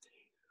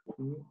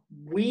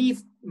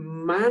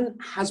 Man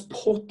has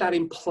put that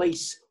in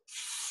place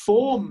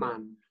for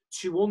man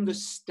to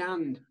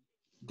understand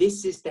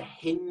this is the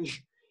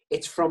hinge.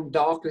 It's from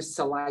darkness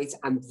to light,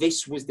 and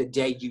this was the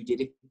day you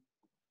did it.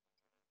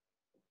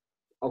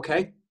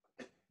 Okay?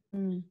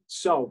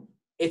 So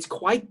it's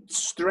quite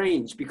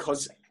strange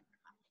because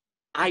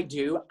I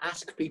do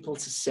ask people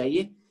to say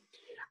it,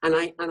 and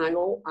I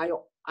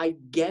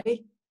get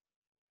it.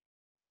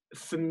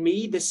 For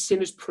me, the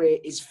sinner's prayer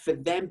is for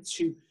them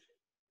to,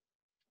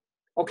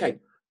 okay,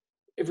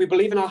 if we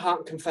believe in our heart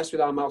and confess with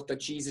our mouth that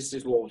Jesus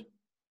is Lord,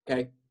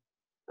 okay,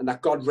 and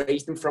that God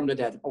raised him from the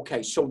dead,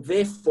 okay, so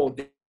therefore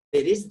there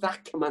is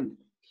that command.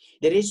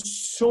 There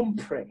is some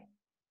prayer.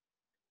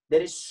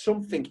 There is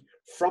something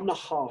from the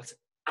heart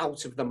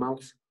out of the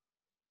mouth.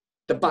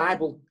 The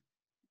Bible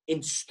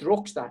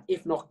instructs that,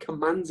 if not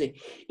commands it.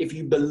 If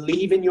you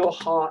believe in your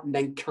heart and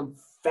then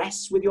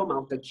confess with your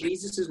mouth that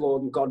Jesus is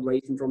Lord and God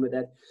raised him from the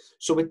dead.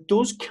 So it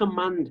does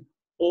command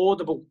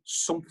audible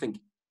something.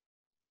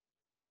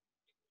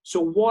 So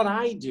what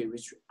I do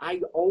is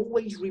I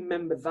always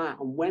remember that.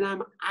 And when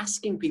I'm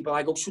asking people,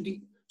 I go,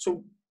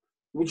 so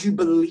would you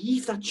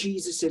believe that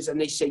Jesus is? And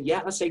they say,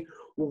 yeah. I say,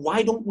 well,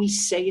 why don't we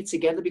say it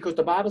together? Because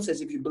the Bible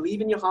says, if you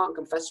believe in your heart and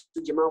confess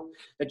with your mouth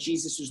that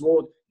Jesus is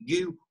Lord,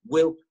 you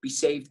will be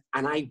saved.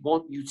 And I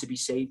want you to be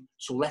saved.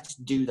 So let's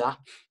do that.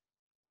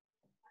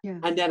 Yeah.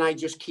 And then I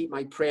just keep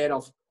my prayer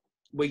of,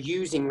 we're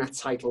using that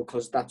title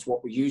because that's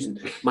what we're using.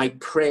 My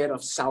prayer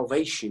of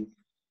salvation.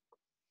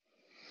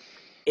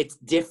 It's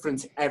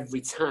different every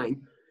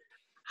time.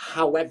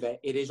 However,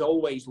 it is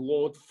always,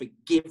 Lord,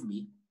 forgive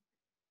me.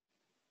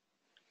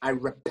 I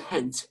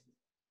repent.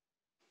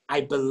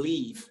 I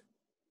believe.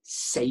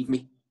 Save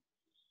me.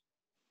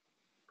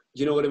 Do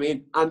you know what I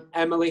mean? And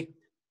Emily,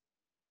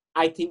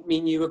 I think me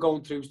and you are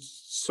going through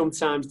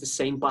sometimes the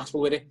same battle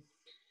with it.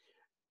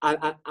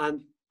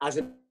 And as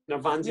an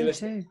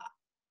evangelist,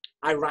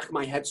 I rack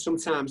my head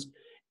sometimes.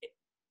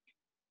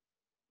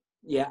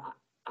 Yeah,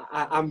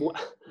 I'm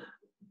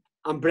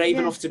brave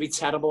enough to be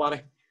terrible at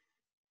it.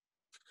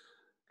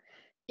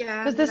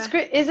 Yeah. Because the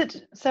script, is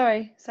it,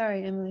 sorry,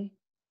 Emily.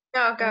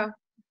 No, go.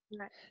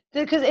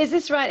 Because is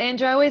this right,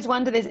 Andrew? I always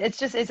wonder this.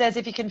 It's as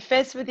if you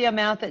confess with your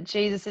mouth that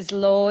Jesus is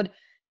Lord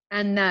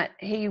and that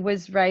he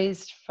was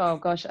raised, oh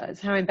gosh, it's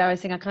how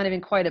embarrassing, I can't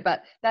even quote it,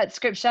 but that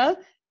scripture,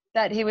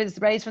 that he was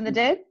raised from the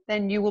dead,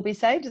 then you will be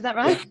saved. Is that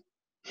right?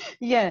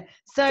 Yeah.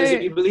 So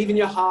if you believe in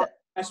your heart,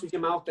 confess with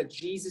your mouth that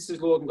Jesus is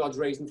Lord and God's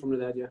raised him from the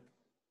dead, yeah.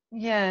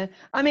 Yeah.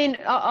 I mean,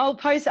 I'll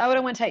post, I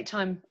don't want to take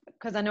time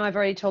because I know I've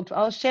already talked.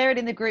 I'll share it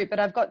in the group, but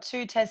I've got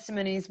 2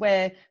 testimonies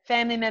where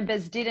family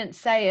members didn't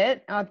say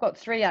it. I've got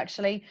 3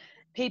 actually.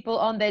 people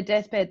on their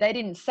deathbed. They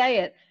didn't say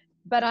it,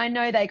 but I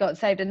know they got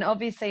saved. And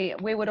obviously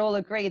we would all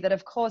agree that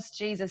of course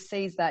Jesus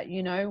sees that,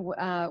 you know,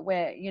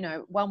 where, you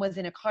know, one was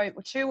in a coma,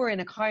 two were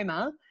in a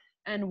coma,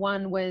 and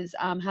one was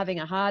having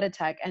a heart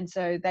attack. And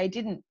so they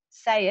didn't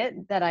say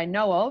it that I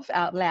know of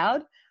out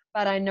loud,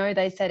 but I know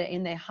they said it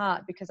in their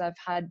heart because I've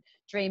had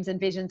dreams and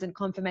visions and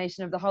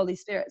confirmation of the Holy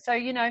Spirit. So,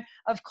 you know,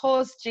 of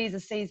course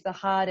Jesus sees the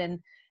heart. And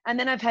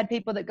then I've had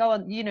people that go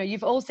on, you know,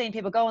 you've all seen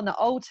people go on the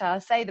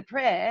altar, say the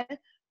prayer,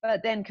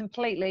 but then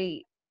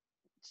completely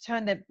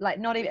turn their, like,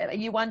 not even,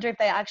 you wonder if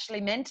they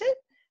actually meant it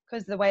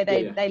because the way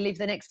they live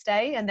the next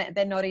day, and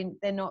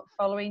they're not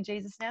following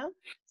Jesus now.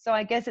 So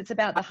I guess it's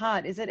about the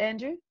heart. Is it,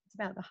 Andrew? It's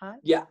about the heart.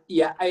 Yeah,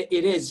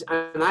 it is.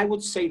 And I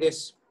would say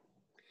this,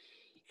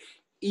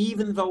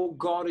 even though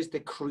God is the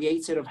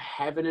creator of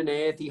heaven and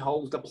earth, he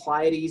holds the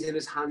Pleiades in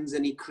his hands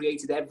and he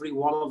created every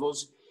one of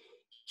us,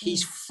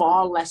 he's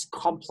far less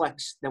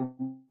complex than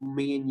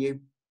me and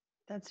you.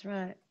 That's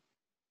right.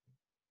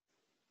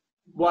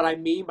 What I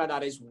mean by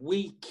that is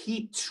we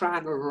keep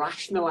trying to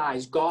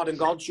rationalize God, and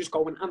God's just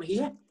going, I'm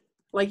here.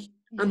 Like,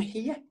 I'm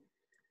here.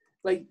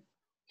 Like,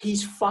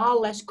 he's far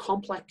less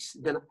complex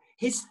than,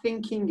 his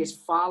thinking is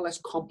far less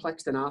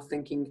complex than our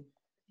thinking.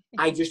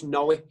 I just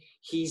know it.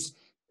 He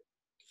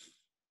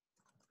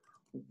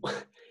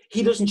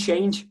doesn't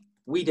change.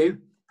 We do.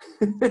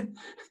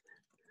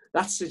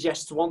 That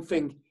suggests one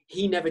thing.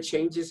 He never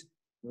changes.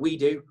 We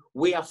do.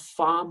 We are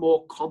far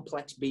more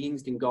complex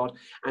beings than God.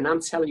 And I'm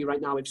telling you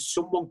right now, if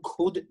someone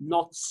could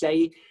not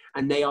say,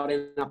 and they are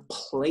in a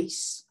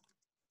place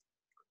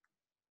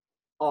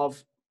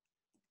of,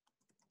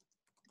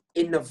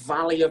 in the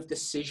valley of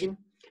decision,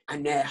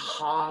 and their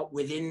heart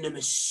within them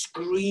is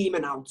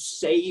screaming out,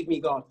 save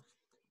me, God.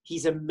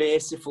 He's a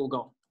merciful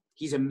God.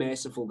 He's a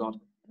merciful God.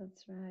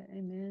 That's right.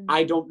 Amen.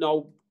 I don't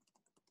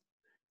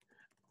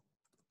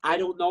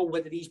know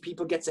whether these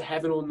people get to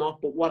heaven or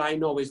not, but what I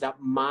know is that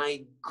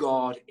my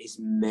God is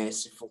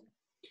merciful.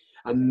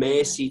 And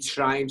mercy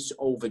triumphs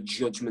over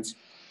judgment.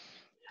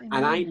 Amen.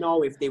 And I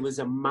know if there was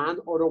a man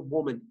or a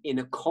woman in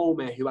a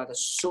coma who had a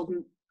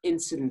sudden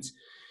incident,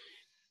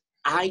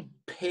 I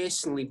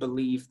personally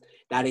believe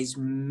that his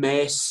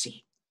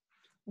mercy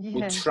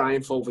would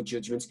triumph over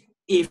judgment.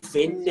 If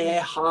in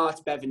their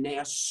heart, Bevan, they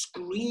are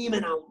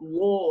screaming out,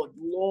 Lord,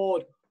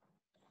 Lord,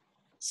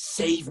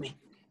 save me.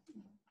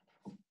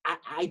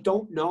 I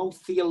don't know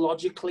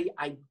theologically,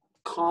 I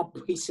can't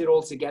piece it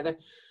all together,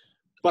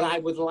 but I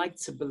would like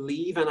to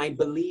believe, and I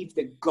believe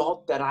that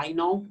God that I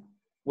know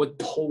would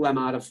pull them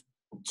out of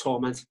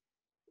torment.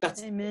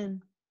 That's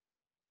Amen.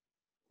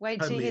 Wait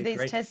till you hear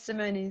these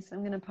testimonies. I'm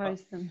going to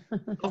post them.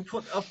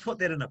 I've put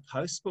that in a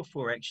post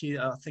before, actually.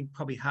 I think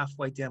probably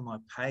halfway down my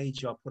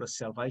page, I put a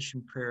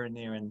salvation prayer in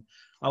there, and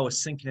I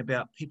was thinking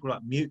about people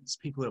like mutes,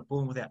 people that are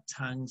born without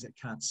tongues, that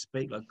can't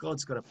speak. Like,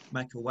 God's got to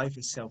make a way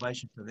for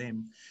salvation for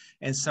them.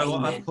 And so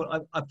I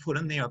put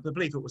in there, I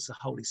believe it was the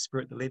Holy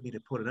Spirit that led me to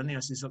put it in there.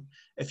 I says, look,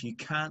 if you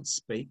can't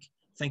speak,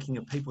 thinking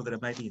of people that are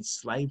maybe in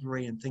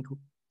slavery and think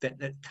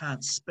that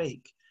can't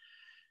speak,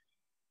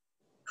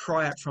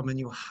 cry out from in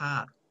your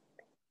heart.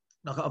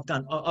 Like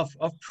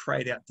I've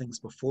prayed out things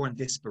before in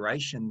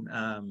desperation,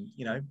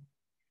 you know,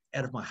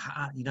 out of my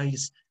heart. You know,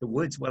 the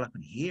words well up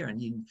in here,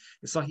 and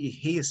it's like you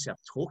hear yourself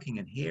talking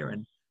in here.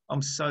 And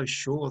I'm so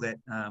sure that,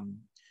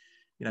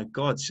 you know,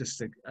 God's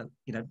just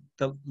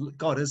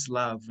God is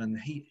love, and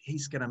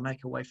He's going to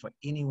make a way for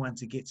anyone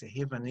to get to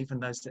heaven, even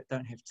those that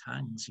don't have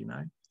tongues. You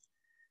know,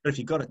 but if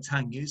you've got a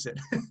tongue, use it.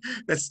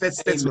 that's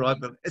what I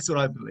believe. That's what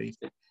I believe.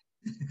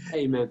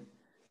 Amen.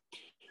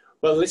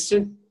 Well,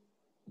 listen.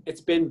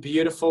 It's been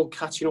beautiful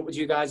catching up with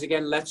you guys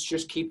again. Let's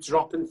just keep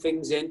dropping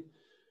things in.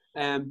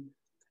 And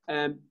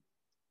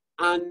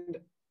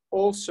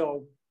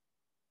also,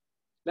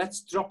 let's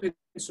drop in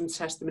some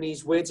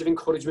testimonies, words of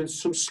encouragement,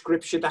 some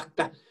scripture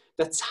that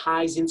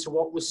ties into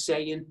what we're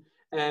saying,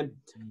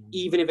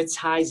 even if it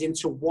ties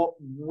into what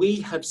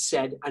we have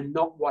said and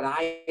not what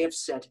I have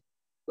said.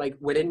 Like,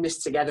 we're in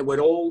this together. We're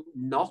all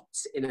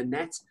knots in a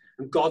net,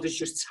 and God is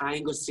just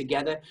tying us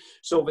together.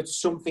 So if it's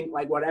something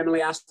like what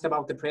Emily asked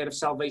about the prayer of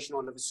salvation,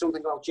 or if it's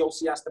something like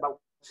Josie asked about,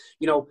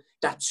 you know,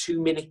 that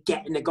 2-minute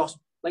get in the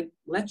gospel, like,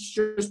 let's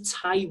just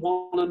tie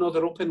one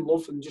another up in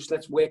love and just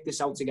let's work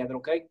this out together,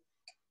 okay?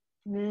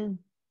 Amen.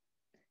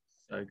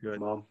 So good.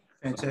 Mom.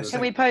 Fantastic.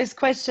 Can we post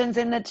questions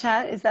in the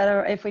chat? Is that,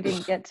 or if we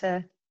didn't get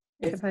to?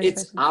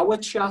 It's our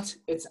chat.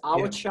 It's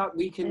our chat.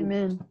 We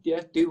can,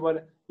 do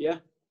what,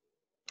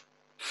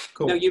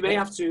 Cool. Now, you may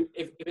have to,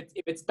 if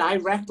it's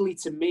directly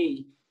to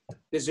me,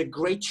 there's a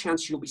great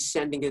chance you'll be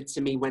sending it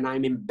to me when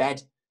I'm in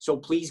bed. So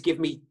please give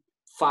me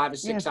 5 or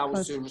 6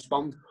 hours to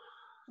respond.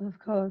 Of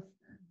course.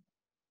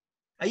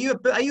 Are you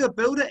a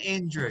builder,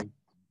 Andrew?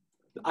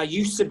 I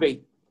used to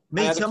be.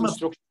 Me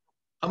too.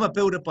 I'm a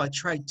builder by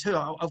trade too.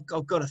 I've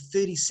got a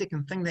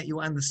 30-second thing that you'll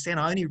understand.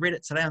 I only read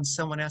it today on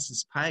someone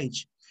else's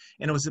page,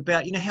 and it was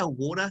about, you know how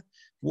water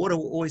will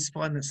always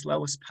find its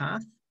lowest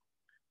path?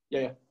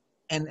 Yeah.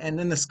 And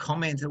in this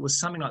comment, it was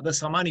something like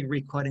this. I'm only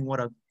re-quoting what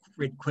I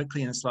read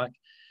quickly, and it's like,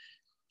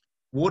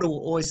 water will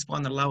always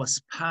find the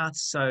lowest path.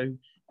 So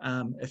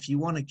if you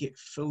want to get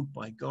filled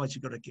by God,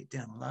 you've got to get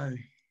down low.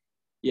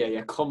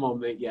 Yeah. Come on,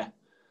 mate. Yeah.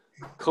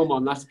 Come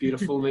on. That's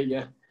beautiful, mate.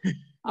 Yeah.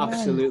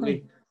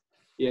 Absolutely.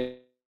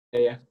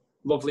 Yeah.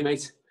 Lovely,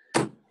 mate.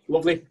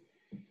 Lovely.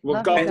 Well,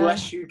 Love God you,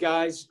 bless you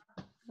guys.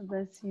 God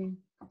bless you.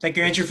 Thank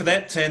you, Andrew, for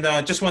that.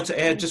 And just want to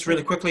add just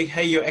really quickly,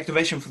 hey, your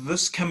activation for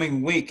this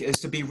coming week is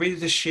to be ready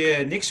to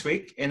share next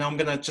week. And I'm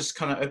going to just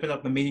kind of open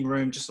up the meeting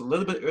room just a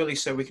little bit early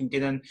so we can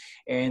get in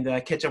and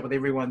catch up with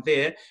everyone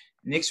there.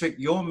 Next week,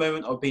 your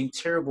moment of being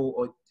terrible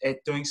or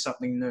at doing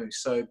something new.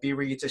 So be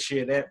ready to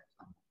share that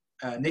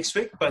next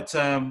week. But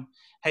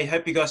hey,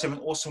 hope you guys have an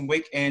awesome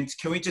week. And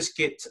can we just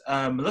get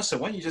Melissa,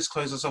 why don't you just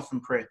close us off in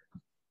prayer?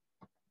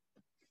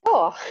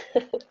 Oh,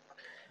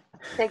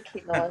 thank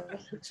you, Lord.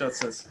 Sure,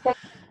 sis. Thank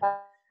you,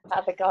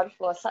 Father God,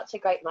 for such a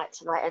great night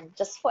tonight, and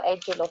just for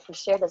Andrew, Lord, for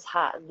sharing his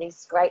heart and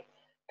these great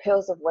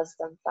pearls of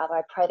wisdom, Father.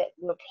 I pray that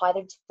you apply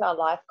them to our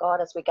life,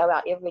 God, as we go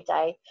out every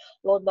day.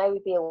 Lord, may we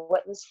be a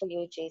witness for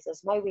you,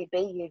 Jesus. May we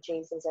be you,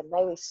 Jesus, and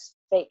may we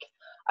speak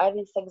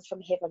only things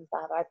from heaven,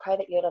 Father. I pray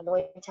that you'd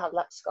anoint our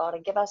lips, God,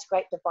 and give us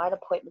great divine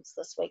appointments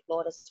this week,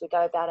 Lord, as we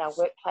go about our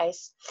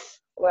workplace,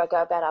 where I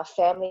go about our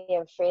family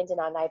and friends in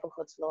our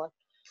neighborhoods, Lord.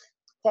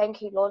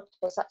 Thank you, Lord,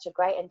 for such a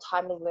great and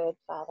timely word,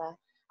 Father.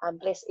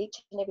 Bless each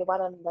and every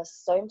one on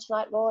this Zoom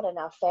tonight, Lord, and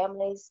our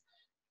families.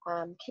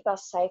 Keep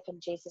us safe. In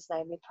Jesus'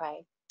 name we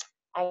pray.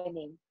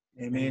 Amen.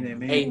 Amen,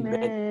 amen.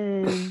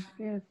 Amen.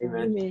 Yes.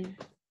 Amen.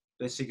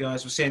 Bless you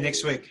guys. We'll see you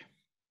next week.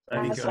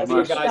 Thank you Okay, so See you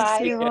much. guys.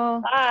 See you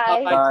all.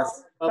 Bye. Bye.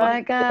 Guys. Bye.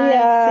 Bye,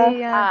 guys. See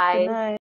ya. Bye. Good night.